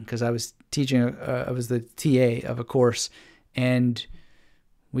teaching, because I was teaching, I was the TA of a course, and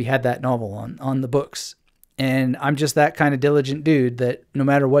we had that novel on the books. And I'm just that kind of diligent dude that no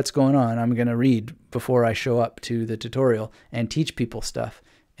matter what's going on, I'm going to read before I show up to the tutorial and teach people stuff.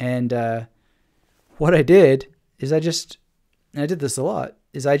 And what I did is I did this a lot,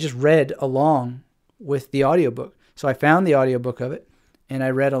 is I just read along with the audiobook. So I found the audiobook of it and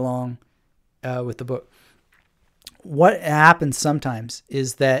I read along with the book. What happens sometimes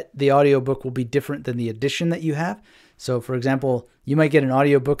is that the audiobook will be different than the edition that you have. So for example, you might get an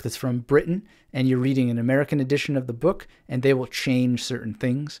audiobook that's from Britain and you're reading an American edition of the book, and they will change certain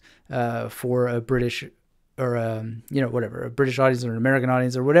things for a British or whatever, a British audience or an American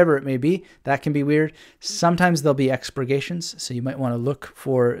audience or whatever it may be. That can be weird. Sometimes there'll be expurgations, so you might want to look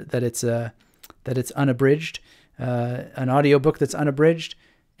for that it's unabridged, an audiobook that's unabridged,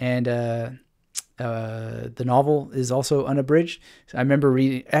 and the novel is also unabridged. I remember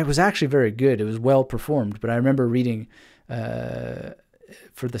reading, it was actually very good. It was well performed, but I remember reading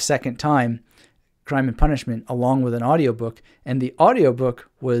for the second time Crime and Punishment along with an audiobook, and the audiobook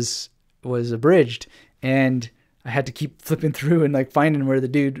was abridged, and I had to keep flipping through and like finding where the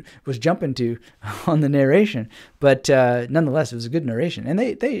dude was jumping to on the narration. But nonetheless, it was a good narration, and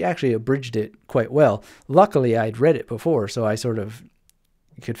they actually abridged it quite well. Luckily, I'd read it before, so I sort of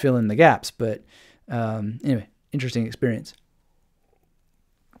could fill in the gaps. But anyway, interesting experience.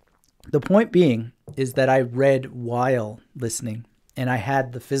 The point being is that I read while listening, and I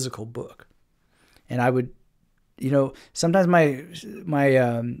had the physical book. And I would, sometimes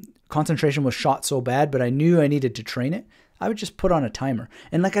my concentration was shot so bad, but I knew I needed to train it. I would just put on a timer.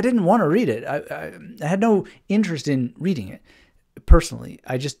 And I didn't want to read it. I had no interest in reading it personally.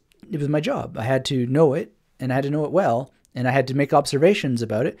 It was my job. I had to know it, and I had to know it well, and I had to make observations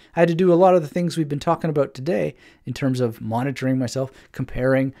about it. I had to do a lot of the things we've been talking about today in terms of monitoring myself,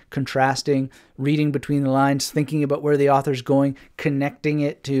 comparing, contrasting, reading between the lines, thinking about where the author's going, connecting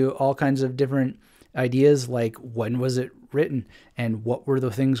it to all kinds of different ideas, like when was it written and what were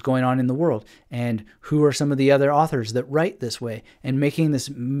the things going on in the world and who are some of the other authors that write this way, and making this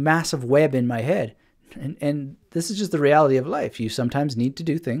massive web in my head. And this is just the reality of life. You sometimes need to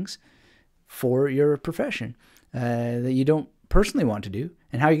do things for your profession that you don't personally want to do.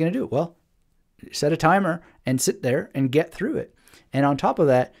 And how are you going to do it? Well, set a timer and sit there and get through it. And on top of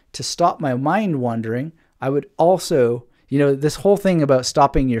that, to stop my mind wandering, I would also, this whole thing about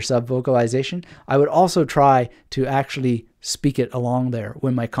stopping your sub-vocalization, I would also try to actually speak it along there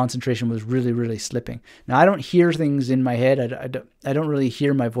when my concentration was really, really slipping. Now, I don't hear things in my head. I don't really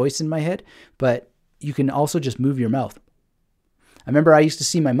hear my voice in my head, but you can also just move your mouth. I remember I used to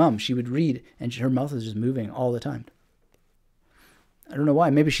see my mom. She would read, and her mouth was just moving all the time. I don't know why.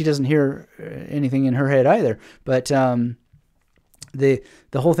 Maybe she doesn't hear anything in her head either. But the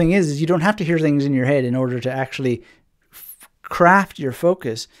whole thing is you don't have to hear things in your head in order to actually craft your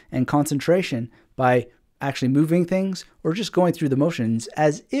focus and concentration by actually moving things or just going through the motions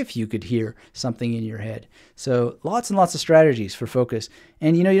as if you could hear something in your head. So lots and lots of strategies for focus.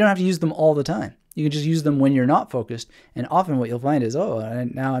 And you don't have to use them all the time. You can just use them when you're not focused. And often what you'll find is,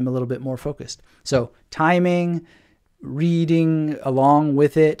 now I'm a little bit more focused. So timing, reading along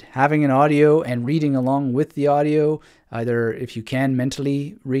with it, having an audio and reading along with the audio, either if you can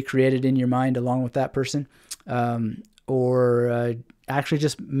mentally recreate it in your mind along with that person, or actually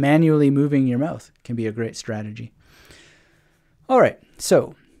just manually moving your mouth can be a great strategy. All right,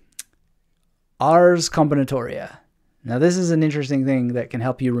 so ars combinatoria. Now this is an interesting thing that can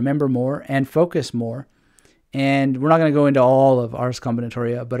help you remember more and focus more. And we're not going to go into all of ars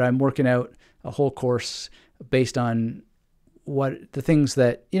combinatoria, but I'm working out a whole course based on what the things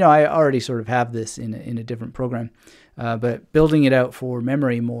that, I already sort of have this in a different program, but building it out for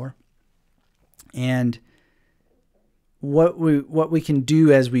memory more. And what we can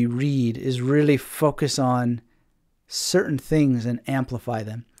do as we read is really focus on certain things and amplify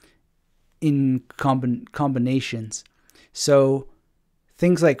them in combinations. So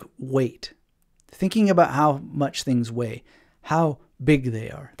things like weight, thinking about how much things weigh, how big they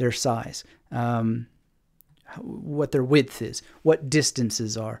are, their size, what their width is, what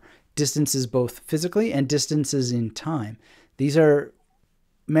distances are, distances both physically and distances in time. These are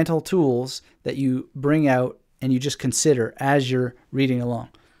mental tools that you bring out and you just consider as you're reading along.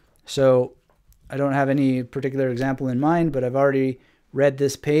 So I don't have any particular example in mind, but I've already read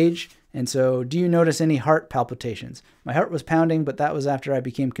this page. And so, do you notice any heart palpitations? My heart was pounding, but that was after I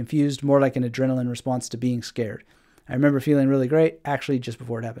became confused, more like an adrenaline response to being scared. I remember feeling really great, actually, just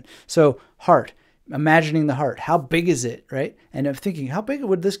before it happened. So, heart, imagining the heart. How big is it, right? And I'm thinking, how big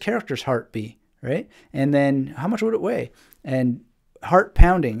would this character's heart be, right? And then, how much would it weigh? And heart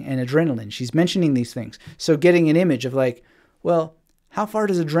pounding and adrenaline. She's mentioning these things. So, getting an image of like, well, how far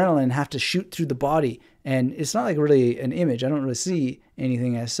does adrenaline have to shoot through the body? And it's not like really an image. I don't really see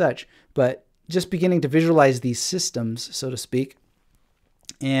anything as such, but just beginning to visualize these systems, so to speak,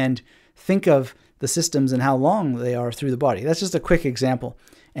 and think of the systems and how long they are through the body. That's just a quick example.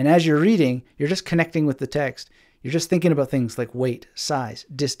 And as you're reading, you're just connecting with the text. You're just thinking about things like weight, size,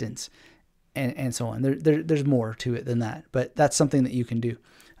 distance, and so on. There's more to it than that, but that's something that you can do.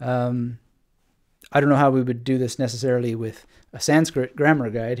 I don't know how we would do this necessarily with a Sanskrit grammar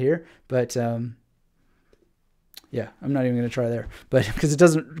guide here, but yeah, I'm not even going to try there. But because it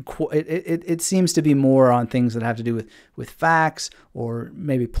doesn't, it seems to be more on things that have to do with facts or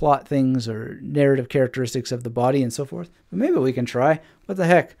maybe plot things or narrative characteristics of the body and so forth. But maybe we can try. What the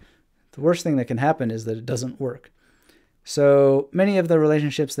heck? The worst thing that can happen is that it doesn't work. So many of the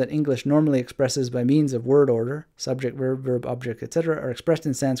relationships that English normally expresses by means of word order, subject, verb, verb, object, etc., are expressed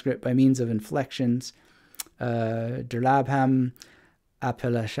in Sanskrit by means of inflections, Durlabham,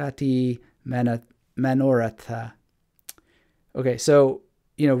 Apelashati, Manoratha. Okay, so,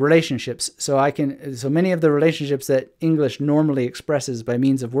 relationships. So many of the relationships that English normally expresses by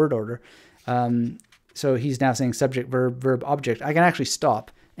means of word order. So he's now saying subject, verb, verb, object. I can actually stop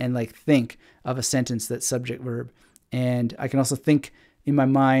and think of a sentence that's subject, verb. And I can also think in my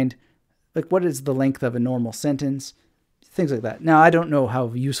mind, what is the length of a normal sentence? Things like that. Now, I don't know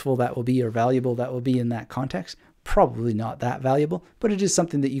how useful that will be or valuable that will be in that context. Probably not that valuable, but it is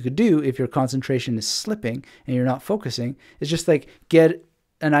something that you could do if your concentration is slipping and you're not focusing. It's just get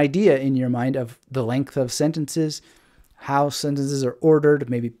an idea in your mind of the length of sentences, how sentences are ordered,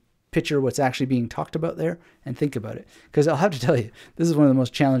 maybe picture what's actually being talked about there and think about it. Because I'll have to tell you, this is one of the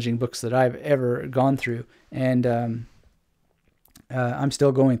most challenging books that I've ever gone through. And I'm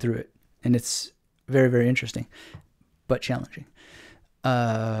still going through it. And it's very, very interesting, but challenging.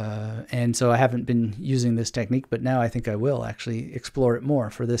 And so I haven't been using this technique, but now I think I will actually explore it more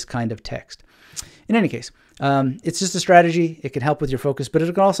for this kind of text. In any case, it's just a strategy. It can help with your focus, but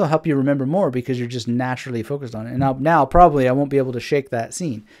it can also help you remember more because you're just naturally focused on it. And now probably I won't be able to shake that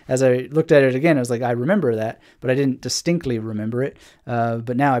scene. As I looked at it again, I was like, I remember that, but I didn't distinctly remember it.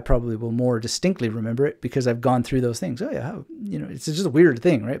 But now I probably will more distinctly remember it because I've gone through those things. Oh yeah, it's just a weird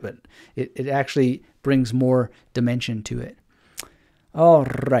thing, right? But it actually brings more dimension to it. All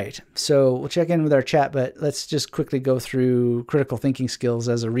right, so we'll check in with our chat, but let's just quickly go through critical thinking skills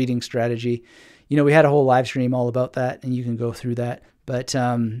as a reading strategy. We had a whole live stream all about that, and you can go through that. But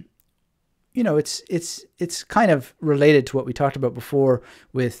it's kind of related to what we talked about before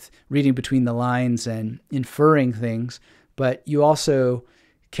with reading between the lines and inferring things. But you also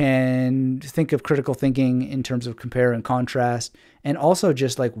can think of critical thinking in terms of compare and contrast, and also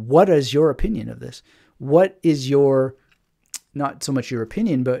just like, what is your opinion of this? What is your, not so much your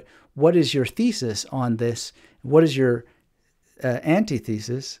opinion, but what is your thesis on this? What is your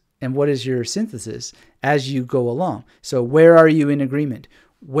antithesis? And what is your synthesis as you go along? So where are you in agreement?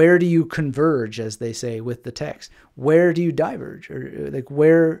 Where do you converge, as they say, with the text? Where do you diverge? Or like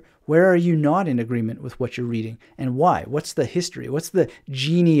where are you not in agreement with what you're reading, and why? What's the history? What's the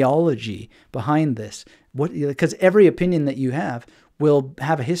genealogy behind this? Because every opinion that you have will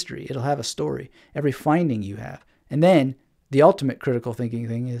have a history. It'll have a story. Every finding you have. And then the ultimate critical thinking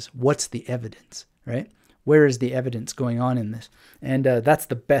thing is, what's the evidence, right? Where is the evidence going on in this? And that's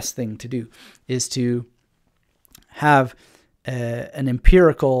the best thing to do, is to have an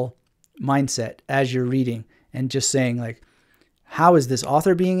empirical mindset as you're reading and just saying, like, how is this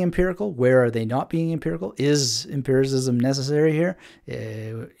author being empirical? Where are they not being empirical? Is empiricism necessary here?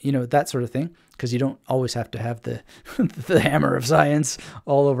 That sort of thing, because you don't always have to have the the hammer of science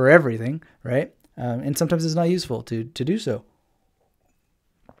all over everything, right? And sometimes it's not useful to do so.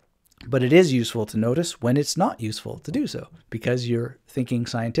 But it is useful to notice when it's not useful to do so, because you're thinking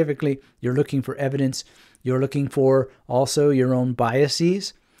scientifically, you're looking for evidence, you're looking for also your own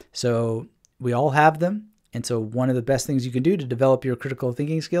biases. So we all have them. And so one of the best things you can do to develop your critical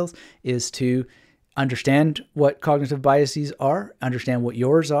thinking skills is to understand what cognitive biases are, understand what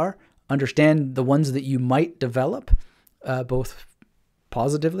yours are, understand the ones that you might develop, both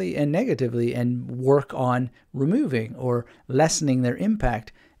positively and negatively, and work on removing or lessening their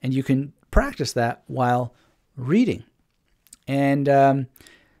impact. And you can practice that while reading. And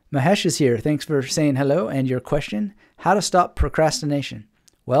Mahesh is here. Thanks for saying hello and your question. How to stop procrastination?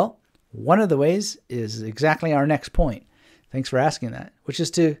 Well, one of the ways is exactly our next point. Thanks for asking that, which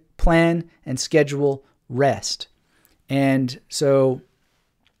is to plan and schedule rest. And so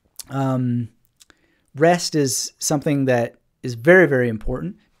rest is something that is very, very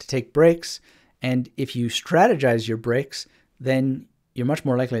important, to take breaks. And if you strategize your breaks, then you're much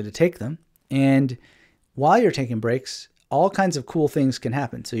more likely to take them. And while you're taking breaks, all kinds of cool things can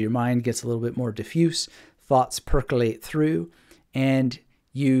happen. So your mind gets a little bit more diffuse, thoughts percolate through, and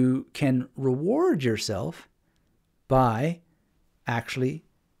you can reward yourself by actually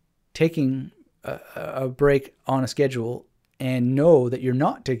taking a break on a schedule and know that you're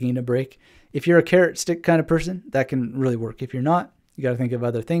not taking a break. If you're a carrot stick kind of person, that can really work. If you're not, you got to think of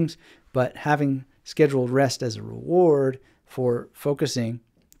other things. But having scheduled rest as a reward for focusing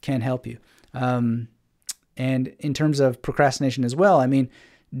can help you. And in terms of procrastination as well, I mean,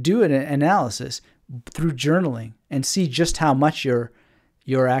 do an analysis through journaling and see just how much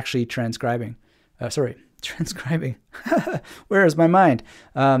you're actually transcribing. Transcribing. Where is my mind?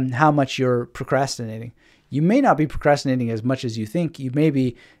 How much you're procrastinating. You may not be procrastinating as much as you think. You may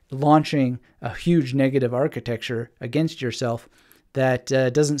be launching a huge negative architecture against yourself that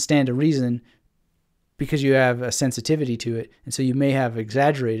doesn't stand to reason, because you have a sensitivity to it. And so you may have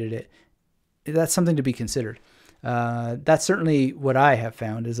exaggerated it. That's something to be considered. That's certainly what I have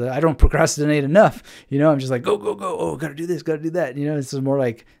found, is I don't procrastinate enough. I'm just like, go. Oh, got to do this, got to do that. This is more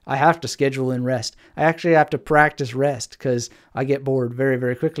like I have to schedule in rest. I actually have to practice rest, because I get bored very,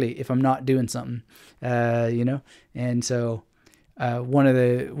 very quickly if I'm not doing something, And so one of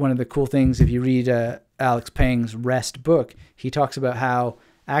the cool things, if you read Alex Pang's Rest book, he talks about how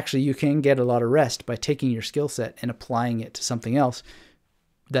actually you can get a lot of rest by taking your skill set and applying it to something else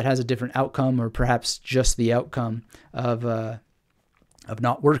that has a different outcome, or perhaps just the outcome of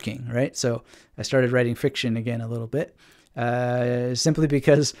not working, right? So I started writing fiction again a little bit, simply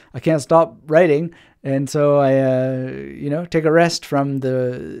because I can't stop writing, and so I take a rest from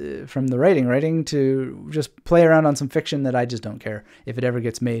the writing to just play around on some fiction that I just don't care if it ever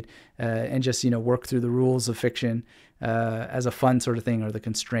gets made, and just work through the rules of fiction as a fun sort of thing, or the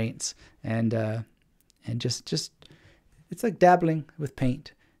constraints, and just It's like dabbling with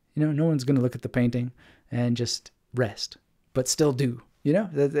paint. No one's going to look at the painting and just rest, but still do.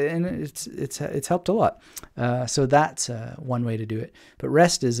 And it's helped a lot. So that's one way to do it. But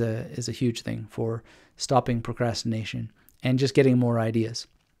rest is a huge thing for stopping procrastination and just getting more ideas.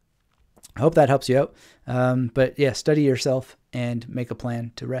 I hope that helps you out. But yeah, study yourself and make a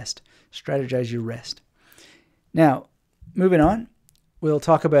plan to rest. Strategize your rest. Now, moving on, we'll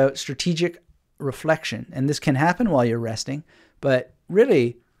talk about strategic reflection. And this can happen while you're resting, but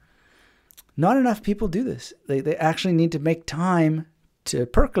really not enough people do this. They actually need to make time to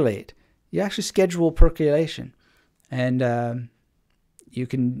percolate. You actually schedule percolation. And you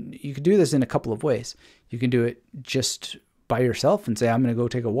can do this in a couple of ways. You can do it just by yourself and say, I'm going to go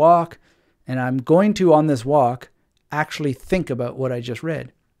take a walk, and I'm going to, on this walk, actually think about what I just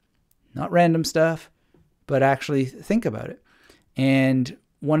read. Not random stuff, but actually think about it. And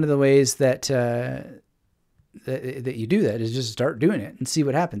one of the ways that you do that is just start doing it and see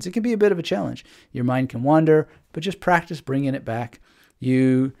what happens. It can be a bit of a challenge. Your mind can wander, but just practice bringing it back.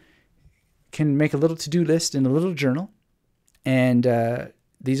 You can make a little to-do list in a little journal, and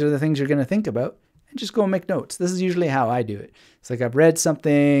these are the things you're going to think about, and just go and make notes. This is usually how I do it. It's like I've read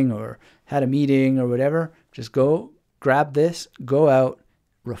something or had a meeting or whatever. Just go grab this, go out,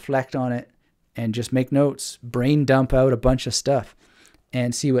 reflect on it, and just make notes. Brain dump out a bunch of stuff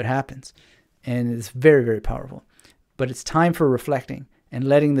and see what happens. And it's very, very powerful. But it's time for reflecting and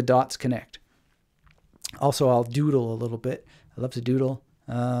letting the dots connect. Also, I'll doodle a little bit. I love to doodle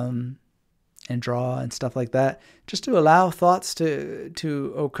and draw and stuff like that, just to allow thoughts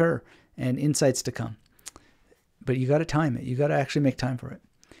to occur and insights to come. But you got to time it. You got to actually make time for it.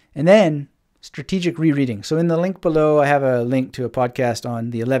 And then strategic rereading. So in the link below, I have a link to a podcast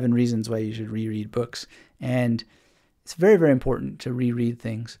on the 11 reasons why you should reread books. And it's very, very important to reread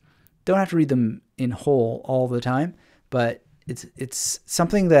things. Don't have to read them in whole all the time, but it's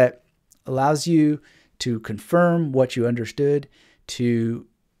something that allows you to confirm what you understood, to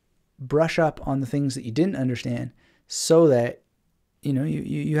brush up on the things that you didn't understand, so that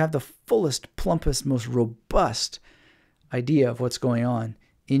you have the fullest, plumpest, most robust idea of what's going on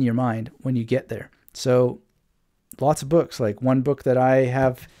in your mind when you get there. So lots of books, like one book that I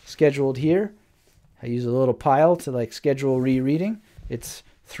have scheduled here, I use a little pile to schedule rereading. It's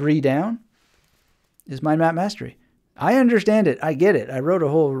 3 down, is Mind Map Mastery. I understand it. I get it. I wrote a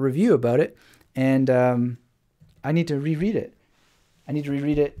whole review about it, and I need to reread it. I need to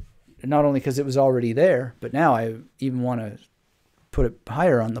reread it not only because it was already there, but now I even want to put it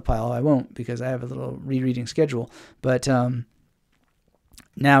higher on the pile. I won't, because I have a little rereading schedule. But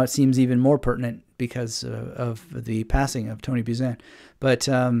now it seems even more pertinent because of the passing of Tony Buzan. But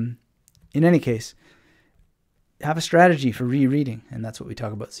in any case, have a strategy for rereading, and that's what we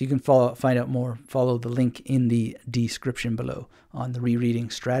talk about. So you can find out more, follow the link in the description below on the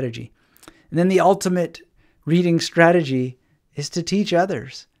rereading strategy. And then the ultimate reading strategy is to teach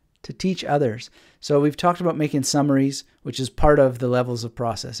others. To teach others. So we've talked about making summaries, which is part of the levels of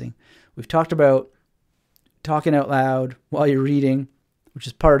processing. We've talked about talking out loud while you're reading, which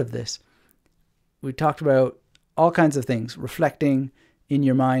is part of this. We talked about all kinds of things, reflecting in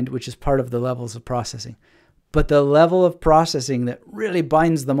your mind, which is part of the levels of processing. But the level of processing that really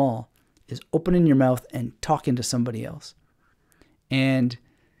binds them all is opening your mouth and talking to somebody else. And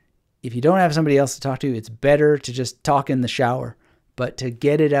if you don't have somebody else to talk to, it's better to just talk in the shower, but to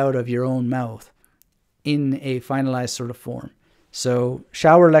get it out of your own mouth in a finalized sort of form. So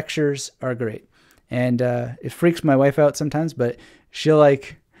shower lectures are great. And it freaks my wife out sometimes, but she'll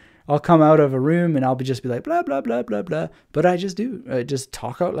I'll come out of a room and I'll just be like, blah, blah, blah, blah, blah. But I just do. I just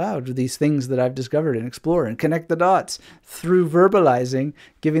talk out loud with these things that I've discovered and explore and connect the dots through verbalizing,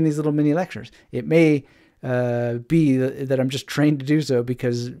 giving these little mini lectures. It may be that I'm just trained to do so,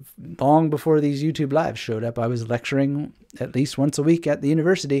 because long before these YouTube lives showed up, I was lecturing at least once a week at the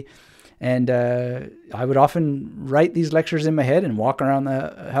university. And I would often write these lectures in my head and walk around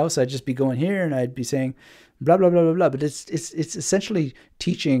the house. I'd just be going here and I'd be saying blah, blah, blah, blah, blah. But it's essentially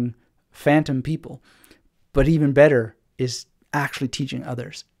teaching phantom people. But even better is actually teaching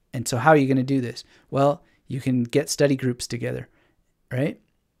others. And so how are you going to do this? Well, you can get study groups together, right?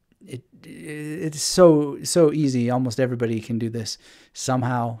 It's so easy. Almost everybody can do this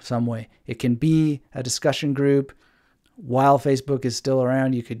somehow, some way. It can be a discussion group. While Facebook is still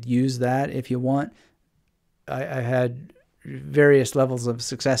around, you could use that if you want. I had various levels of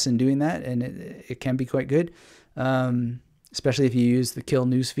success in doing that, and it can be quite good, especially if you use the Kill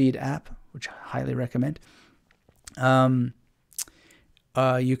Newsfeed app, which I highly recommend. You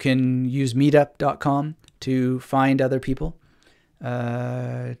can use meetup.com to find other people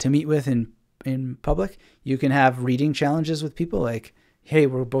to meet with in in public. You can have reading challenges with people, like, hey,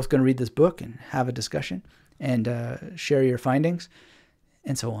 we're both going to read this book and have a discussion and share your findings,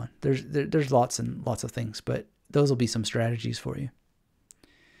 and so on. There's lots and lots of things, but those will be some strategies for you.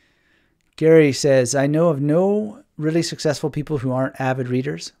 Gary says, I know of no really successful people who aren't avid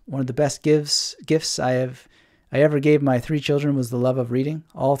readers. One of the best gifts I ever gave my 3 children was the love of reading.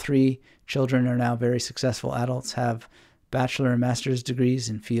 All 3 children are now very successful adults, have bachelor and master's degrees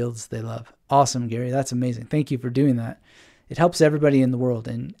in fields they love. Awesome, Gary. That's amazing. Thank you for doing that. It helps everybody in the world.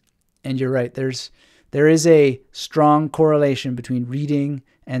 And you're right. There is a strong correlation between reading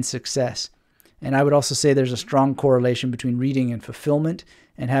and success. And I would also say there's a strong correlation between reading and fulfillment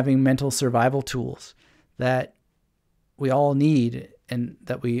and having mental survival tools that we all need and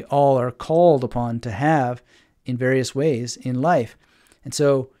that we all are called upon to have in various ways in life. And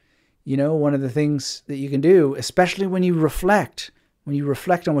so, one of the things that you can do, especially when you reflect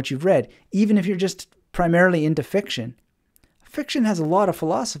on what you've read, even if you're just primarily into fiction has a lot of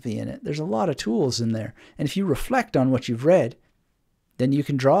philosophy in it. There's a lot of tools in there. And if you reflect on what you've read, then you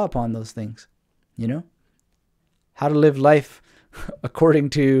can draw upon those things, how to live life according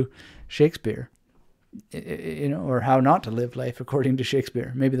to Shakespeare, or how not to live life according to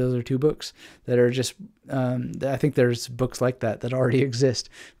Shakespeare. Maybe those are 2 books that are just, I think there's books like that already exist,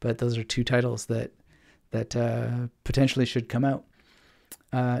 but those are 2 titles that potentially should come out.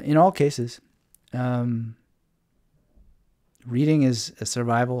 In all cases, reading is a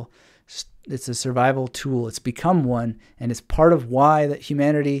survival tool. It's become one, and it's part of why that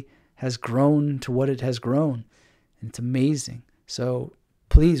humanity has grown to what it has grown. And it's amazing. So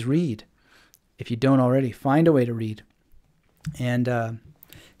please read. If you don't already, find a way to read. And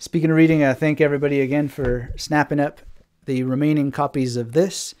speaking of reading, I thank everybody again for snapping up the remaining copies of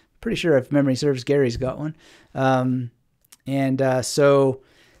this. Pretty sure, if memory serves, Gary's got one. So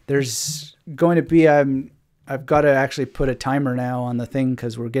there's going to be, I've got to actually put a timer now on the thing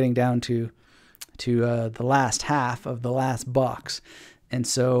because we're getting down to the last half of the last box. And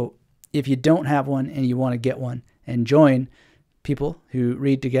so if you don't have one and you want to get one and join people who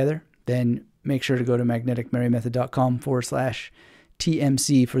read together, then make sure to go to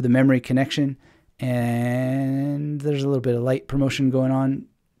magneticmarymethod.com/TMC for the memory connection. And there's a little bit of light promotion going on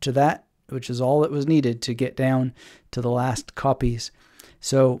to that, which is all that was needed to get down to the last copies.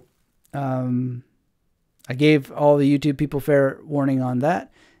 So I gave all the YouTube people fair warning on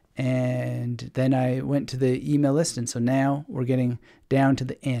that. And then I went to the email list. And so now we're getting down to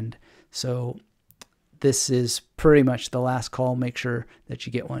the end. So this is pretty much the last call. Make sure that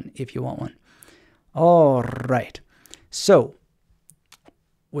you get one if you want one. All right. So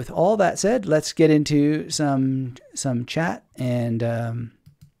with all that said, let's get into some chat, and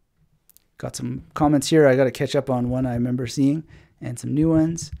got some comments here. I got to catch up on one I remember seeing and some new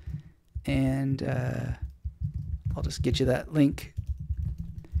ones. And I'll just get you that link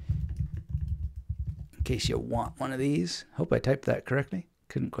in case you want one of these. Hope I typed that correctly.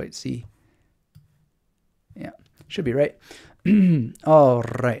 Couldn't quite see. Yeah, should be right. All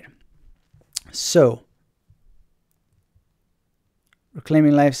right. So,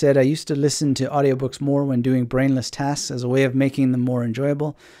 Reclaiming Life said, I used to listen to audiobooks more when doing brainless tasks as a way of making them more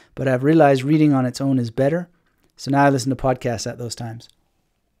enjoyable, but I've realized reading on its own is better. So now I listen to podcasts at those times.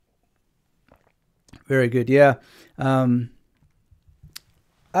 Very good. Yeah. I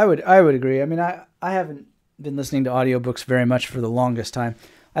would agree. I mean, I haven't been listening to audiobooks very much for the longest time.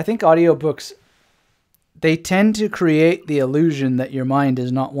 I think audiobooks, they tend to create the illusion that your mind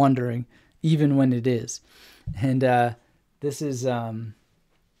is not wandering, even when it is. And this is a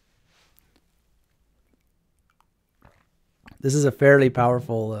fairly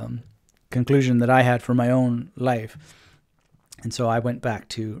powerful conclusion that I had for my own life. And so I went back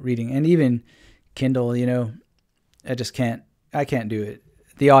to reading, and even Kindle, I can't do it.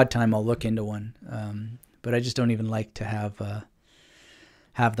 The odd time I'll look into one, but I just don't even like to have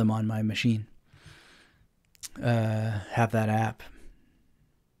them on my machine. Have that app.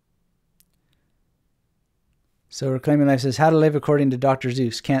 So Reclaiming Life says, how to live according to Dr.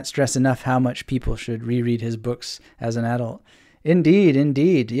 Seuss. Can't stress enough how much people should reread his books as an adult.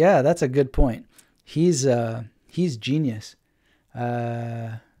 Indeed. Yeah, that's a good point. He's genius.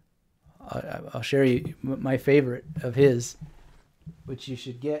 I'll share you my favorite of his, which you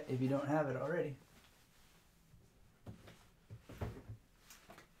should get if you don't have it already.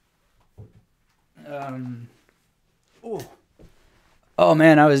 Oh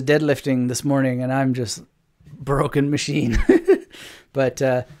man, I was deadlifting this morning and I'm just broken machine. But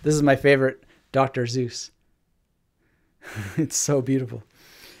this is my favorite, Dr. Seuss. It's so beautiful.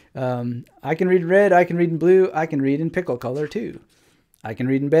 I can read red, I can read in blue, I can read in pickle color too. I can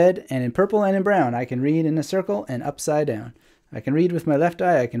read in bed and in purple and in brown. I can read in a circle and upside down. I can read with my left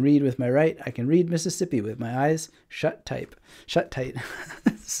eye. I can read with my right. I can read Mississippi with my eyes shut tight.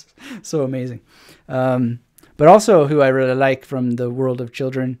 So amazing. But also who I really like from the world of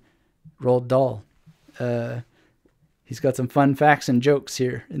children, Roald Dahl. He's got some fun facts and jokes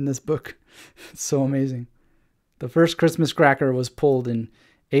here in this book. It's so amazing. The first Christmas cracker was pulled in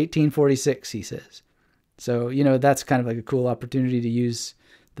 1846, he says. So, you know, that's kind of like a cool opportunity to use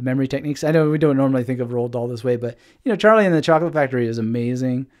the memory techniques. I know we don't normally think of Roald Dahl this way, but, you know, Charlie and the Chocolate Factory is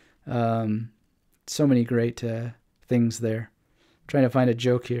amazing. So many great things there. I'm trying to find a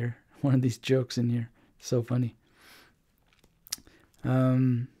joke here. One of these jokes in here. So funny.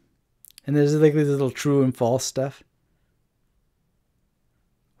 And there's like this little true and false stuff.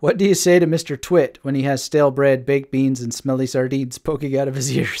 What do you say to Mr. Twit when he has stale bread, baked beans, and smelly sardines poking out of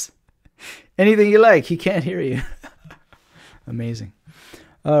his ears? Anything you like, he can't hear you. Amazing.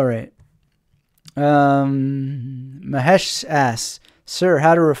 All right. Mahesh asks, Sir,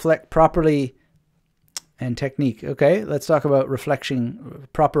 how to reflect properly and technique. Okay, let's talk about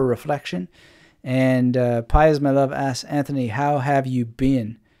proper reflection. And Pie is My Love asks, Anthony, how have you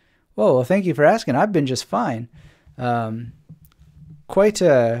been? Whoa, well, thank you for asking. I've been just fine. Quite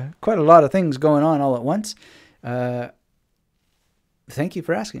a lot of things going on all at once. Thank you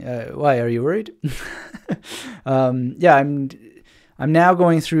for asking. Why, are you worried? Yeah, I'm now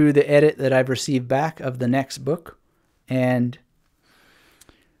going through the edit that I've received back of the next book, and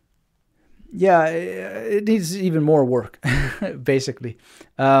yeah, it needs even more work, basically.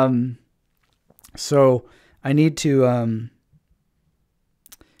 So I need to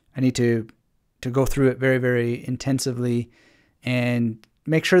go through it very, very intensively and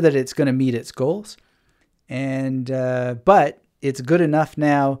make sure that it's going to meet its goals. And but it's good enough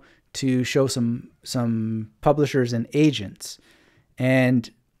now to show some publishers and agents. And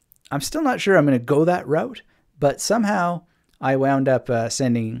I'm still not sure I'm going to go that route, but somehow I wound up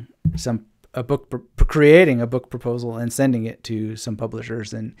creating a book proposal and sending it to some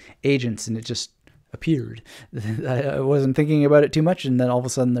publishers and agents, and it just appeared. I wasn't thinking about it too much, and then all of a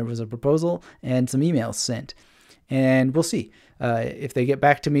sudden there was a proposal and some emails sent. And we'll see. If they get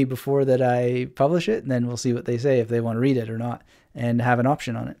back to me before that I publish it, then we'll see what they say, if they want to read it or not, and have an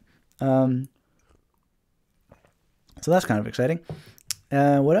option on it. So that's kind of exciting.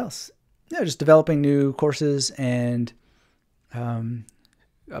 What else? Yeah, just developing new courses and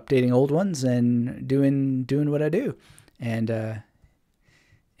updating old ones and doing what I do, and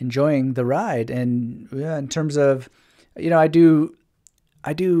enjoying the ride. And yeah, in terms of, you know, I do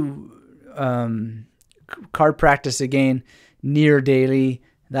card practice again near daily.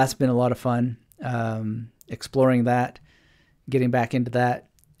 That's been a lot of fun. Exploring that, getting back into that.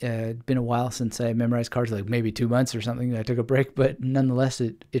 It's been a while since I memorized cards, like maybe 2 months or something. I took a break, but nonetheless,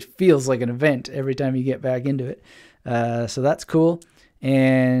 it feels like an event every time you get back into it. So that's cool.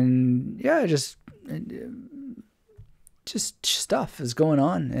 And yeah, just stuff is going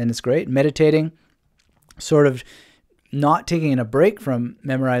on, and it's great. Meditating, sort of not taking a break from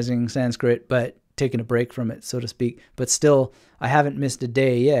memorizing Sanskrit, but taking a break from it, so to speak. But still, I haven't missed a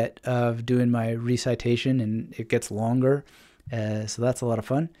day yet of doing my recitation, and it gets longer. So that's a lot of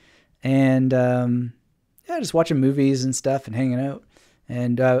fun. And yeah, just watching movies and stuff and hanging out.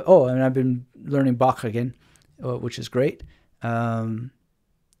 And and I've been learning Bach again, which is great. And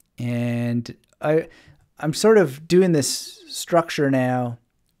I'm sort of doing this structure now.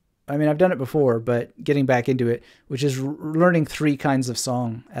 I mean, I've done it before, but getting back into it, which is learning 3 kinds of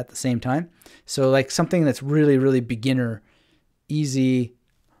song at the same time. So like something that's really, really beginner, easy,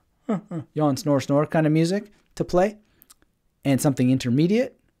 yawn, snore, snore kind of music to play, and something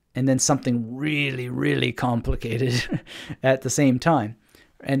intermediate, and then something really, really complicated at the same time.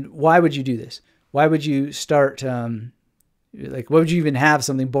 And why would you do this? Why would you start, why would you even have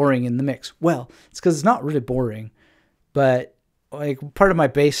something boring in the mix? Well, it's because it's not really boring, but like part of my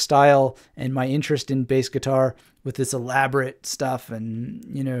bass style and my interest in bass guitar with this elaborate stuff and,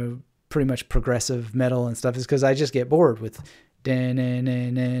 you know, pretty much progressive metal and stuff is because I just get bored with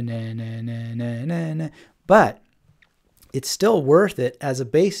but it's still worth it as a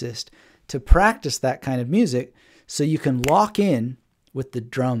bassist to practice that kind of music so you can lock in with the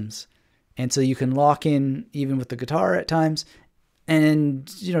drums, and so you can lock in even with the guitar at times, and,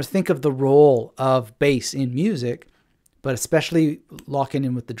 you know, think of the role of bass in music, but especially locking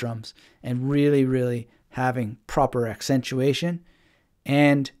in with the drums and really, really having proper accentuation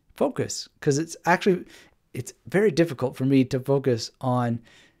and focus. Because it's very difficult for me to focus on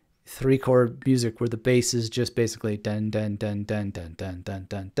 3-chord music where the bass is just basically dun dun dun dun dun dun dun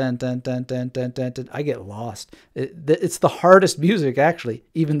dun dun dun dun dun dun dun dun. I get lost. It's the hardest music actually,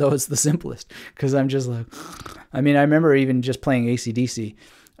 even though it's the simplest, because I'm just like, I mean, I remember even just playing AC/DC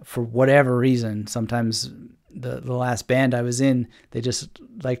for whatever reason. Sometimes the last band I was in, they just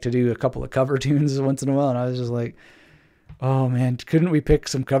like to do a couple of cover tunes once in a while, and I was just like, oh man, couldn't we pick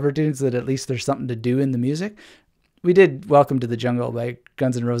some cover tunes that at least there's something to do in the music? We did Welcome to the Jungle by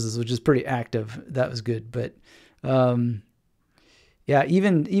Guns N' Roses, which is pretty active. That was good. But yeah,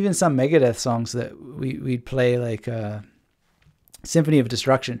 even some Megadeth songs that we'd play, like Symphony of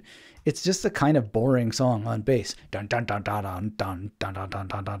Destruction, it's just a kind of boring song on bass. Dun dun dun dun dun dun dun dun dun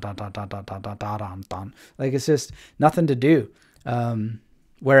dun dun dun dun dun dun dun dun dun. Like, it's just nothing to do.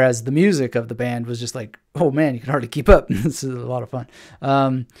 Whereas the music of the band was just like, oh man, you can hardly keep up. This is a lot of fun.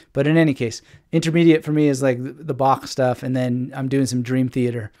 But in any case, intermediate for me is like the Bach stuff, and then I'm doing some Dream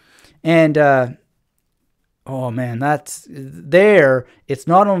Theater. And oh man, it's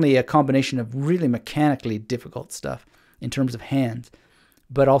not only a combination of really mechanically difficult stuff in terms of hands,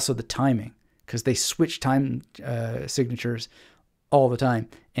 but also the timing, because they switch time signatures all the time.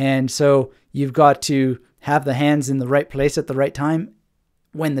 And so you've got to have the hands in the right place at the right time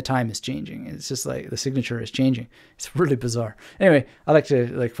when the time is changing. It's just like the signature is changing. It's really bizarre. Anyway, I like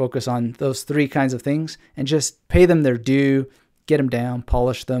to focus on those 3 kinds of things and just pay them their due, get them down,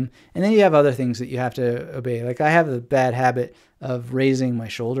 polish them. And then you have other things that you have to obey. Like, I have the bad habit of raising my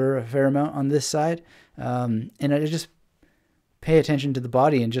shoulder a fair amount on this side. And I just pay attention to the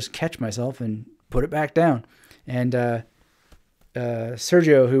body and just catch myself and put it back down. And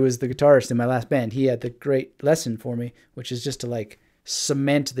Sergio, who was the guitarist in my last band, he had the great lesson for me, which is just to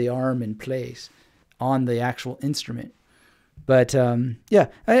cement the arm in place on the actual instrument. But yeah,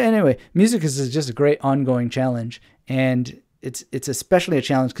 anyway, music is just a great ongoing challenge, and it's especially a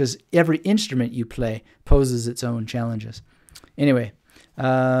challenge because every instrument you play poses its own challenges. Anyway,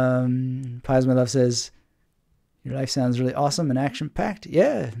 Pies My Love says, your life sounds really awesome and action-packed.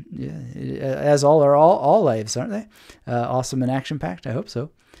 Yeah, as all lives, aren't they? Awesome and action-packed, I hope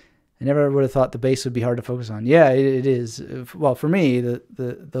so. I never would have thought the bass would be hard to focus on. Yeah, it is. Well, for me,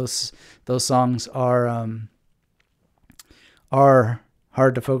 those songs are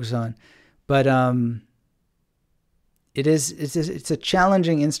hard to focus on, but it's a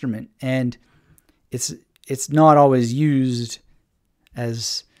challenging instrument, and it's not always used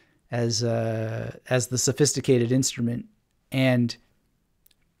as the sophisticated instrument and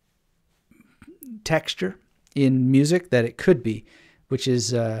texture in music that it could be, which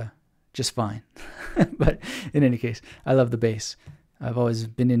is just fine. But in any case, I love the bass. I've always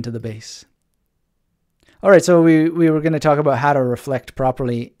been into the bass. All right, so we were going to talk about how to reflect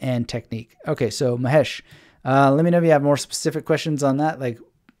properly and technique. Okay, so Mahesh, let me know if you have more specific questions on that. Like,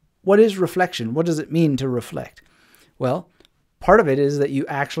 what is reflection? What does it mean to reflect? Well, part of it is that you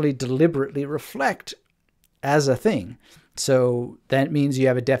actually deliberately reflect as a thing. So that means you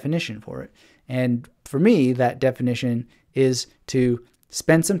have a definition for it. And for me, that definition is to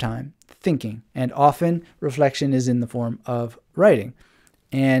spend some time thinking. And often reflection is in the form of writing.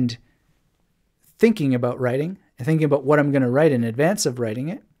 And thinking about writing, and thinking about what I'm going to write in advance of writing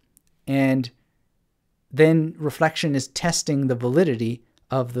it. And then reflection is testing the validity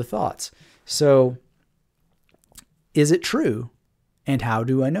of the thoughts. So, is it true? And how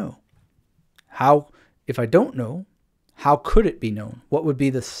do I know? If I don't know, how could it be known? What would be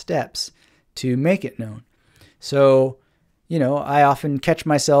the steps to make it known? So, I often catch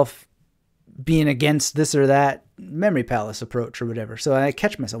myself being against this or that memory palace approach or whatever. So I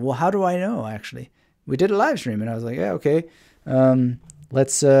catch myself, well, how do I know, actually? We did a live stream, and I was like, yeah, okay,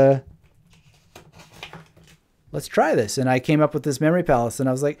 let's try this. And I came up with this memory palace, and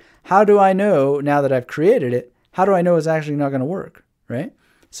I was like, how do I know, now that I've created it, how do I know it's actually not going to work, right?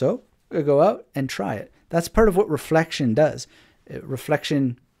 So I go out and try it. That's part of what reflection does.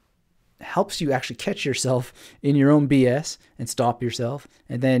 Reflection helps you actually catch yourself in your own BS and stop yourself,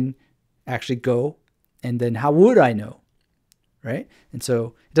 and then actually go, and then how would I know, right? And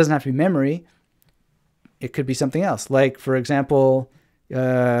so it doesn't have to be memory. It could be something else. Like, for example,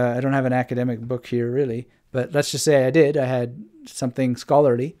 I don't have an academic book here really, but let's just say I did. I had something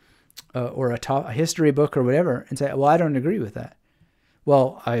scholarly or a history book or whatever, and say, well, I don't agree with that.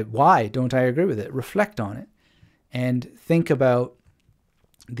 Well, why don't I agree with it? Reflect on it and think about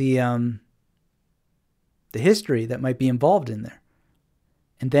the history that might be involved in there.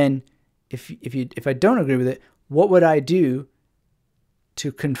 And then if I don't agree with it, what would I do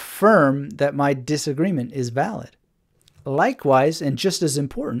to confirm that my disagreement is valid? Likewise, and just as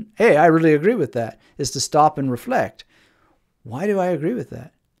important, hey, I really agree with that, is to stop and reflect. Why do I agree with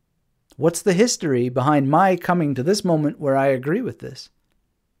that? What's the history behind my coming to this moment where I agree with this?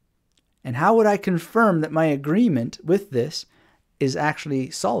 And how would I confirm that my agreement with this is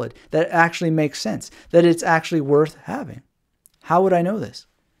actually solid, that it actually makes sense, that it's actually worth having? How would I know this?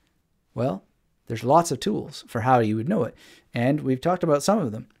 Well, there's lots of tools for how you would know it. And we've talked about some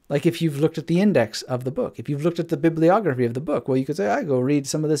of them. Like if you've looked at the index of the book, if you've looked at the bibliography of the book, well, you could say, I go read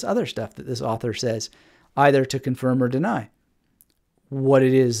some of this other stuff that this author says, either to confirm or deny what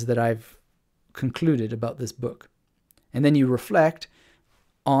it is that I've concluded about this book. And then you reflect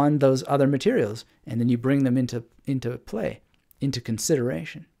on those other materials, and then you bring them into play, into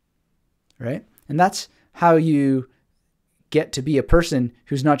consideration, right? And that's how you get to be a person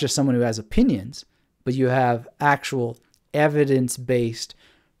who's not just someone who has opinions, but you have actual evidence-based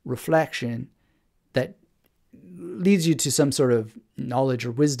reflection that leads you to some sort of knowledge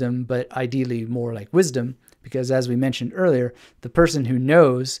or wisdom, but ideally more like wisdom, because as we mentioned earlier, the person who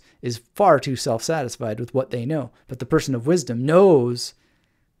knows is far too self-satisfied with what they know. But the person of wisdom knows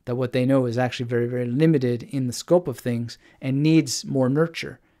that what they know is actually very, very limited in the scope of things and needs more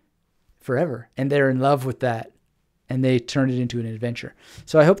nurture forever. And they're in love with that, and they turn it into an adventure.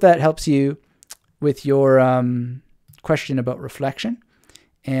 So I hope that helps you with your question about reflection.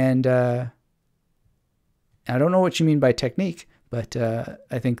 And I don't know what you mean by technique, but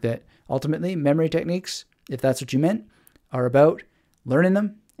I think that ultimately memory techniques, if that's what you meant, are about learning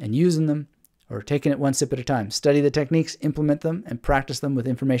them and using them, or taking it one sip at a time. Study the techniques, implement them, and practice them with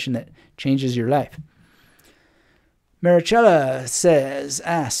information that changes your life. Maricella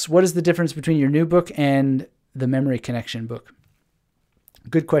asks, what is the difference between your new book and the Memory Connection book?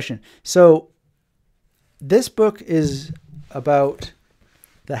 Good question. So this book is about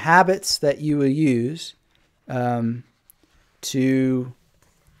the habits that you will use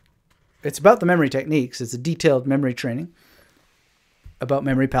it's about the memory techniques. It's a detailed memory training about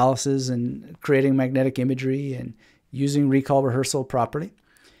memory palaces and creating magnetic imagery and using recall rehearsal properly.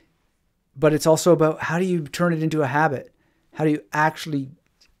 But it's also about how do you turn it into a habit? How do you actually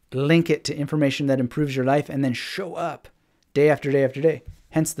link it to information that improves your life and then show up day after day after day?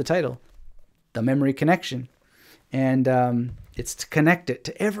 Hence the title, The Memory Connection. And it's to connect it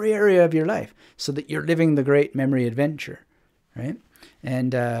to every area of your life so that you're living the great memory adventure, right?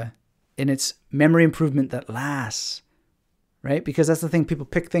 And it's memory improvement that lasts, right? Because that's the thing. People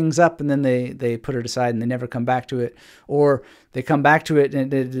pick things up and then they put it aside and they never come back to it, or they come back to it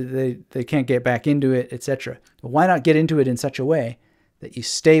and they can't get back into it, etc. Well, why not get into it in such a way that you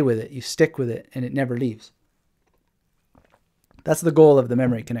stay with it, you stick with it, and it never leaves? That's the goal of the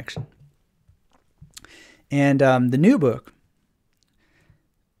Memory Connection. And the new book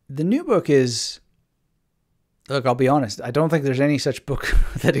is, look, I'll be honest, I don't think there's any such book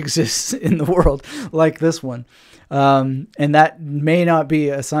that exists in the world like this one. And that may not be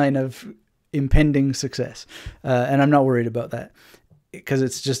a sign of impending success. And I'm not worried about that, because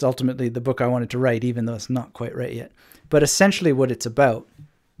it's just ultimately the book I wanted to write, even though it's not quite right yet. But essentially what it's about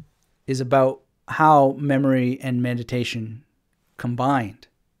is about how memory and meditation combined.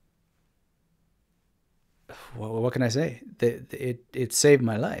 Well, what can I say? It saved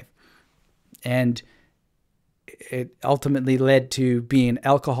my life. And it ultimately led to being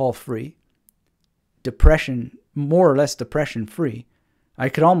alcohol-free, depression, more or less depression-free. I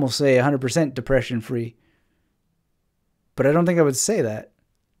could almost say 100% depression-free, but I don't think I would say that,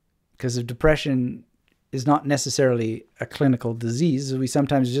 because depression is not necessarily a clinical disease. We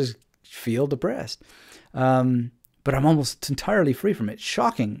sometimes just feel depressed. But I'm almost entirely free from it.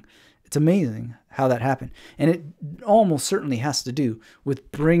 Shocking. It's amazing how that happened. And it almost certainly has to do with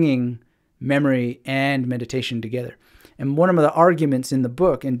bringing memory and meditation together. And one of the arguments in the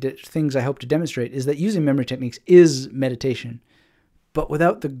book and things I hope to demonstrate is that using memory techniques is meditation, but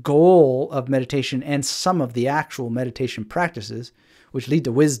without the goal of meditation and some of the actual meditation practices, which lead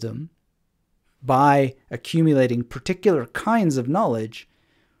to wisdom by accumulating particular kinds of knowledge,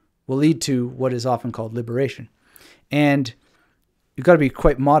 will lead to what is often called liberation. And you've got to be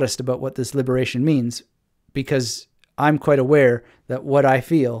quite modest about what this liberation means, because I'm quite aware that what I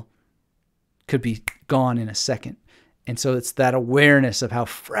feel could be gone in a second. And so it's that awareness of how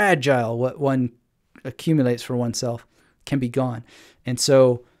fragile what one accumulates for oneself can be gone. And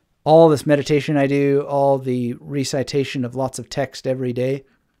so all this meditation I do, all the recitation of lots of text every day,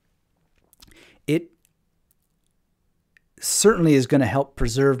 it certainly is going to help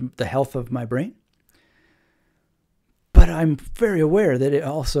preserve the health of my brain. But I'm very aware that it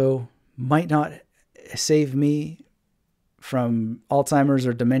also might not save me from Alzheimer's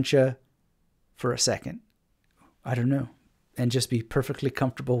or dementia for a second. I don't know. and just be perfectly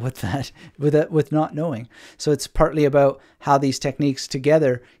comfortable with that, with not knowing. So it's partly about how these techniques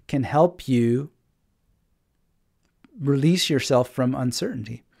together can help you release yourself from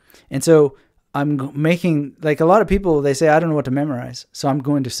uncertainty. And so I'm making, like a lot of people, they say, I don't know what to memorize. So I'm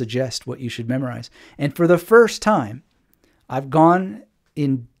going to suggest what you should memorize. And for the first time, I've gone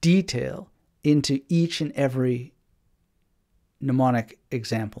in detail into each and every mnemonic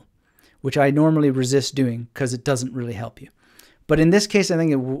example, which I normally resist doing because it doesn't really help you. But in this case, I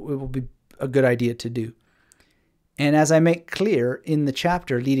think it will be a good idea to do. And as I make clear in the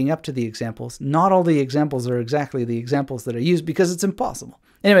chapter leading up to the examples, not all the examples are exactly the examples that I use because it's impossible.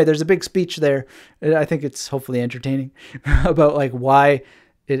 Anyway, there's a big speech there. I think it's hopefully entertaining about like why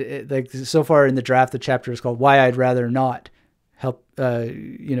like so far in the draft, the chapter is called Why I'd Rather Not Help,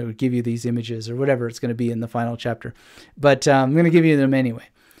 give you these images or whatever it's going to be in the final chapter. But I'm going to give you them anyway.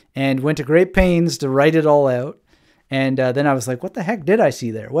 And went to great pains to write it all out. And then I was like, what the heck did I see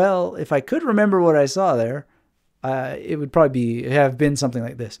there? Well, if I could remember what I saw there, it would probably have been something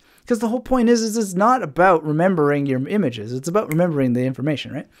like this. Because the whole point is it's not about remembering your images. It's about remembering the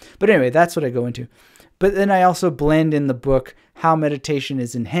information, right? But anyway, that's what I go into. But then I also blend in the book how meditation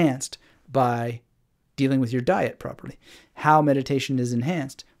is enhanced by dealing with your diet properly. How meditation is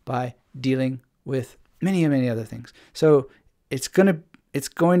enhanced by dealing with many, many other things. So it's going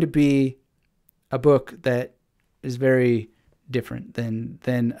to be a book that is very different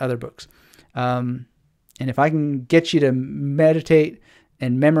than other books. And if I can get you to meditate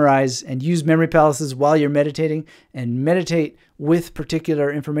and memorize and use memory palaces while you're meditating and meditate with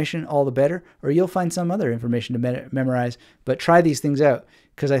particular information, all the better. Or you'll find some other information to memorize. But try these things out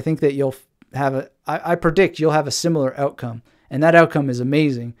because I think that you'll have I predict you'll have a similar outcome. And that outcome is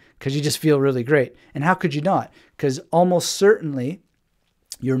amazing because you just feel really great. And how could you not? Because almost certainly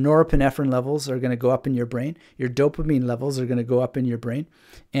your norepinephrine levels are going to go up in your brain. Your dopamine levels are going to go up in your brain.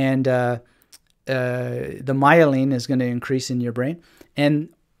 And the myelin is going to increase in your brain. And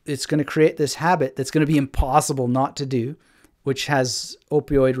it's going to create this habit that's going to be impossible not to do, which has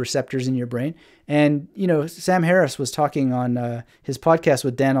opioid receptors in your brain. And, Sam Harris was talking on his podcast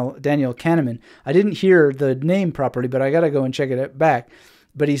with Daniel Kahneman. I didn't hear the name properly, but I got to go and check it back.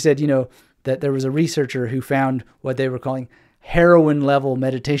 But he said, that there was a researcher who found what they were calling heroin level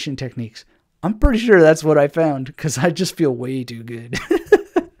meditation techniques. I'm pretty sure that's what I found because I just feel way too good.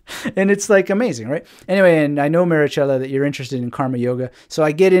 And it's like amazing, right? Anyway, and I know, Maricela, that you're interested in karma yoga. So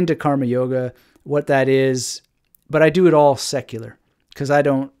I get into karma yoga, what that is, but I do it all secular because I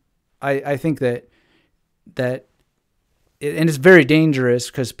think that and it's very dangerous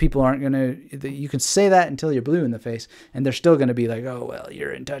because people aren't going to, you can say that until you're blue in the face and they're still going to be like, oh, well,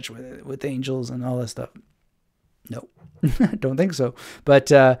 you're in touch with angels and all that stuff. No, I don't think so.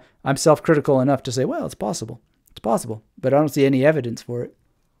 But I'm self-critical enough to say, well, it's possible. It's possible, but I don't see any evidence for it.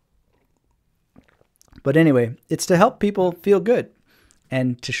 But anyway, it's to help people feel good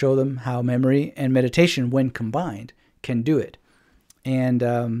and to show them how memory and meditation, when combined, can do it.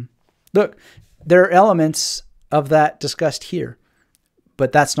 And look, there are elements of that discussed here,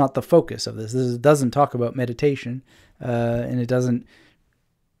 but that's not the focus of this. This doesn't talk about meditation, and it doesn't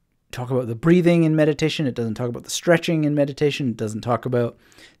talk about the breathing in meditation. It doesn't talk about the stretching in meditation. It doesn't talk about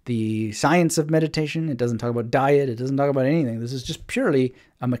the science of meditation. It doesn't talk about diet. It doesn't talk about anything. This is just purely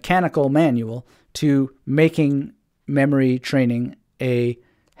a mechanical manual to making memory training a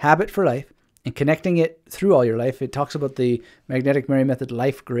habit for life and connecting it through all your life. It talks about the Magnetic Memory Method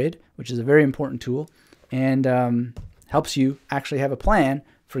Life Grid, which is a very important tool, and helps you actually have a plan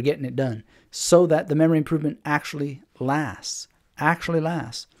for getting it done so that the memory improvement actually lasts.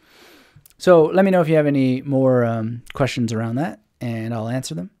 So let me know if you have any more questions around that, and I'll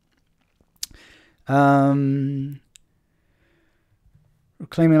answer them.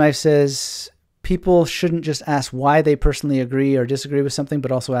 Reclaiming Life says, people shouldn't just ask why they personally agree or disagree with something,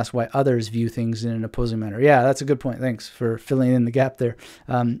 but also ask why others view things in an opposing manner. Yeah, that's a good point. Thanks for filling in the gap there.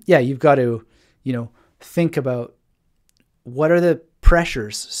 Yeah, you've got to, think about what are the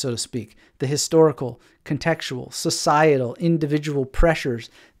pressures, so to speak, the historical, contextual, societal, individual pressures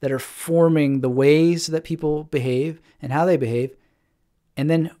that are forming the ways that people behave and how they behave, and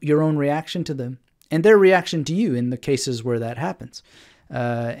then your own reaction to them and their reaction to you in the cases where that happens.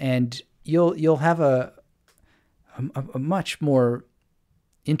 And you'll have a much more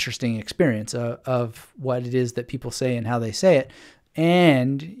interesting experience of what it is that people say and how they say it,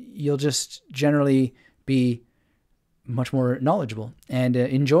 and you'll just generally be much more knowledgeable and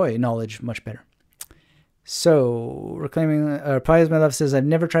enjoy knowledge much better. So, Reclaiming Pies My Love says, I've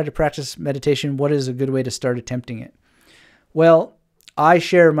never tried to practice meditation. What is a good way to start attempting it? Well, I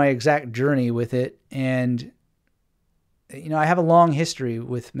share my exact journey with it, and I have a long history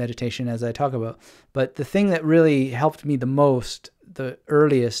with meditation, as I talk about, but the thing that really helped me the most, the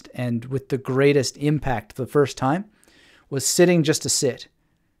earliest and with the greatest impact the first time, was sitting just to sit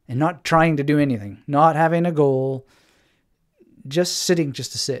and not trying to do anything, not having a goal, just sitting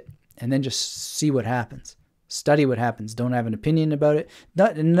just to sit, and then just see what happens. Study what happens. Don't have an opinion about it.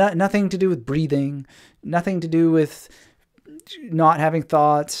 Nothing to do with breathing, nothing to do with not having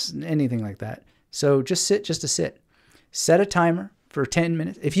thoughts, anything like that. So just sit just to sit. Set a timer for 10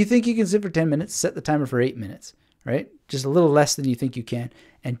 minutes. If you think you can sit for 10 minutes, set the timer for 8 minutes, right? Just a little less than you think you can.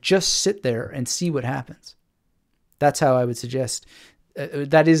 And just sit there and see what happens. That's how I would suggest.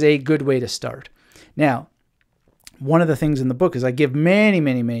 That is a good way to start. Now, one of the things in the book is I give many,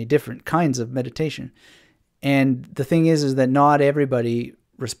 many, many different kinds of meditation. And the thing is that not everybody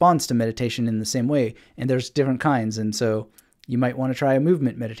responds to meditation in the same way. And there's different kinds. And so you might want to try a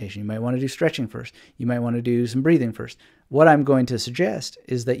movement meditation. You might want to do stretching first. You might want to do some breathing first. What I'm going to suggest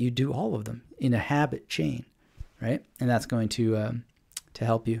is that you do all of them in a habit chain, right? And that's going to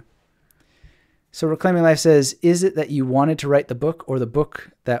help you. So Reclaiming Life says, is it that you wanted to write the book or the book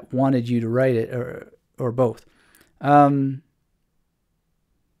that wanted you to write it, or both?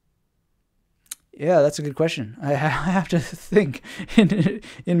 Yeah, that's a good question. I have to think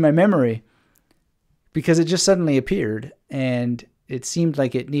in my memory, because it just suddenly appeared and it seemed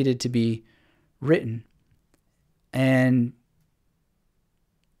like it needed to be written. And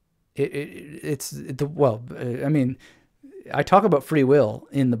I talk about free will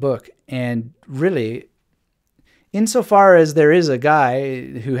in the book, and really, insofar as there is a guy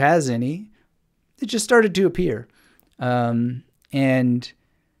who has any, it just started to appear. And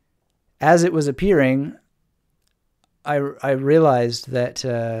as it was appearing, I realized that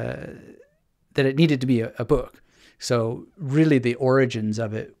it needed to be a book. So really the origins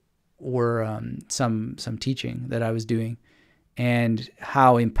of it were some teaching that I was doing and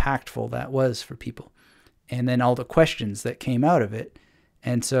how impactful that was for people. And then all the questions that came out of it.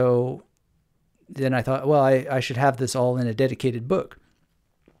 And so then I thought, well, I should have this all in a dedicated book.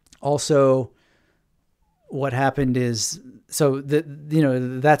 Also, what happened is,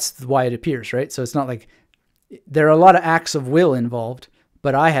 that's why it appears, right? So it's not like there are a lot of acts of will involved,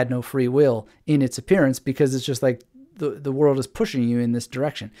 but I had no free will in its appearance, because it's just like the world is pushing you in this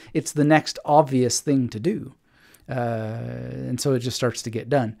direction. It's the next obvious thing to do. And so it just starts to get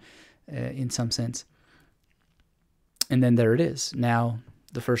done in some sense. And then there it is. Now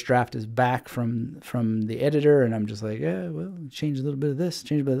the first draft is back from the editor, and I'm just like, yeah, well, change a little bit of this,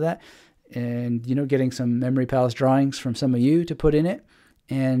 change a bit of that. And, getting some Memory Palace drawings from some of you to put in it.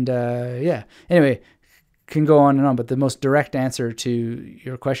 And anyway, can go on and on. But the most direct answer to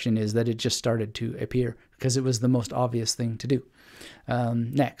your question is that it just started to appear because it was the most obvious thing to do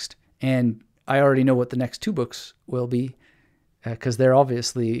next. And I already know what the next 2 books will be, because they're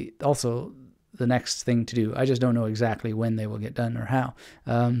obviously also the next thing to do. I just don't know exactly when they will get done or how.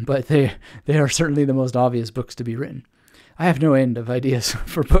 But they are certainly the most obvious books to be written. I have no end of ideas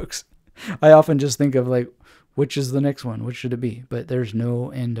for books. I often just think of like, which is the next one? Which should it be? But there's no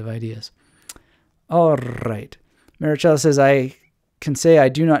end of ideas. All right. Maricela says, I can say I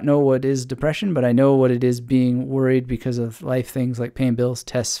do not know what is depression, but I know what it is being worried because of life things like paying bills,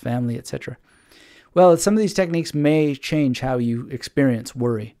 tests, family, etc. Well, some of these techniques may change how you experience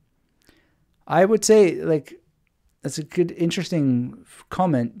worry. I would say, that's a good, interesting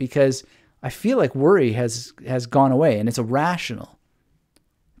comment, because I feel like worry has gone away, and it's irrational.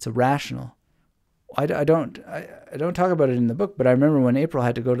 It's irrational. I don't talk about it in the book, but I remember when April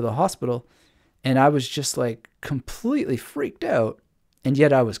had to go to the hospital, and I was just like completely freaked out, and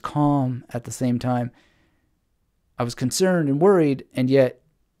yet I was calm at the same time. I was concerned and worried, and yet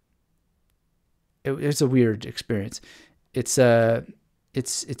it's a weird experience. It's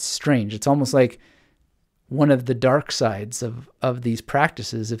strange. It's almost like one of the dark sides of these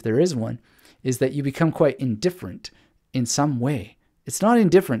practices, if there is one, is that you become quite indifferent in some way. It's not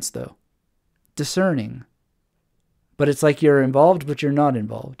indifference, though. Discerning. But it's like you're involved, but you're not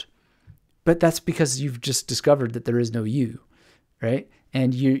involved. But that's because you've just discovered that there is no you, right?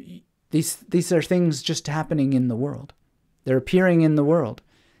 And these are things just happening in the world. They're appearing in the world.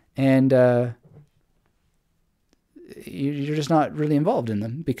 And you're just not really involved in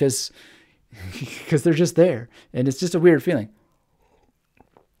them because they're just there. And it's just a weird feeling.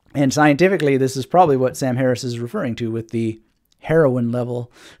 And scientifically, this is probably what Sam Harris is referring to with the heroin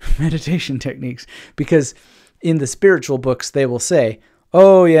level meditation techniques, because in the spiritual books, they will say,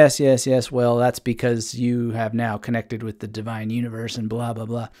 oh, yes, well, that's because you have now connected with the divine universe and blah, blah,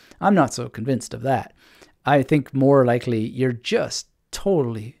 blah. I'm not so convinced of that. I think more likely you're just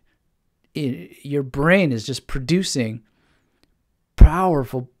totally, your brain is just producing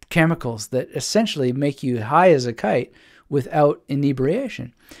powerful chemicals that essentially make you high as a kite without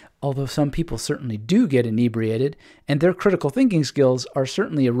inebriation. Although some people certainly do get inebriated, and their critical thinking skills are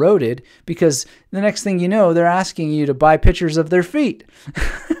certainly eroded, because the next thing you know, they're asking you to buy pictures of their feet,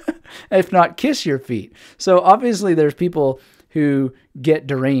 if not kiss your feet. So obviously there's people who get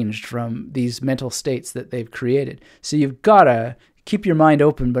deranged from these mental states that they've created. So you've got to keep your mind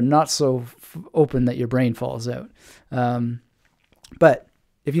open, but not so open that your brain falls out. But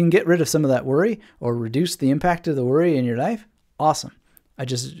if you can get rid of some of that worry or reduce the impact of the worry in your life, awesome. I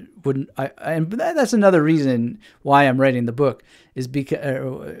just wouldn't. And that's another reason why I'm writing the book is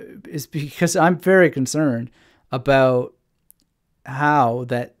because I'm very concerned about how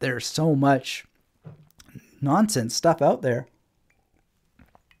that there's so much nonsense stuff out there,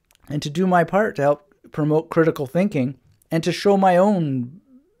 and to do my part to help promote critical thinking and to show my own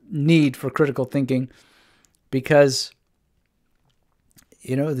need for critical thinking, because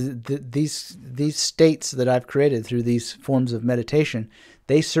these states that I've created through these forms of meditation,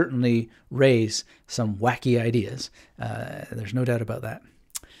 they certainly raise some wacky ideas. There's no doubt about that.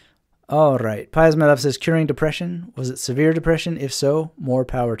 All right. Pies My Love says, curing depression. Was it severe depression? If so, more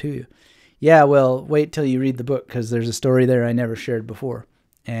power to you. Yeah, well, wait till you read the book, because there's a story there I never shared before.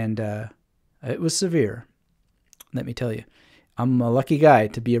 And it was severe, let me tell you. I'm a lucky guy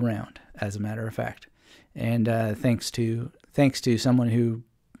to be around, as a matter of fact. And thanks to someone who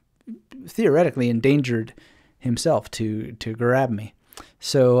theoretically endangered himself to grab me.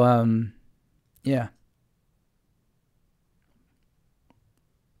 So, yeah.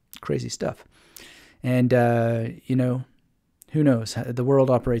 Crazy stuff. And, who knows? The world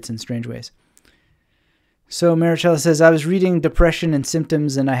operates in strange ways. So Marichella says, I was reading depression and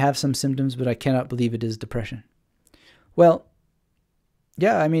symptoms, and I have some symptoms, but I cannot believe it is depression. Well,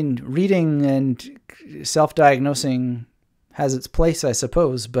 yeah, I mean, reading and self-diagnosing has its place, I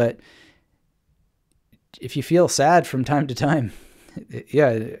suppose, but if you feel sad from time to time, yeah,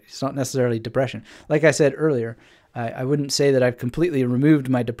 it's not necessarily depression. Like I said earlier, I wouldn't say that I've completely removed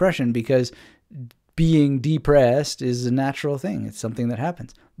my depression, because being depressed is a natural thing. It's something that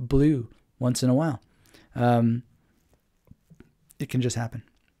happens. Blue once in a while. It can just happen.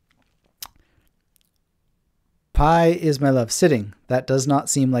 Pie is my love. Sitting. That does not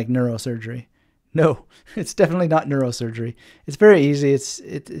seem like neurosurgery. No, it's definitely not neurosurgery. It's very easy.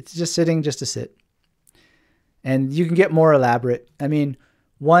 It's just sitting just to sit. And you can get more elaborate. I mean,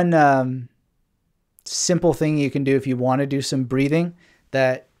 one simple thing you can do if you want to do some breathing,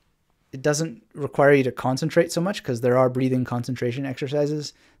 that it doesn't require you to concentrate so much, because there are breathing concentration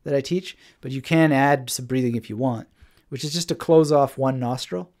exercises that I teach, but you can add some breathing if you want, which is just to close off one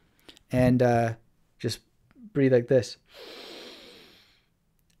nostril and just breathe like this.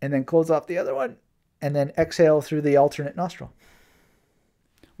 And then close off the other one, and then exhale through the alternate nostril.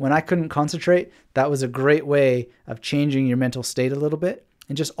 When I couldn't concentrate, that was a great way of changing your mental state a little bit,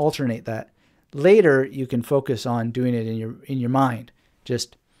 and just alternate that. Later, you can focus on doing it in your mind.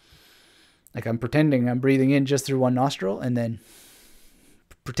 Just like I'm pretending I'm breathing in just through one nostril, and then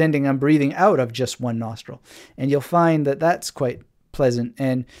pretending I'm breathing out of just one nostril. And you'll find that that's quite pleasant.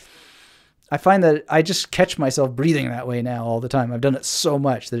 And I find that I just catch myself breathing that way now all the time. I've done it so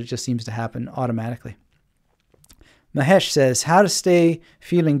much that it just seems to happen automatically. Mahesh says, how to stay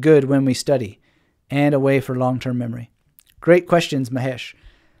feeling good when we study and a way for long-term memory. Great questions, Mahesh.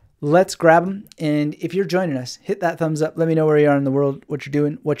 Let's grab them. And if you're joining us, hit that thumbs up. Let me know where you are in the world, what you're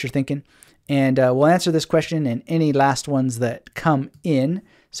doing, what you're thinking. And we'll answer this question and any last ones that come in.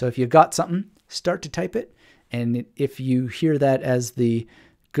 So if you've got something, start to type it. And if you hear that as the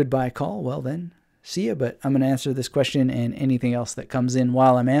goodbye call, well then, see ya. But I'm going to answer this question and anything else that comes in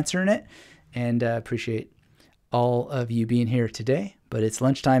while I'm answering it. And appreciate all of you being here today. But it's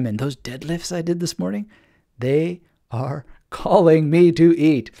lunchtime, and those deadlifts I did this morning, they are calling me to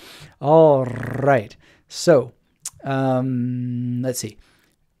eat. All right. So let's see.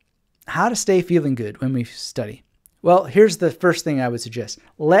 How to stay feeling good when we study. Well, here's the first thing I would suggest.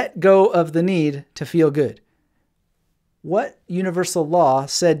 Let go of the need to feel good. What universal law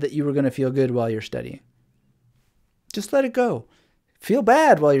said that you were going to feel good while you're studying? Just let it go. Feel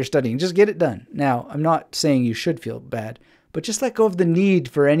bad while you're studying. Just get it done. Now, I'm not saying you should feel bad, but just let go of the need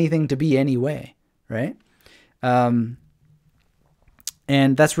for anything to be any way, right?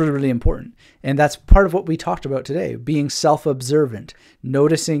 And that's really, really important. And that's part of what we talked about today, being self-observant,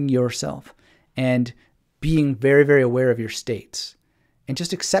 noticing yourself, and being very, very aware of your states, and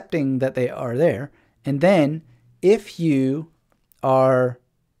just accepting that they are there. And then if you are,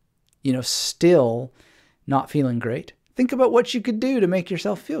 still not feeling great, think about what you could do to make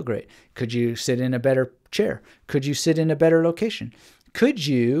yourself feel great. Could you sit in a better chair? Could you sit in a better location? Could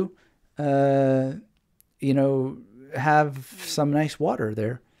you, have some nice water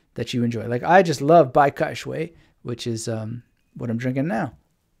there that you enjoy? Like, I just love Bai Kai Shui, which is what I'm drinking now.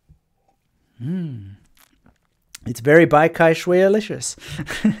 It's very Bai Kai Shui-alicious.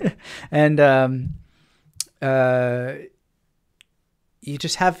 And you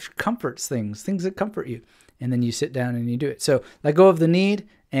just have comforts, things that comfort you. And then you sit down and you do it. So let go of the need,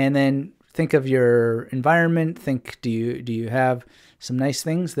 and then think of your environment. Think, do you have some nice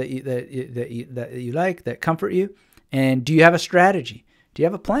things that you like, that comfort you? And do you have a strategy? Do you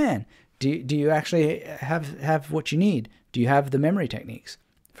have a plan? Do you actually have what you need? Do you have the memory techniques,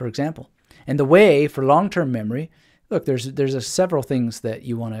 for example? And the way for long-term memory, look, there's several things that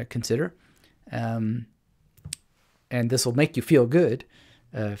you want to consider. And this will make you feel good,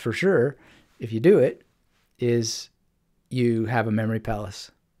 for sure, if you do it, is you have a memory palace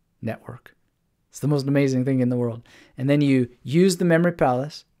network. It's the most amazing thing in the world. And then you use the memory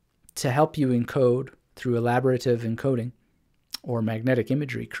palace to help you encode through elaborative encoding or magnetic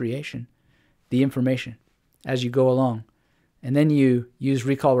imagery creation the information as you go along. And then you use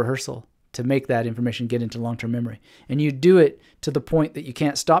recall rehearsal to make that information get into long-term memory. And you do it to the point that you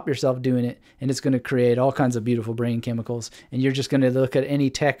can't stop yourself doing it, and it's going to create all kinds of beautiful brain chemicals. And you're just going to look at any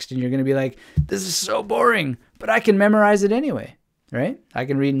text and you're going to be like, this is so boring, but I can memorize it anyway, right? I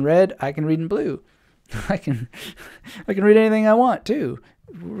can read in red, I can read in blue. I can read anything I want too,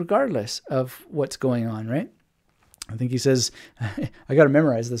 regardless of what's going on, right? I think he says, I got to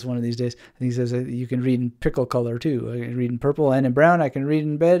memorize this one of these days. I think he says you can read in pickle color too. I can read in purple and in brown. I can read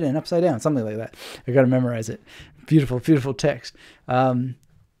in bed and upside down, something like that. I got to memorize it. Beautiful, beautiful text. But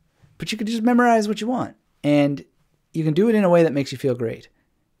you can just memorize what you want. And you can do it in a way that makes you feel great.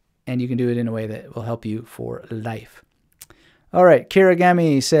 And you can do it in a way that will help you for life. All right,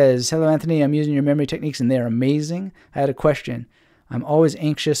 Kirigami says, hello, Anthony. I'm using your memory techniques and they're amazing. I had a question. I'm always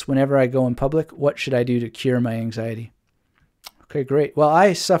anxious whenever I go in public. What should I do to cure my anxiety? Okay, great. Well,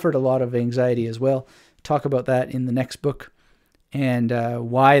 I suffered a lot of anxiety as well. Talk about that in the next book and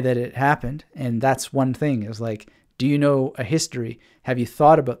why that it happened. And that's one thing is like, do you know a history? Have you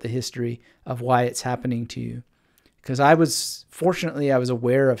thought about the history of why it's happening to you? Because fortunately, I was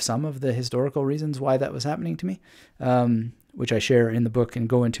aware of some of the historical reasons why that was happening to me, which I share in the book and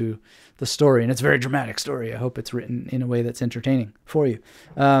go into the story. And it's a very dramatic story. I hope it's written in a way that's entertaining for you.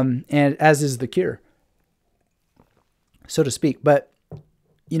 And as is the cure, so to speak. But,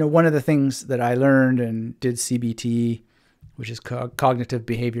 one of the things that I learned and did CBT, which is cognitive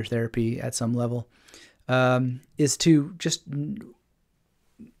behavior therapy at some level, is to just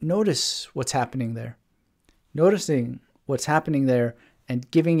notice what's happening there. Noticing what's happening there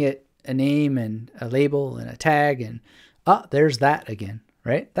and giving it a name and a label and a tag and, there's that again,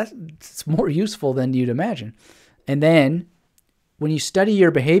 right? It's more useful than you'd imagine. And then when you study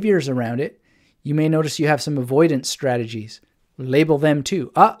your behaviors around it, you may notice you have some avoidance strategies. Label them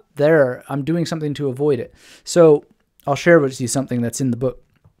too. There, I'm doing something to avoid it. So I'll share with you something that's in the book.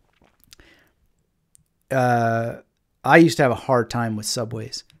 I used to have a hard time with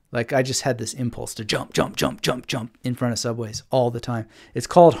subways. Like I just had this impulse to jump in front of subways all the time. It's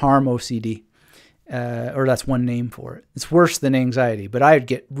called harm OCD. Or that's one name for it. It's worse than anxiety, but I'd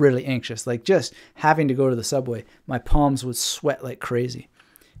get really anxious. Like just having to go to the subway, my palms would sweat like crazy.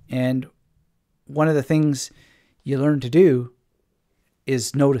 And one of the things you learn to do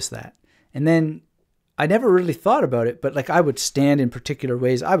is notice that. And then I never really thought about it, but like I would stand in particular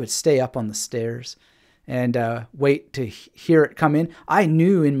ways. I would stay up on the stairs and wait to hear it come in. I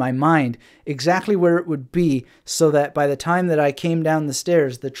knew in my mind exactly where it would be so that by the time that I came down the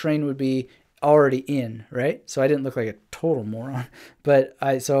stairs, the train would be already in, right? So I didn't look like a total moron, but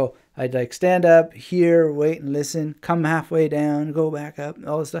I'd like stand up here, wait and listen, come halfway down, go back up,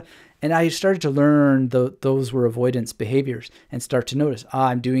 all this stuff. And I started to learn those were avoidance behaviors and start to notice,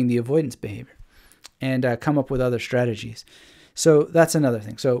 I'm doing the avoidance behavior and come up with other strategies. So that's another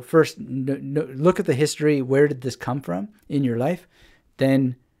thing. So first, look at the history. Where did this come from in your life?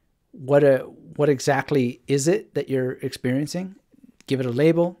 Then what exactly is it that you're experiencing? Give it a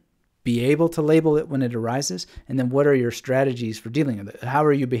label. Be able to label it when it arises. And then what are your strategies for dealing with it? How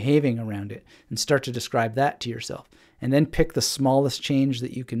are you behaving around it? And start to describe that to yourself. And then pick the smallest change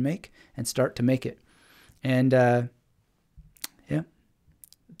that you can make and start to make it. And also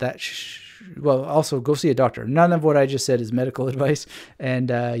go see a doctor. None of what I just said is medical advice. And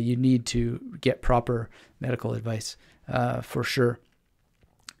you need to get proper medical advice for sure.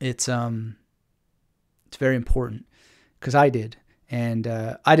 It's very important because I did. And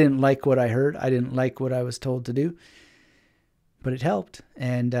I didn't like what I heard. I didn't like what I was told to do, but it helped.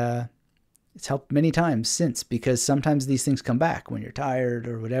 And It's helped many times since, because sometimes these things come back when you're tired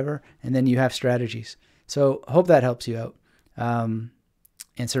or whatever, and then you have strategies. So I hope that helps you out.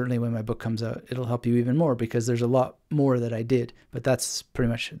 And certainly when my book comes out, it'll help you even more, because there's a lot more that I did, but that's pretty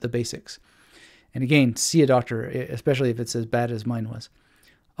much the basics. And again, see a doctor, especially if it's as bad as mine was.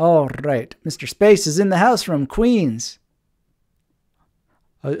 All right. Mr. Space is in the house from Queens.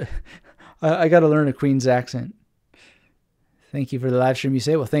 I got to learn a Queens accent. Thank you for the live stream, you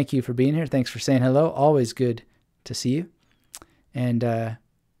say. Well, thank you for being here. Thanks for saying hello. Always good to see you. And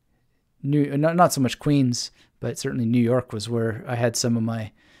not so much Queens, but certainly New York was where I had some of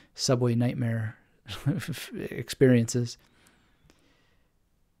my subway nightmare experiences.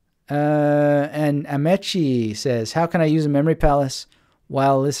 And Amechi says, how can I use a memory palace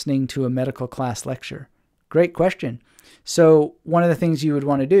while listening to a medical class lecture? Great question. So one of the things you would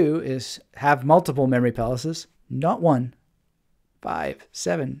want to do is have multiple memory palaces, not 1, 5,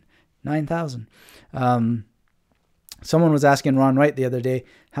 7, 9,000. Someone was asking Ron Wright the other day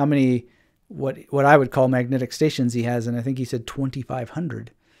how many what I would call magnetic stations he has, and I think he said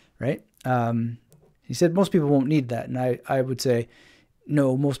 2,500, right? He said most people won't need that, and I would say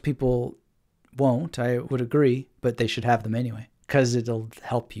no, most people won't. I would agree, but they should have them anyway, because it'll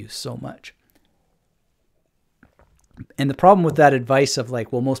help you so much. And the problem with that advice of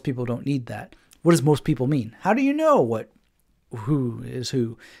like, well, most people don't need that. What does most people mean? How do you know who is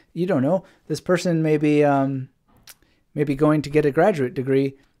who? You don't know. This person may be going to get a graduate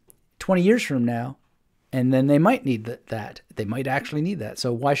degree 20 years from now, and then they might need that. They might actually need that.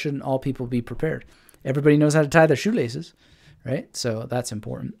 So why shouldn't all people be prepared? Everybody knows how to tie their shoelaces, right? So that's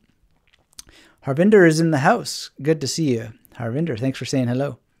important. Harvinder is in the house. Good to see you, Harvinder. Thanks for saying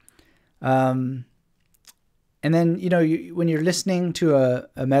hello. And then, when you're listening to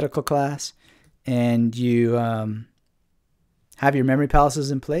a medical class and you have your memory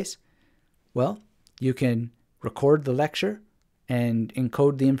palaces in place, well, you can record the lecture and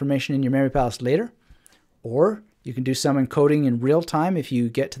encode the information in your memory palace later, or you can do some encoding in real time if you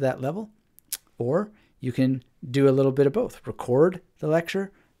get to that level, or you can do a little bit of both. Record the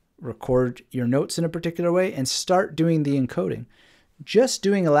lecture, record your notes in a particular way, and start doing the encoding. Just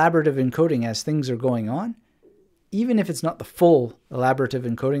doing elaborative encoding as things are going on, even if it's not the full elaborative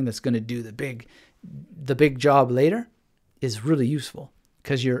encoding that's going to do the big job later, is really useful,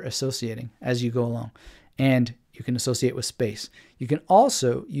 because you're associating as you go along, and you can associate with space. You can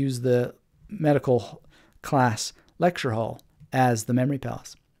also use the medical class lecture hall as the memory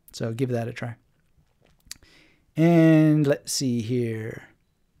palace. So give that a try. And let's see here.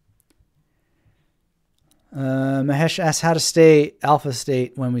 Mahesh asks how to stay alpha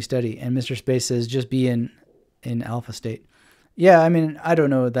state when we study, and Mr. Space says just be in alpha state. Yeah, I mean, I don't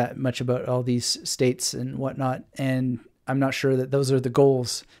know that much about all these states and whatnot, and I'm not sure that those are the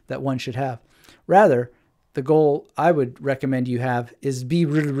goals that one should have. Rather, the goal I would recommend you have is be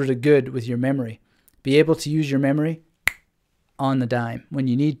really, really good with your memory. Be able to use your memory on the dime when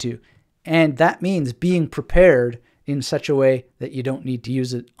you need to. And that means being prepared in such a way that you don't need to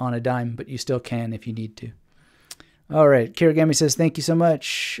use it on a dime, but you still can if you need to. All right. Kirigami says, thank you so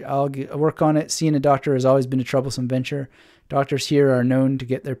much. I'll work on it. Seeing a doctor has always been a troublesome venture. Doctors here are known to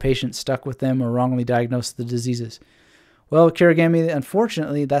get their patients stuck with them or wrongly diagnose the diseases. Well, Kirigami,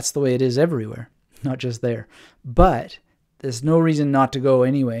 unfortunately, that's the way it is everywhere, not just there. But there's no reason not to go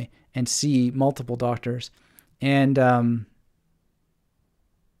anyway and see multiple doctors. And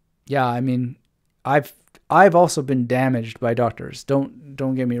yeah, I mean, I've also been damaged by doctors.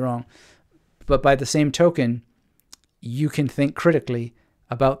 Don't get me wrong. But by the same token, you can think critically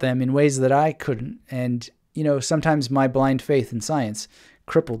about them in ways that I couldn't. And, sometimes my blind faith in science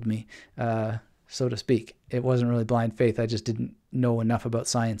crippled me, so to speak. It wasn't really blind faith. I just didn't know enough about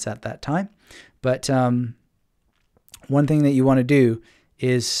science at that time. But one thing that you want to do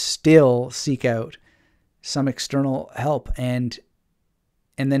is still seek out some external help and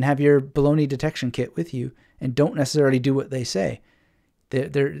then have your baloney detection kit with you, and don't necessarily do what they say.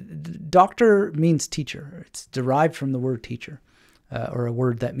 Doctor means teacher. It's derived from the word teacher, or a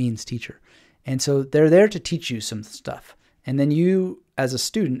word that means teacher. And so they're there to teach you some stuff. And then you, as a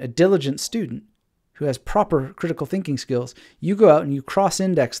student, a diligent student who has proper critical thinking skills, you go out and you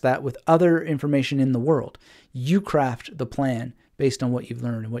cross-index that with other information in the world. You craft the plan based on what you've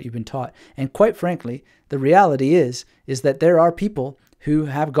learned and what you've been taught. And quite frankly, the reality is that there are people who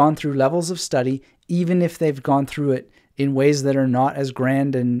have gone through levels of study, even if they've gone through it in ways that are not as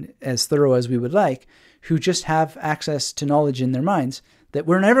grand and as thorough as we would like, who just have access to knowledge in their minds that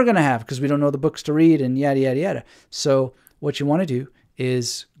we're never going to have because we don't know the books to read and yada, yada, yada. So what you want to do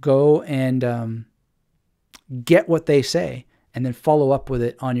is go and get what they say and then follow up with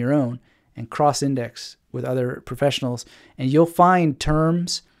it on your own and cross-index with other professionals, and you'll find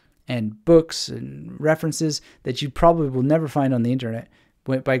terms and books and references that you probably will never find on the internet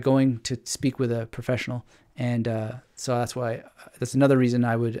by going to speak with a professional. And so that's another reason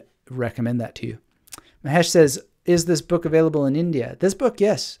I would recommend that to you. Mahesh says, is this book available in India? This book,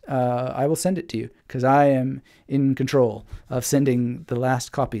 yes. I will send it to you because I am in control of sending the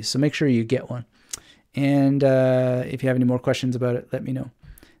last copies. So make sure you get one. And if you have any more questions about it, let me know.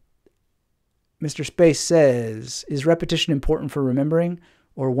 Mr. Space says, is repetition important for remembering,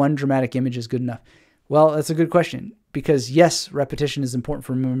 or one dramatic image is good enough? Well, that's a good question, because yes, repetition is important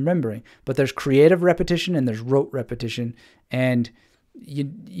for remembering, but there's creative repetition and there's rote repetition. And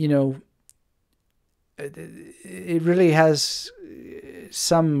you know, it really has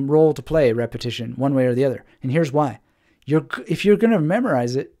some role to play, repetition, one way or the other. And here's why. If you're going to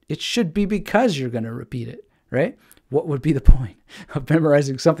memorize it, it should be because you're going to repeat it, right? What would be the point of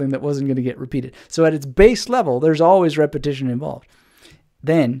memorizing something that wasn't going to get repeated? So at its base level, there's always repetition involved.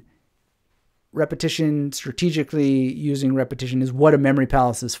 Then repetition, strategically using repetition, is what a memory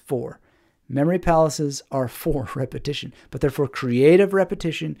palace is for. Memory palaces are for repetition, but they're for creative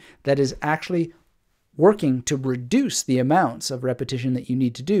repetition that is actually working to reduce the amounts of repetition that you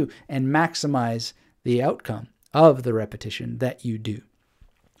need to do and maximize the outcome of the repetition that you do.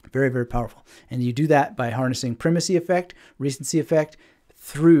 Very, very powerful. And you do that by harnessing primacy effect, recency effect,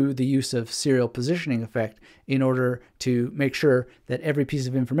 through the use of serial positioning effect in order to make sure that every piece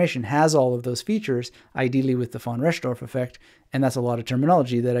of information has all of those features, ideally with the von Restorff effect. And that's a lot of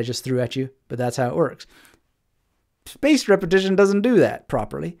terminology that I just threw at you, but that's how it works. Spaced repetition doesn't do that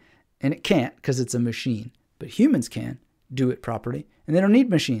properly, and it can't because it's a machine. But humans can do it properly, and they don't need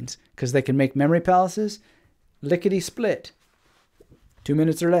machines because they can make memory palaces lickety-split. 2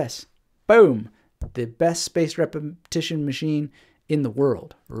 minutes or less. Boom! The best spaced repetition machine in the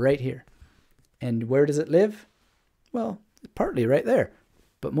world, right here. And where does it live? Well, partly right there,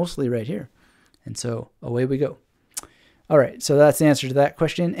 but mostly right here. And so away we go. All right, so that's the answer to that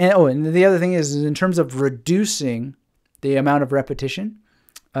question. And the other thing is in terms of reducing the amount of repetition,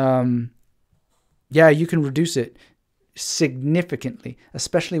 yeah, you can reduce it significantly,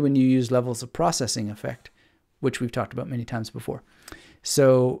 especially when you use levels of processing effect, which we've talked about many times before.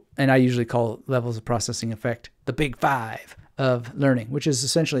 So, and I usually call levels of processing effect the big five of learning, which is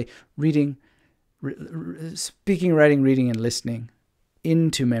essentially reading, speaking, writing, reading, and listening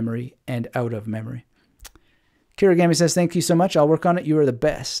into memory and out of memory. Kirigami says, thank you so much. I'll work on it. You are the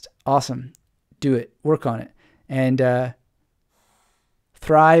best. Awesome. Do it. Work on it. And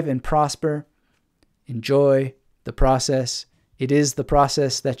thrive and prosper. Enjoy the process. It is the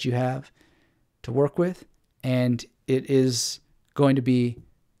process that you have to work with. And it is going to be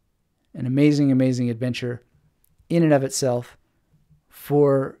an amazing, amazing adventure in and of itself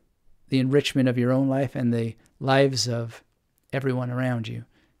for the enrichment of your own life and the lives of everyone around you.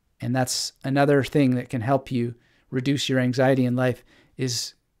 And that's another thing that can help you reduce your anxiety in life,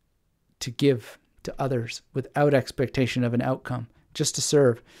 is to give to others without expectation of an outcome, just to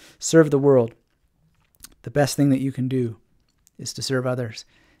serve the world. The best thing that you can do is to serve others,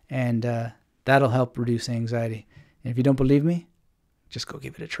 and that'll help reduce anxiety. And if you don't believe me, just go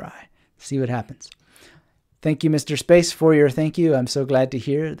give it a try. See what happens. Thank you, Mr. Space, for your thank you. I'm so glad to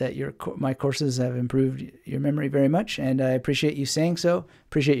hear that my courses have improved your memory very much, and I appreciate you saying so.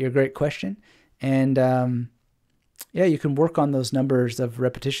 Appreciate your great question. And yeah, you can work on those numbers of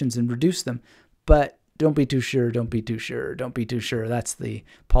repetitions and reduce them, but don't be too sure, don't be too sure, don't be too sure. That's the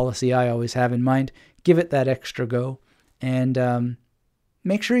policy I always have in mind. Give it that extra go, and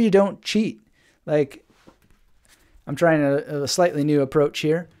make sure you don't cheat. Like, I'm trying a slightly new approach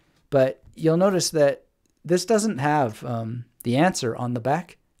here, but you'll notice that this doesn't have the answer on the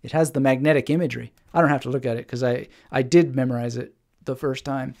back. It has the magnetic imagery. I don't have to look at it because I did memorize it the first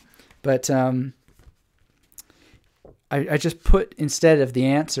time. But I just put, instead of the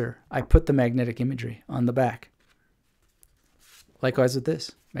answer, I put the magnetic imagery on the back. Likewise with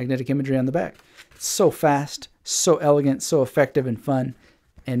this, magnetic imagery on the back. It's so fast, so elegant, so effective and fun.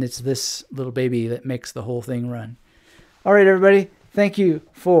 And it's this little baby that makes the whole thing run. All right, everybody. Thank you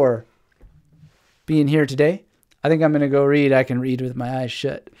for being here today. I think I'm going to go read. I can read with my eyes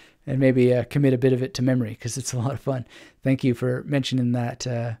shut and maybe commit a bit of it to memory because it's a lot of fun. Thank you for mentioning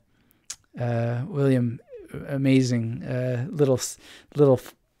that, William. Amazing little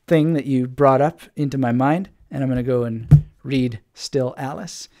thing that you brought up into my mind. And I'm going to go and read Still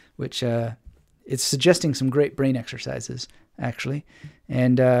Alice, which it's suggesting some great brain exercises, actually.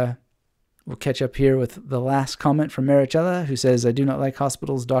 And we'll catch up here with the last comment from Maricella, who says, I do not like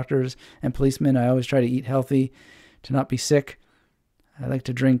hospitals, doctors, and policemen. I always try to eat healthy, to not be sick. I like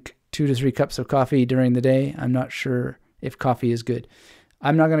to drink 2 to 3 cups of coffee during the day. I'm not sure if coffee is good.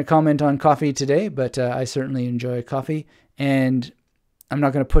 I'm not going to comment on coffee today, but I certainly enjoy coffee. And I'm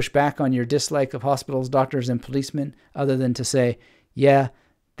not going to push back on your dislike of hospitals, doctors, and policemen, other than to say, yeah,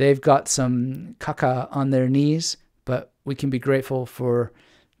 they've got some caca on their knees, but we can be grateful for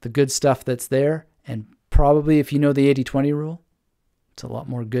the good stuff that's there. And probably if you know the 80-20 rule, it's a lot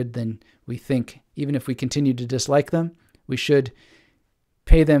more good than we think. Even if we continue to dislike them, we should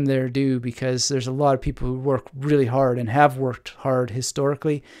pay them their due, because there's a lot of people who work really hard and have worked hard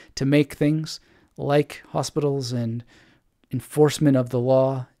historically to make things like hospitals and enforcement of the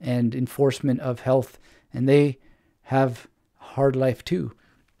law and enforcement of health, and they have a hard life too.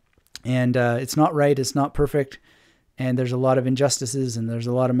 And it's not right, it's not perfect, and there's a lot of injustices, and there's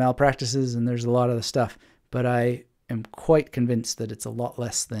a lot of malpractices, and there's a lot of the stuff, but I am quite convinced that it's a lot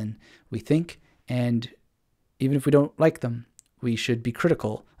less than we think. And even if we don't like them, we should be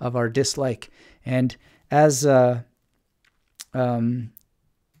critical of our dislike. And as Adi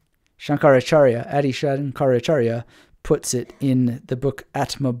Shankaracharya puts it in the book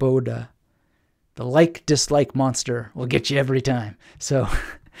Atma Bodha, the like-dislike monster will get you every time. So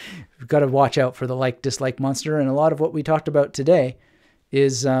we've got to watch out for the like-dislike monster. And a lot of what we talked about today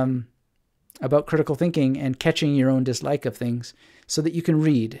is about critical thinking and catching your own dislike of things so that you can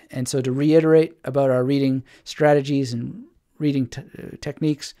read. And so to reiterate about our reading strategies and reading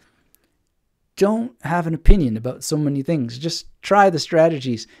techniques, don't have an opinion about so many things. Just try the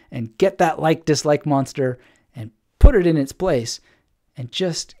strategies and get that like-dislike monster and put it in its place and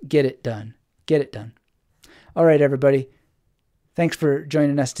just get it done. Get it done. All right, everybody. Thanks for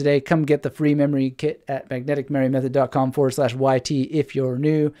joining us today. Come get the free memory kit at magneticmemorymethod.com/YT if you're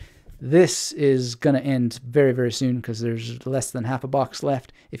new. This is going to end very, very soon because there's less than half a box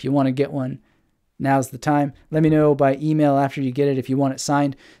left. If you want to get one, now's the time. Let me know by email after you get it if you want it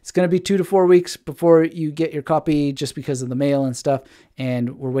signed. It's going to be 2 to 4 weeks before you get your copy just because of the mail and stuff.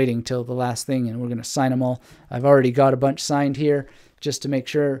 And we're waiting till the last thing and we're going to sign them all. I've already got a bunch signed here just to make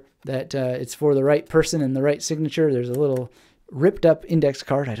sure that it's for the right person and the right signature. There's a little ripped up index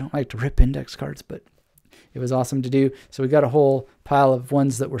card. I don't like to rip index cards, but it was awesome to do. So we got a whole pile of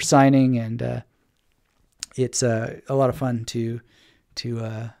ones that we're signing, and it's a lot of fun to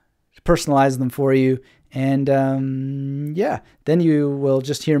personalize them for you. And yeah, then you will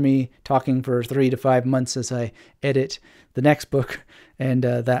just hear me talking for 3 to 5 months as I edit the next book, and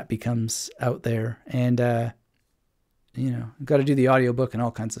that becomes out there. And you know, I've got to do the audiobook and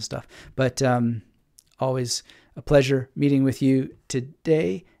all kinds of stuff. But always a pleasure meeting with you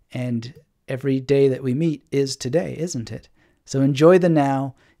today, and every day that we meet is today, isn't it? So enjoy the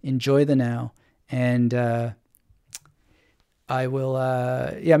now, and I will,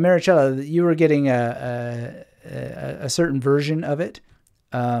 yeah, Maricella, you were getting a certain version of it,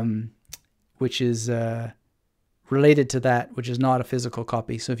 which is related to that, which is not a physical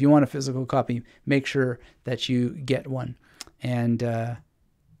copy. So if you want a physical copy, make sure that you get one. And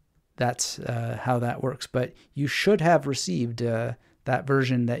that's how that works. But you should have received that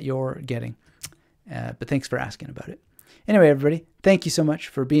version that you're getting. But thanks for asking about it. Anyway, everybody, thank you so much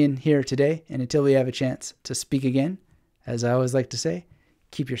for being here today. And until we have a chance to speak again, as I always like to say,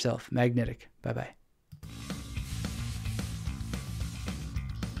 keep yourself magnetic. Bye-bye.